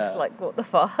blind. Yeah. Like, what the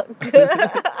fuck?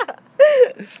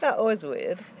 That was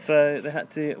weird. So they had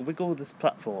to wiggle this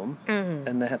platform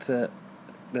and they had to...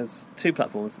 There's 2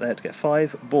 platforms. They had to get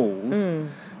 5 balls.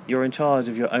 You're in charge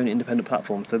of your own independent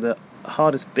platform. So the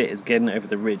hardest bit is getting over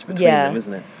the ridge between them,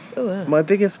 isn't it? Ooh, yeah. My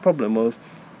biggest problem was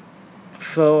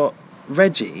for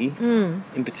Reggie in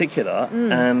particular,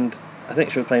 and I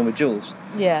think she was playing with Jules.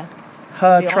 Yeah.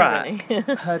 Her The track, irony.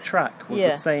 her track was Yeah.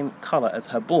 the same colour as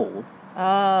her ball,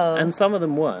 Oh. and some of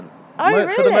them weren't. Oh,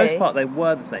 For the most really? part, they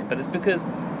were the same, but it's because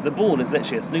the ball is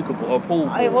literally a snooker ball or a pool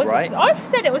ball, It was right? I've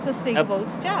said it was a snooker ball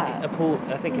to Jack. A pool,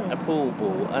 I think a pool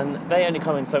ball, and they only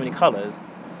come in so many colours.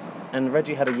 And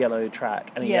Reggie had a yellow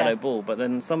track and a Yeah. yellow ball, but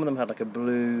then some of them had like a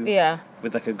blue Yeah.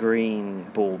 with like a green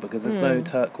ball because there's no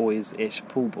turquoise-ish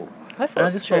pool ball. I And thought I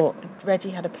just thought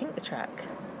Reggie had a pink track.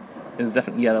 it was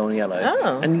definitely yellow on yellow.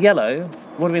 Oh. And yellow,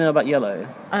 what do we know about yellow?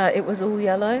 It was all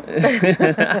yellow.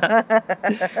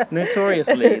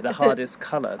 Notoriously the hardest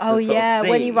colour to sort of see.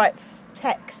 when you write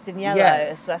text in yellow,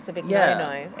 Yes. so that's a big Yeah.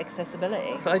 no-no.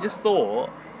 Accessibility. So I just thought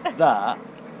that...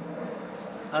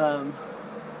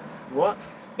 what?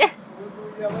 Yellow. It was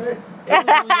all yellow.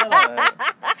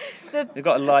 We've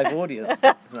got a live audience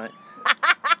tonight.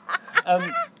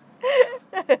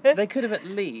 They could have at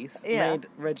least made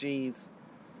Reggie's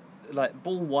like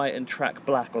ball white and track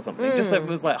black or something, just so it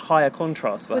was like higher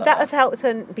contrast for her. Would that have helped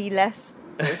her be less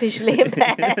visually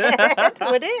impaired?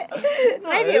 Would it?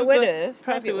 Maybe it would but have.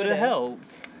 Perhaps Maybe it would have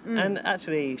helped. And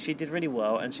actually, she did really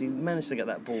well, and she managed to get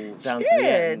that ball down to the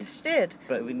end. She did.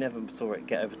 But we never saw it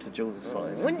get over to Jules'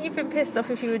 side. Wouldn't you have been pissed off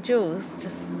if you were Jules?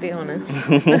 Just be honest.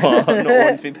 What? Not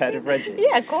wanting to be paired with Reggie.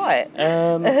 Yeah, quite.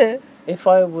 If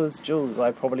I was Jules,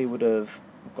 I probably would have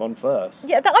gone first.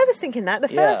 Yeah, I was thinking that. The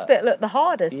first Yeah. bit looked the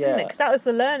hardest, didn't it? Yeah. Because that was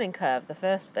the learning curve, the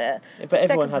first bit. But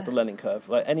everyone Second has a bit- learning curve.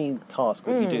 Like any task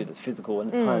that you do that's physical and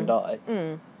it's hand-eye,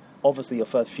 obviously your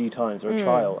first few times are a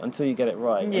trial until you get it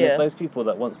right. And Yeah. it's those people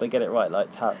that once they get it right, like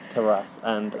Taras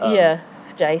and...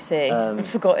 JC. I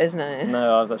forgot his name.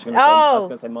 No, I was actually going to say, I was Oh.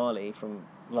 going to say Marley from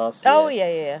last year. Oh,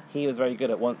 yeah. He was very good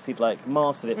at once he'd like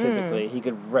mastered it physically, he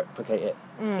could replicate it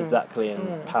exactly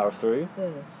and power through.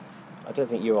 I don't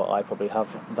think you or I probably have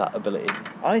that ability.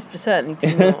 I certainly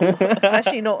do not,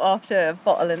 especially not after a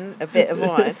bottle and a bit of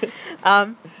wine.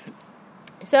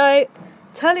 So,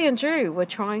 Tully and Drew were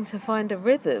trying to find a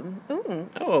rhythm.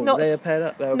 It's not they are paired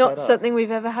up. They were not paired up. something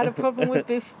we've ever had a problem with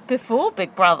before,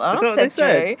 Big Brother. Is that what they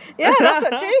said? Drew. Yeah, that's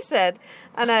what Drew said.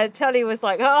 And Tully was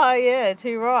like, "Oh yeah,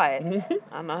 too right."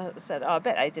 And I said, "Oh, I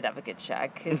bet they did have a good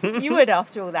shag because you would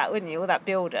after all that, wouldn't you? All that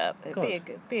build up,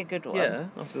 it'd be a good one." Yeah,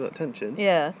 after that tension.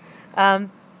 Yeah.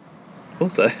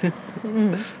 Also,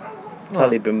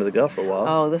 Tully'd been with a girl for a while.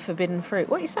 Oh, the forbidden fruit.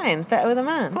 What are you saying? Better with a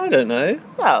man? I don't know.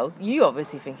 Well, you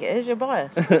obviously think it is. You're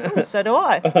biased. So do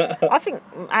I. I think,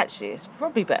 actually, it's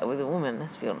probably better with a woman,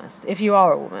 let's be honest. If you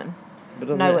are a woman. But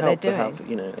doesn't Know it what help they're to have,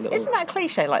 doing. a little... Isn't that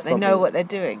cliche? Like, they know something. what they're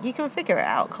doing. You can figure it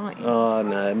out, can't you? Oh,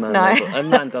 no, a man, No. a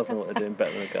man does know what they're doing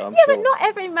better than a girl, I'm yeah, sure. but not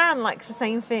every man likes the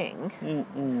same thing.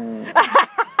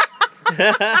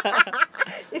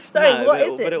 If so, No, what but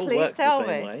is but it? all Please works tell the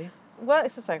same me. way.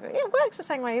 Works the same way. Yeah, it works the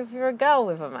same way if you're a girl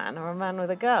with a man or a man with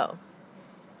a girl.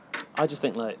 I just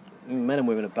think, like, men and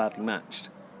women are badly matched.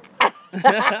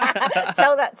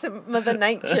 Tell that to Mother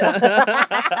Nature.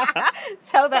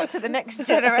 Tell that to the next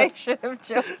generation of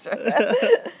children.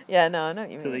 Yeah, no, I know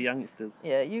what you mean. To the youngsters.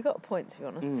 Yeah, you got a point, to be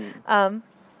honest.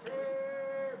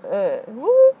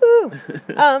 Woo-hoo.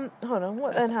 Hold on,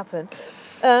 what then happened?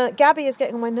 Gabby is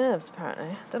getting on my nerves, apparently.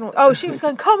 I don't know. Oh, she was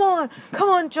going, come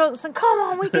on, Johnson, come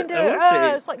on, we can do it.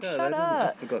 Oh, It's like, God, shut up.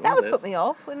 I've forgotten That would this. put me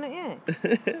off, wouldn't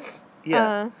it?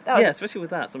 Yeah, that was- especially with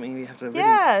that, something you have to really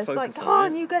Yeah, it's focus like, come on.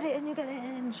 on, you get it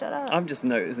in, shut up. I'm just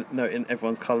noting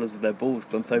everyone's colours of their balls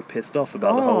because I'm so pissed off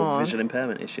about the whole visual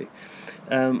impairment issue.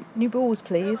 New balls,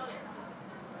 please.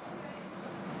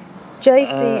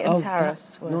 JC and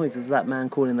Taras. That noise is that man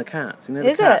calling the cats. You know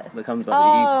Is the cat it? that comes up.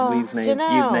 Oh, You've named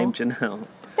Janelle.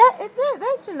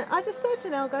 There's Janelle. I just saw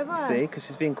Janelle go by. See, because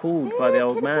she's being called by the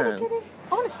old Kitty, man. kitty.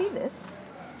 I want to see this.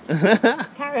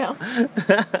 Carry on.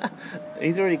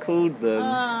 He's already called them.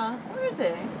 Where is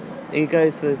he? He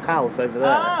goes to his house over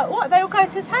there. What? They all go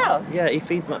to his house? Yeah, he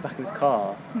feeds them at the back of his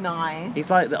car. Nice. He's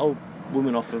like the old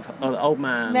woman off of the old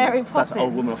man. Mary / old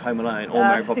Poppins. woman off Home Alone or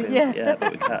Mary Poppins. yeah.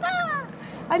 But with cats.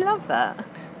 I love that.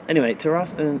 Anyway,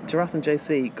 Taras and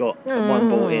JC got one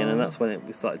ball in, and that's when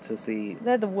we started to see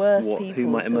They're the worst people. who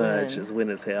might to emerge win. as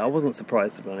winners here. I wasn't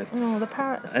surprised, to be honest. Oh, the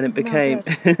parrots. And it became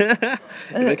it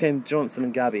became Johnson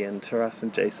and Gabby and Taras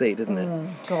and JC, didn't it?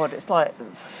 God, it's like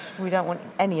we don't want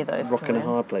any of those. Rock to in a win.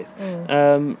 hard place.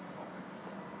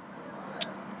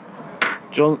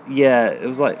 It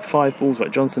was like 5 balls.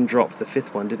 Right, Johnson dropped the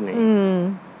 5th one, didn't he?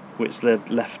 Which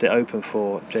left it open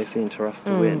for JC and Taras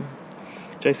to win.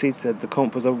 JC said the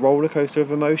comp was a roller coaster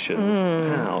of emotions.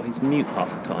 How? He's mute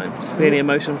half the time. Did you see any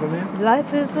emotion from him?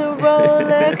 Life is a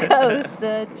roller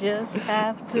coaster, just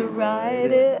have to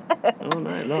ride it. Oh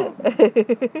no, not.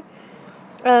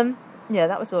 Yeah,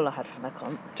 that was all I had from the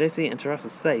comp. JC and Taras are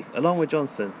safe, along with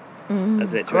Johnson.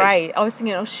 As it Great. I was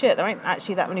thinking, oh shit, there ain't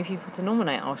actually that many people to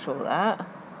nominate after all that.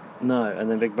 No, and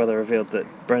then Big Brother revealed that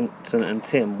Brenton and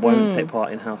Tim won't take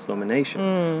part in house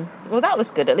nominations. Well, that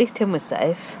was good. At least Tim was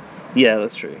safe. Yeah,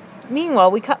 that's true.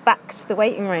 Meanwhile, we cut back to the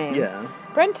waiting room. Yeah.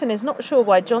 Brenton is not sure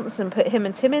why Johnson put him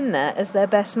and Tim in there as their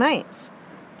best mates.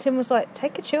 Tim was like,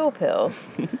 take a chill pill.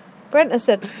 Brenton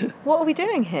said, what are we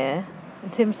doing here?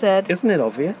 And Tim said... Isn't it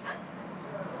obvious?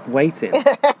 Waiting.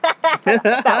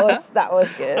 that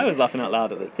was good. I was laughing out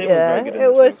loud at this. Tim was very good at it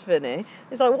this was film. funny.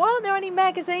 It's like, why aren't there any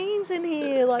magazines in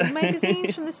here? Like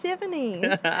magazines from the 70s.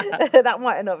 That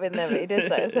might have not been there, but he did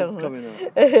say it. It's coming up.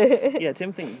 Yeah,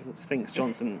 Tim thinks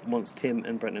Johnson wants Tim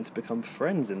and Brenton to become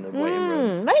friends in the waiting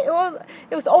room. Well,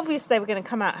 it was obvious they were going to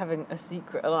come out having a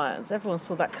secret alliance. Everyone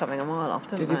saw that coming a mile off,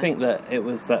 didn't Did they? you think that it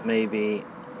was that maybe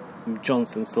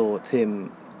Johnson saw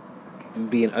Tim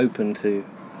being open to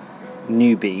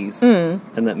newbies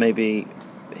and that maybe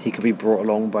he could be brought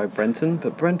along by Brenton,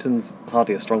 but Brenton's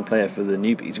hardly a strong player for the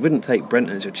newbies. You wouldn't take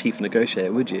Brenton as your chief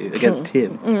negotiator, would you, against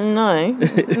Tim? No,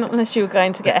 not unless you were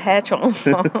going to get a hair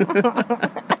transplant.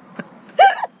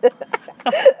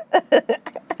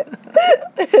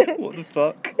 What the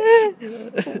fuck?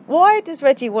 Why does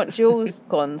Reggie want Jules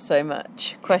gone so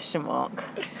much? Question mark.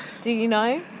 Do you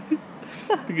know?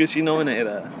 Because she nominated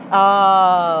her.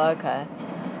 Oh, okay.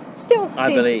 Still I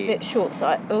seems believe. a bit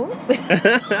short-sighted. Oh.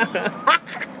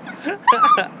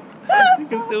 You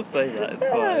can still say that, it's No,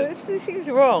 fine. it seems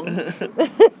wrong.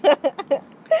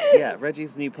 Yeah,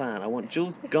 Reggie's new plan. I want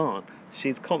Jules gone.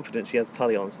 She's confident she has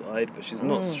Tully on side, but she's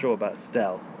not sure about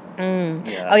Estelle.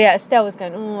 Yeah. Oh yeah, Estelle was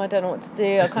going, I don't know what to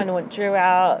do. I kind of want Drew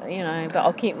out, but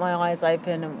I'll keep my eyes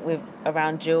open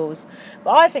around Jules.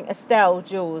 But I think Estelle,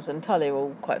 Jules and Tully are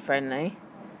all quite friendly.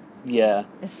 Yeah.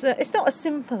 It's not as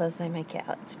simple as they make it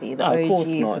out to be. The No, OGs of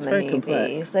course not. and It's the very newbies.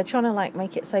 complex. They're trying to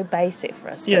make it so basic for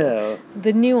us. But Yeah.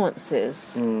 the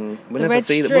nuances. We'll the never red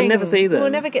see them. string, We'll never see them. We'll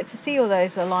never get to see all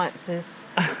those alliances,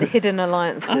 the hidden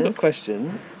alliances. I have a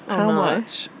question. Oh, How no.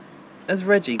 much has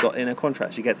Reggie got in a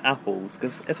contract? She gets apples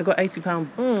because if they've got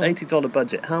 $80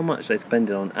 budget, how much are they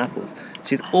spending on apples?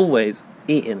 She's always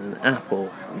eating an apple.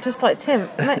 Just like Tim,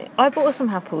 mate, I bought her some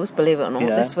apples, believe it or not,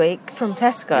 Yeah. this week from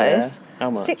Tesco's. Yeah. How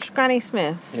much? 6 Granny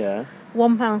Smiths. Yeah.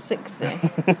 £1.60.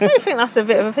 I don't think that's a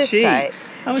bit of a piss cheap. take.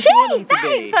 How much do you want them Cheap! to That be?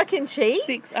 ain't fucking cheap.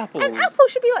 6 apples. An apple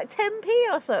should be like 10p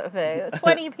or something,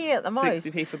 20p at the most.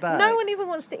 60p for bag. No one even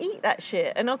wants to eat that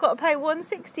shit, and I've got to pay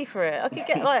 $1.60 for it. I could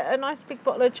get like a nice big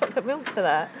bottle of chocolate milk for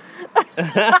that.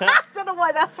 I don't know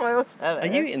why that's my Are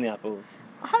alternative. you eating the apples?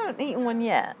 I haven't eaten one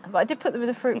yet, but I did put them in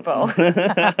the fruit bowl.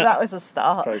 That was a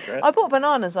start. That's progress. I bought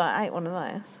bananas. I ate one of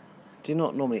those. Do you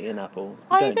not normally eat an apple?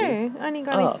 I Don't do. Only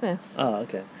Granny Smiths. Oh,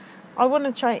 okay. I want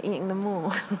to try eating them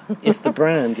more. It's the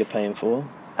brand you're paying for.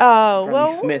 Oh, Granny well,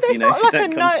 Smith, there's you know, not she like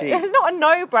don't a come cheap. there's not a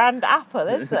no-brand apple,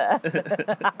 is there?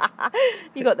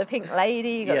 You got the Pink Lady,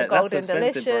 you got Yeah, the that's Golden an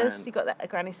expensive Delicious, brand. you got the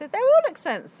Granny Smith. They're all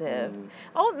expensive.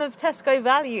 I want the Tesco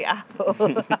Value apple.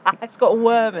 It's got a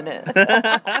worm in it.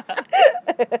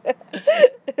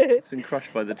 It's been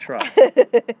crushed by the truck.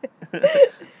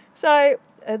 So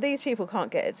These people can't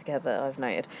get it together, I've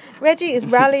noted. Reggie is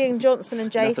rallying Johnson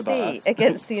and Enough about JC us.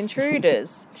 against the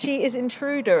intruders. She is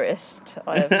intruderist,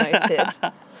 I have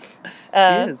noted.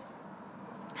 She is.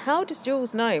 How does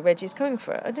Jules know Reggie's coming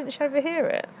for it? I didn't she overhear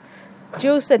it.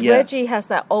 Jules said Yeah. Reggie has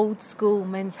that old school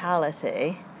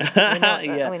mentality. We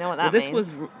know what that This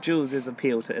means. was Jules'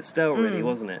 appeal to Estelle, really,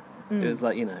 wasn't it? It was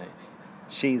like,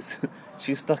 she's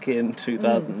stuck in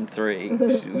 2003.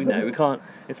 We can't.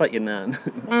 It's like your nan.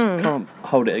 Can't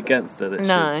hold it against her that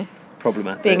she's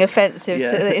problematic. Being offensive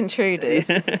Yeah. to the intruders.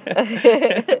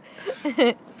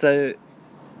 So.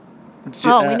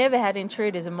 We never had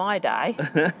intruders in my day,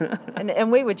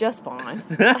 and we were just fine.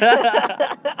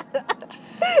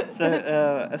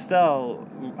 So Estelle,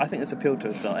 I think this appealed to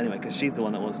Estelle anyway because she's the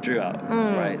one that wants Drew out,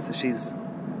 right? So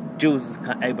Jules is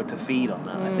kind of able to feed on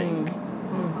that, I think.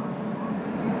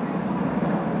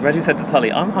 Reggie said to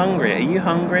Tully, "I'm hungry. Are you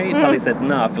hungry?" Tully said,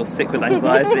 "No, I feel sick with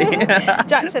anxiety."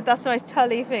 Jack said that's the most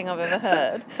Tully thing I've ever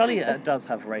heard. Tully does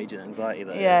have rage and anxiety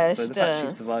though. Yeah, so she the fact she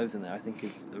does. survives in there, I think,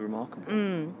 is remarkable.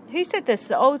 Who said this?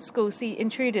 The old school see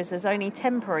intruders as only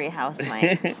temporary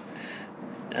housemates.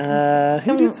 Who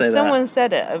did say that? Someone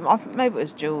said it. Maybe it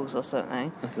was Jules or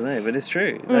something. I don't know, but it's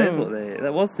true. That is what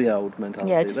that was the old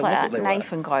mentality. Yeah, just that like was that what they were.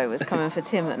 Nathan guy was coming for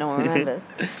Tim that no one remembers.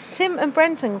 Tim and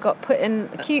Brenton got put in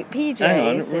cute PJs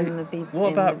Hang on, in the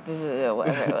what about-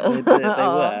 whatever it was. They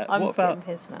were. I'm What about- getting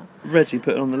pissed now. Reggie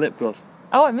put on the lip gloss.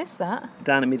 Oh, I missed that.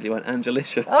 Dan immediately went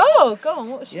Angelicious. Oh, go on.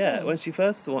 What was she Yeah, doing? when she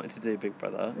first wanted to do Big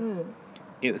Brother,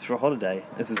 it was for a holiday.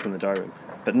 This is from the diary room.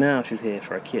 But now she's here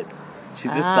for her kids.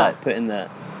 She's just like putting the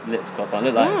lip gloss on.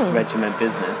 Look like Reggie meant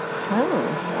business.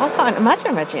 Oh, I can't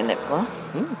imagine Reggie in lip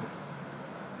gloss.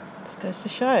 Just goes to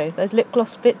show. Those lip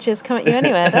gloss bitches come at you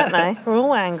anywhere, don't they? From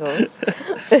all angles.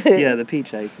 Yeah, the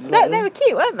PJs. They were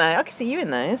cute, weren't they? I could see you in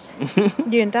those.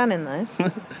 You and Dan in those.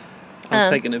 I'm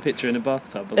taking a picture in a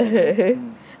bathtub or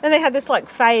something. And they had this like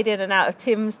fade in and out of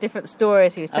Tim's different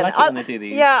stories he was I telling. like it when they do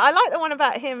these. Yeah, I like the one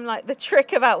about him. Like the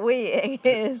trick about weeing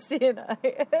is,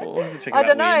 What was the trick I about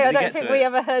don't know. weeing? Did I he don't get think to we it?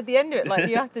 ever heard the end of it. Like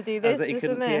you have to do this. That you this,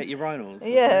 couldn't and pee this. at urinals.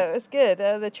 Yeah, it was good.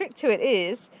 The trick to it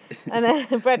is, and then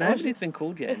Brenton. Nobody's been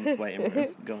called yet in this waiting room.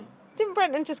 Gone. Didn't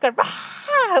Brenton just go?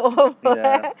 Or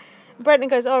Yeah. Brenton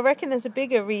goes, "Oh, I reckon there's a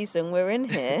bigger reason we're in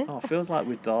here." Oh, feels like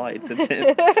we've died, said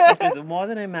Tim. I suppose, why are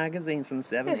there no magazines from the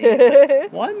 70s?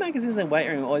 Why are magazines in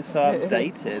waiting room always so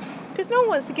outdated? Because no one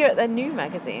wants to give out their new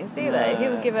magazines, do they? No.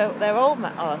 People give out their old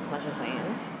arse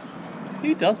magazines.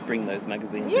 Who does bring those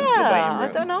magazines into the waiting Yeah, room? I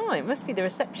don't know. It must be the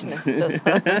receptionist or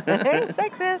something.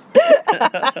 Sexist.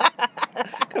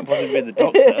 Can't possibly be the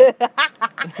doctor.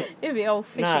 It'd be old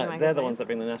fishing No, magazines. they're the ones that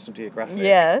bring the National Geographic.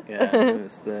 Yeah. Yeah, and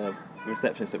it's the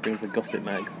receptionist that brings the gossip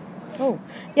mags. Oh,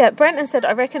 yeah. Brenton said,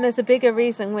 "I reckon there's a bigger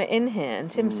reason we're in here." And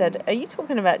Tim said, "Are you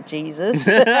talking about Jesus?"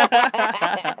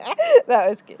 That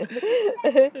was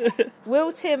good.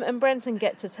 Will Tim and Brenton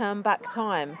get to turn back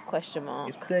time? Question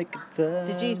mark.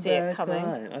 Did you see it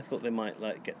coming? I thought they might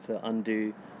get to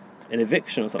undo an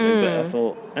eviction or something, but I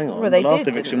thought, hang on, Well, the they last did,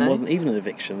 eviction didn't they? wasn't even an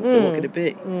eviction, so what could it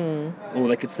be? Or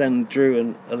they could send Drew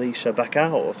and Alicia back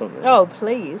out or something. Oh,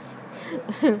 please.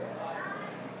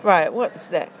 Right, what's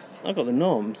next? I got the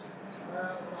norms.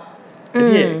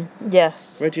 Have you?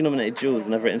 Yes. Reggie nominated Jules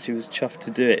and I've written she was chuffed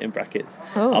to do it in brackets.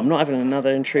 Oh. I'm not having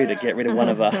another intruder, get rid of one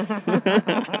of us.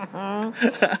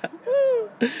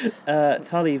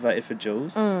 Tully voted for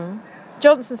Jules.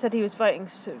 Johnson said he was voting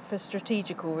for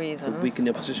strategical reasons. Weaken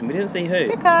the opposition. We didn't see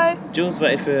who. Okay. Jules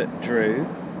voted for Drew.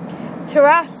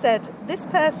 Taras said, "This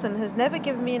person has never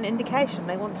given me an indication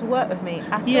they want to work with me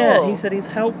at all." Yeah, he said he's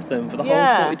helped them for the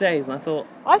Yeah. whole 40 days, and I thought,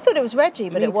 I thought it was Reggie,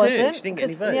 but Me it too. wasn't. She didn't get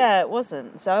any 'cause- votes. Yeah, it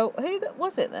wasn't. So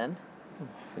was it then?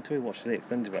 until we watched the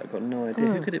extended vote, I've got no idea.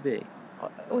 Who could it be? I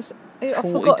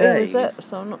 40 forgot who was days. it,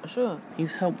 so I'm not sure.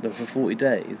 He's helped them for 40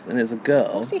 days, and it's a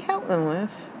girl. What's he helped them with?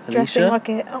 Alicia? Dressing like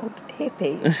a old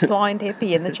hippie, blind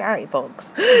hippie in the charity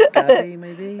box. Gabby,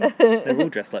 maybe? They're all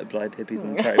dressed like blind hippies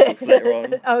in the charity box later on.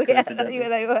 Oh yeah, coincidentally. yeah,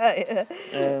 they were.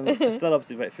 Yeah. Estelle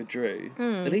obviously voted for Drew.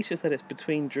 Alicia said it's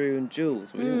between Drew and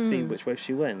Jules. We didn't see which way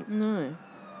she went. No.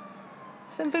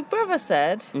 So Big Brother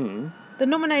said the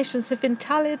nominations have been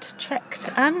tallied, checked,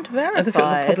 and verified. As if it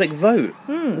was a public vote.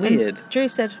 Weird. And Drew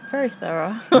said very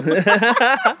thorough.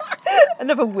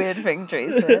 Another weird thing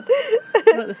Drew said.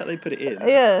 I like the fact they put it in.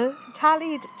 Yeah,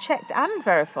 tallied, checked, and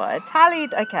verified.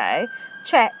 Tallied, okay.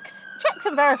 Checked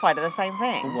and verified are the same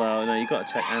thing. Well, no, you got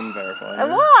to check and verify. And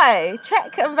yeah. why?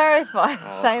 Check and verify,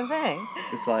 same thing.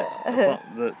 It's like the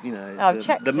I've the,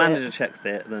 checked the it. manager checks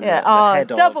it, then Yeah, the head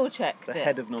double of checked the it.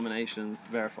 head of nominations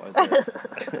verifies it.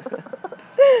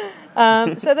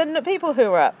 So then the people who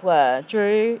were up were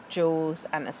Drew, Jules,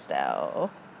 and Estelle.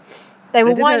 They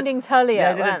were did winding Tully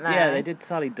Yeah, up, weren't they? yeah, they did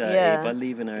Tully dirty Yeah. by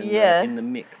leaving her Yeah. in the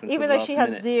mix until Even the though last she had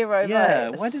minute. 0 Yeah,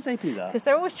 votes. why did they do that? Because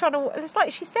they're always trying to. It's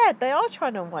like she said, they are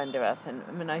trying to wind her up and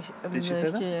Did she say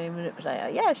that? manipulate her.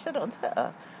 Yeah, she said it on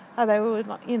Twitter. How they were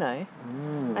like,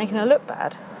 making her look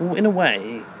bad. Well, in a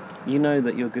way, you know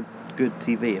that you're good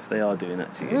TV if they are doing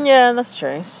that to you. Yeah, that's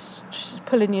true. She's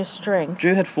pulling your string.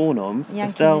 Drew had 4 noms, Yanking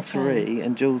Estelle your chain. 3,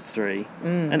 and Jules 3,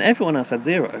 and everyone else had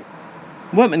 0. There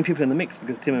weren't many people in the mix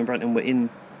because Tim and Brenton were in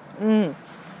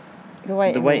The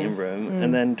waiting room,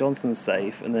 and then Johnson's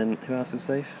safe, and then who else is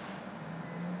safe?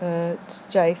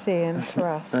 JC and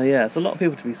Taras. Oh yeah, it's a lot of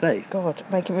people to be safe. God,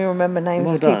 making me remember names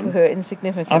Well of people done. who are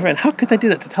insignificant. I've written, how could they do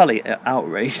that to Tully?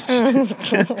 Outraged.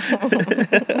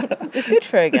 It's good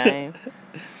for a game.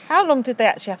 How long did they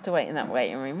actually have to wait in that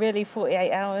waiting room? Really,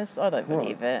 48 hours? I don't What?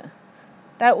 believe it.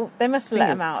 They must have let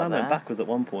them out of Time there. went backwards at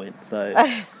one point, so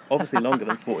obviously longer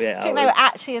than 48 I hours. think they were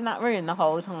actually in that room the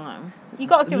whole time. You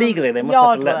got to give Legally, them they must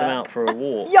have to yard let them work. out for a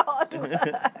walk. Yard work.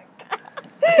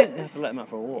 I think they have to let them out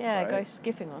for a walk. Yeah, right? go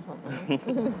skipping or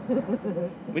something.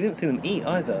 We didn't see them eat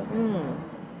either.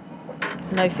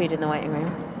 No food in the waiting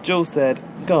room. Jules said,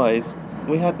 guys,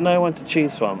 we had no one to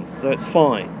choose from, so it's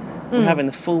fine. We're having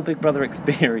the full Big Brother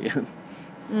experience.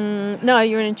 No,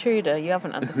 you're an intruder. You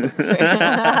haven't had the food.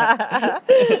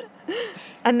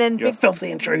 And then You're a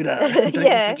filthy intruder. Don't you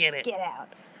yeah, forget it. get out.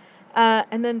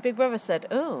 And then Big Brother said,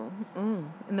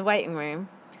 in the waiting room,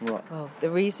 What? well, the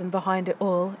reason behind it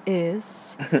all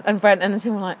is... And Brenton and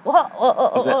Tim were like,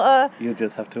 what? You'll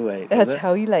just have to wait. I'll is it?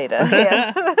 tell you later.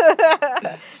 Yeah.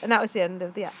 And that was the end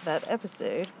of that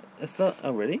episode. Is that,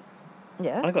 oh, really?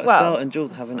 Yeah. I got well, Estelle and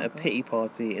Jules having a not good. pity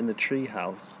party in the tree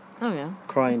house, Oh, yeah.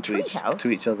 crying to Treehouse?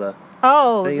 each other.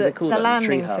 Oh, They call the that the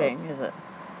landing treehouse. thing, is it?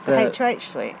 The- The HH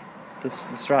suite. The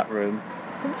strat room.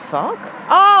 What the fuck?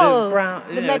 Oh, the brown,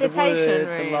 the you know, meditation the wood,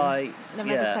 room. the lights. The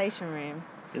yeah. meditation room.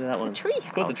 You know that one. The treehouse.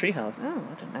 It's called the treehouse. Oh,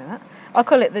 I didn't know that. I'll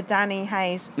call it the Danny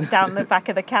Hayes down the back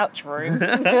of the couch room.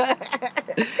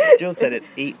 Jill said it's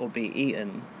eat or be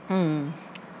eaten.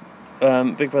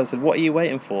 Big Brother said, what are you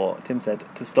waiting for? Tim said,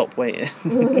 to stop waiting.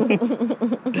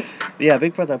 Yeah,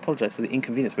 Big Brother apologised for the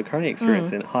inconvenience. We're currently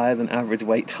experiencing higher than average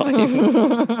wait times.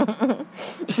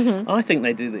 I think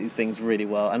they do these things really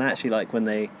well. And I actually like when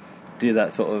they do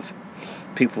that sort of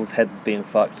people's heads being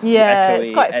fucked. Yeah, echoey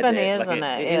it's quite edit. funny, Like, isn't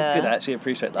it? It is Yeah. good. I actually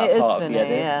appreciate that It is part funny, of the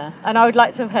edit. yeah. And I would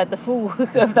like to have heard the full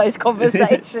of those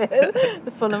conversations,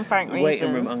 the full and frank reasons.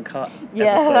 Waiting room uncut Yeah,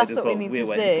 episode that's is what we need we're to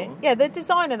waiting see. for. Yeah, the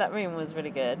design of that room was really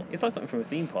good. It's like something from a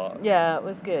theme park. Yeah, it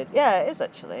was good. Yeah, it is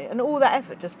actually. And all that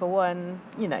effort just for one,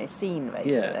 scene,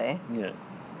 basically. Yeah, yeah.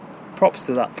 Props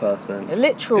to that person.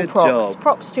 Literal Good props. job.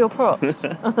 Props to your props. Do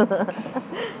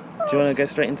you want to go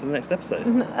straight into the next episode?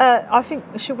 I think,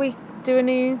 should we do a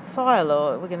new file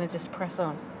or are we going to just press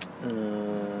on?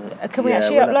 Can we yeah,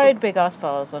 actually we'll have upload to- big ass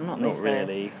files or not Not these days?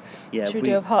 really. Yeah, Should we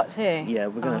do a part 2? Yeah,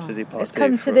 we're going to have to do part 2. It's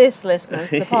come to this,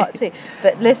 listeners, the part 2.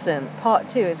 But listen, part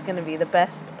 2 is going to be the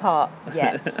best part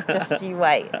yet. Just you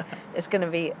wait. It's going to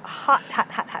be hot.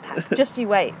 Just you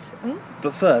wait.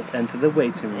 But first, enter the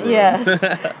waiting room. Yes.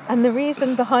 And the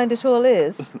reason behind it all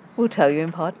is, we'll tell you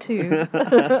in part 2.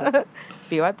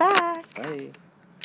 Be right back. Bye.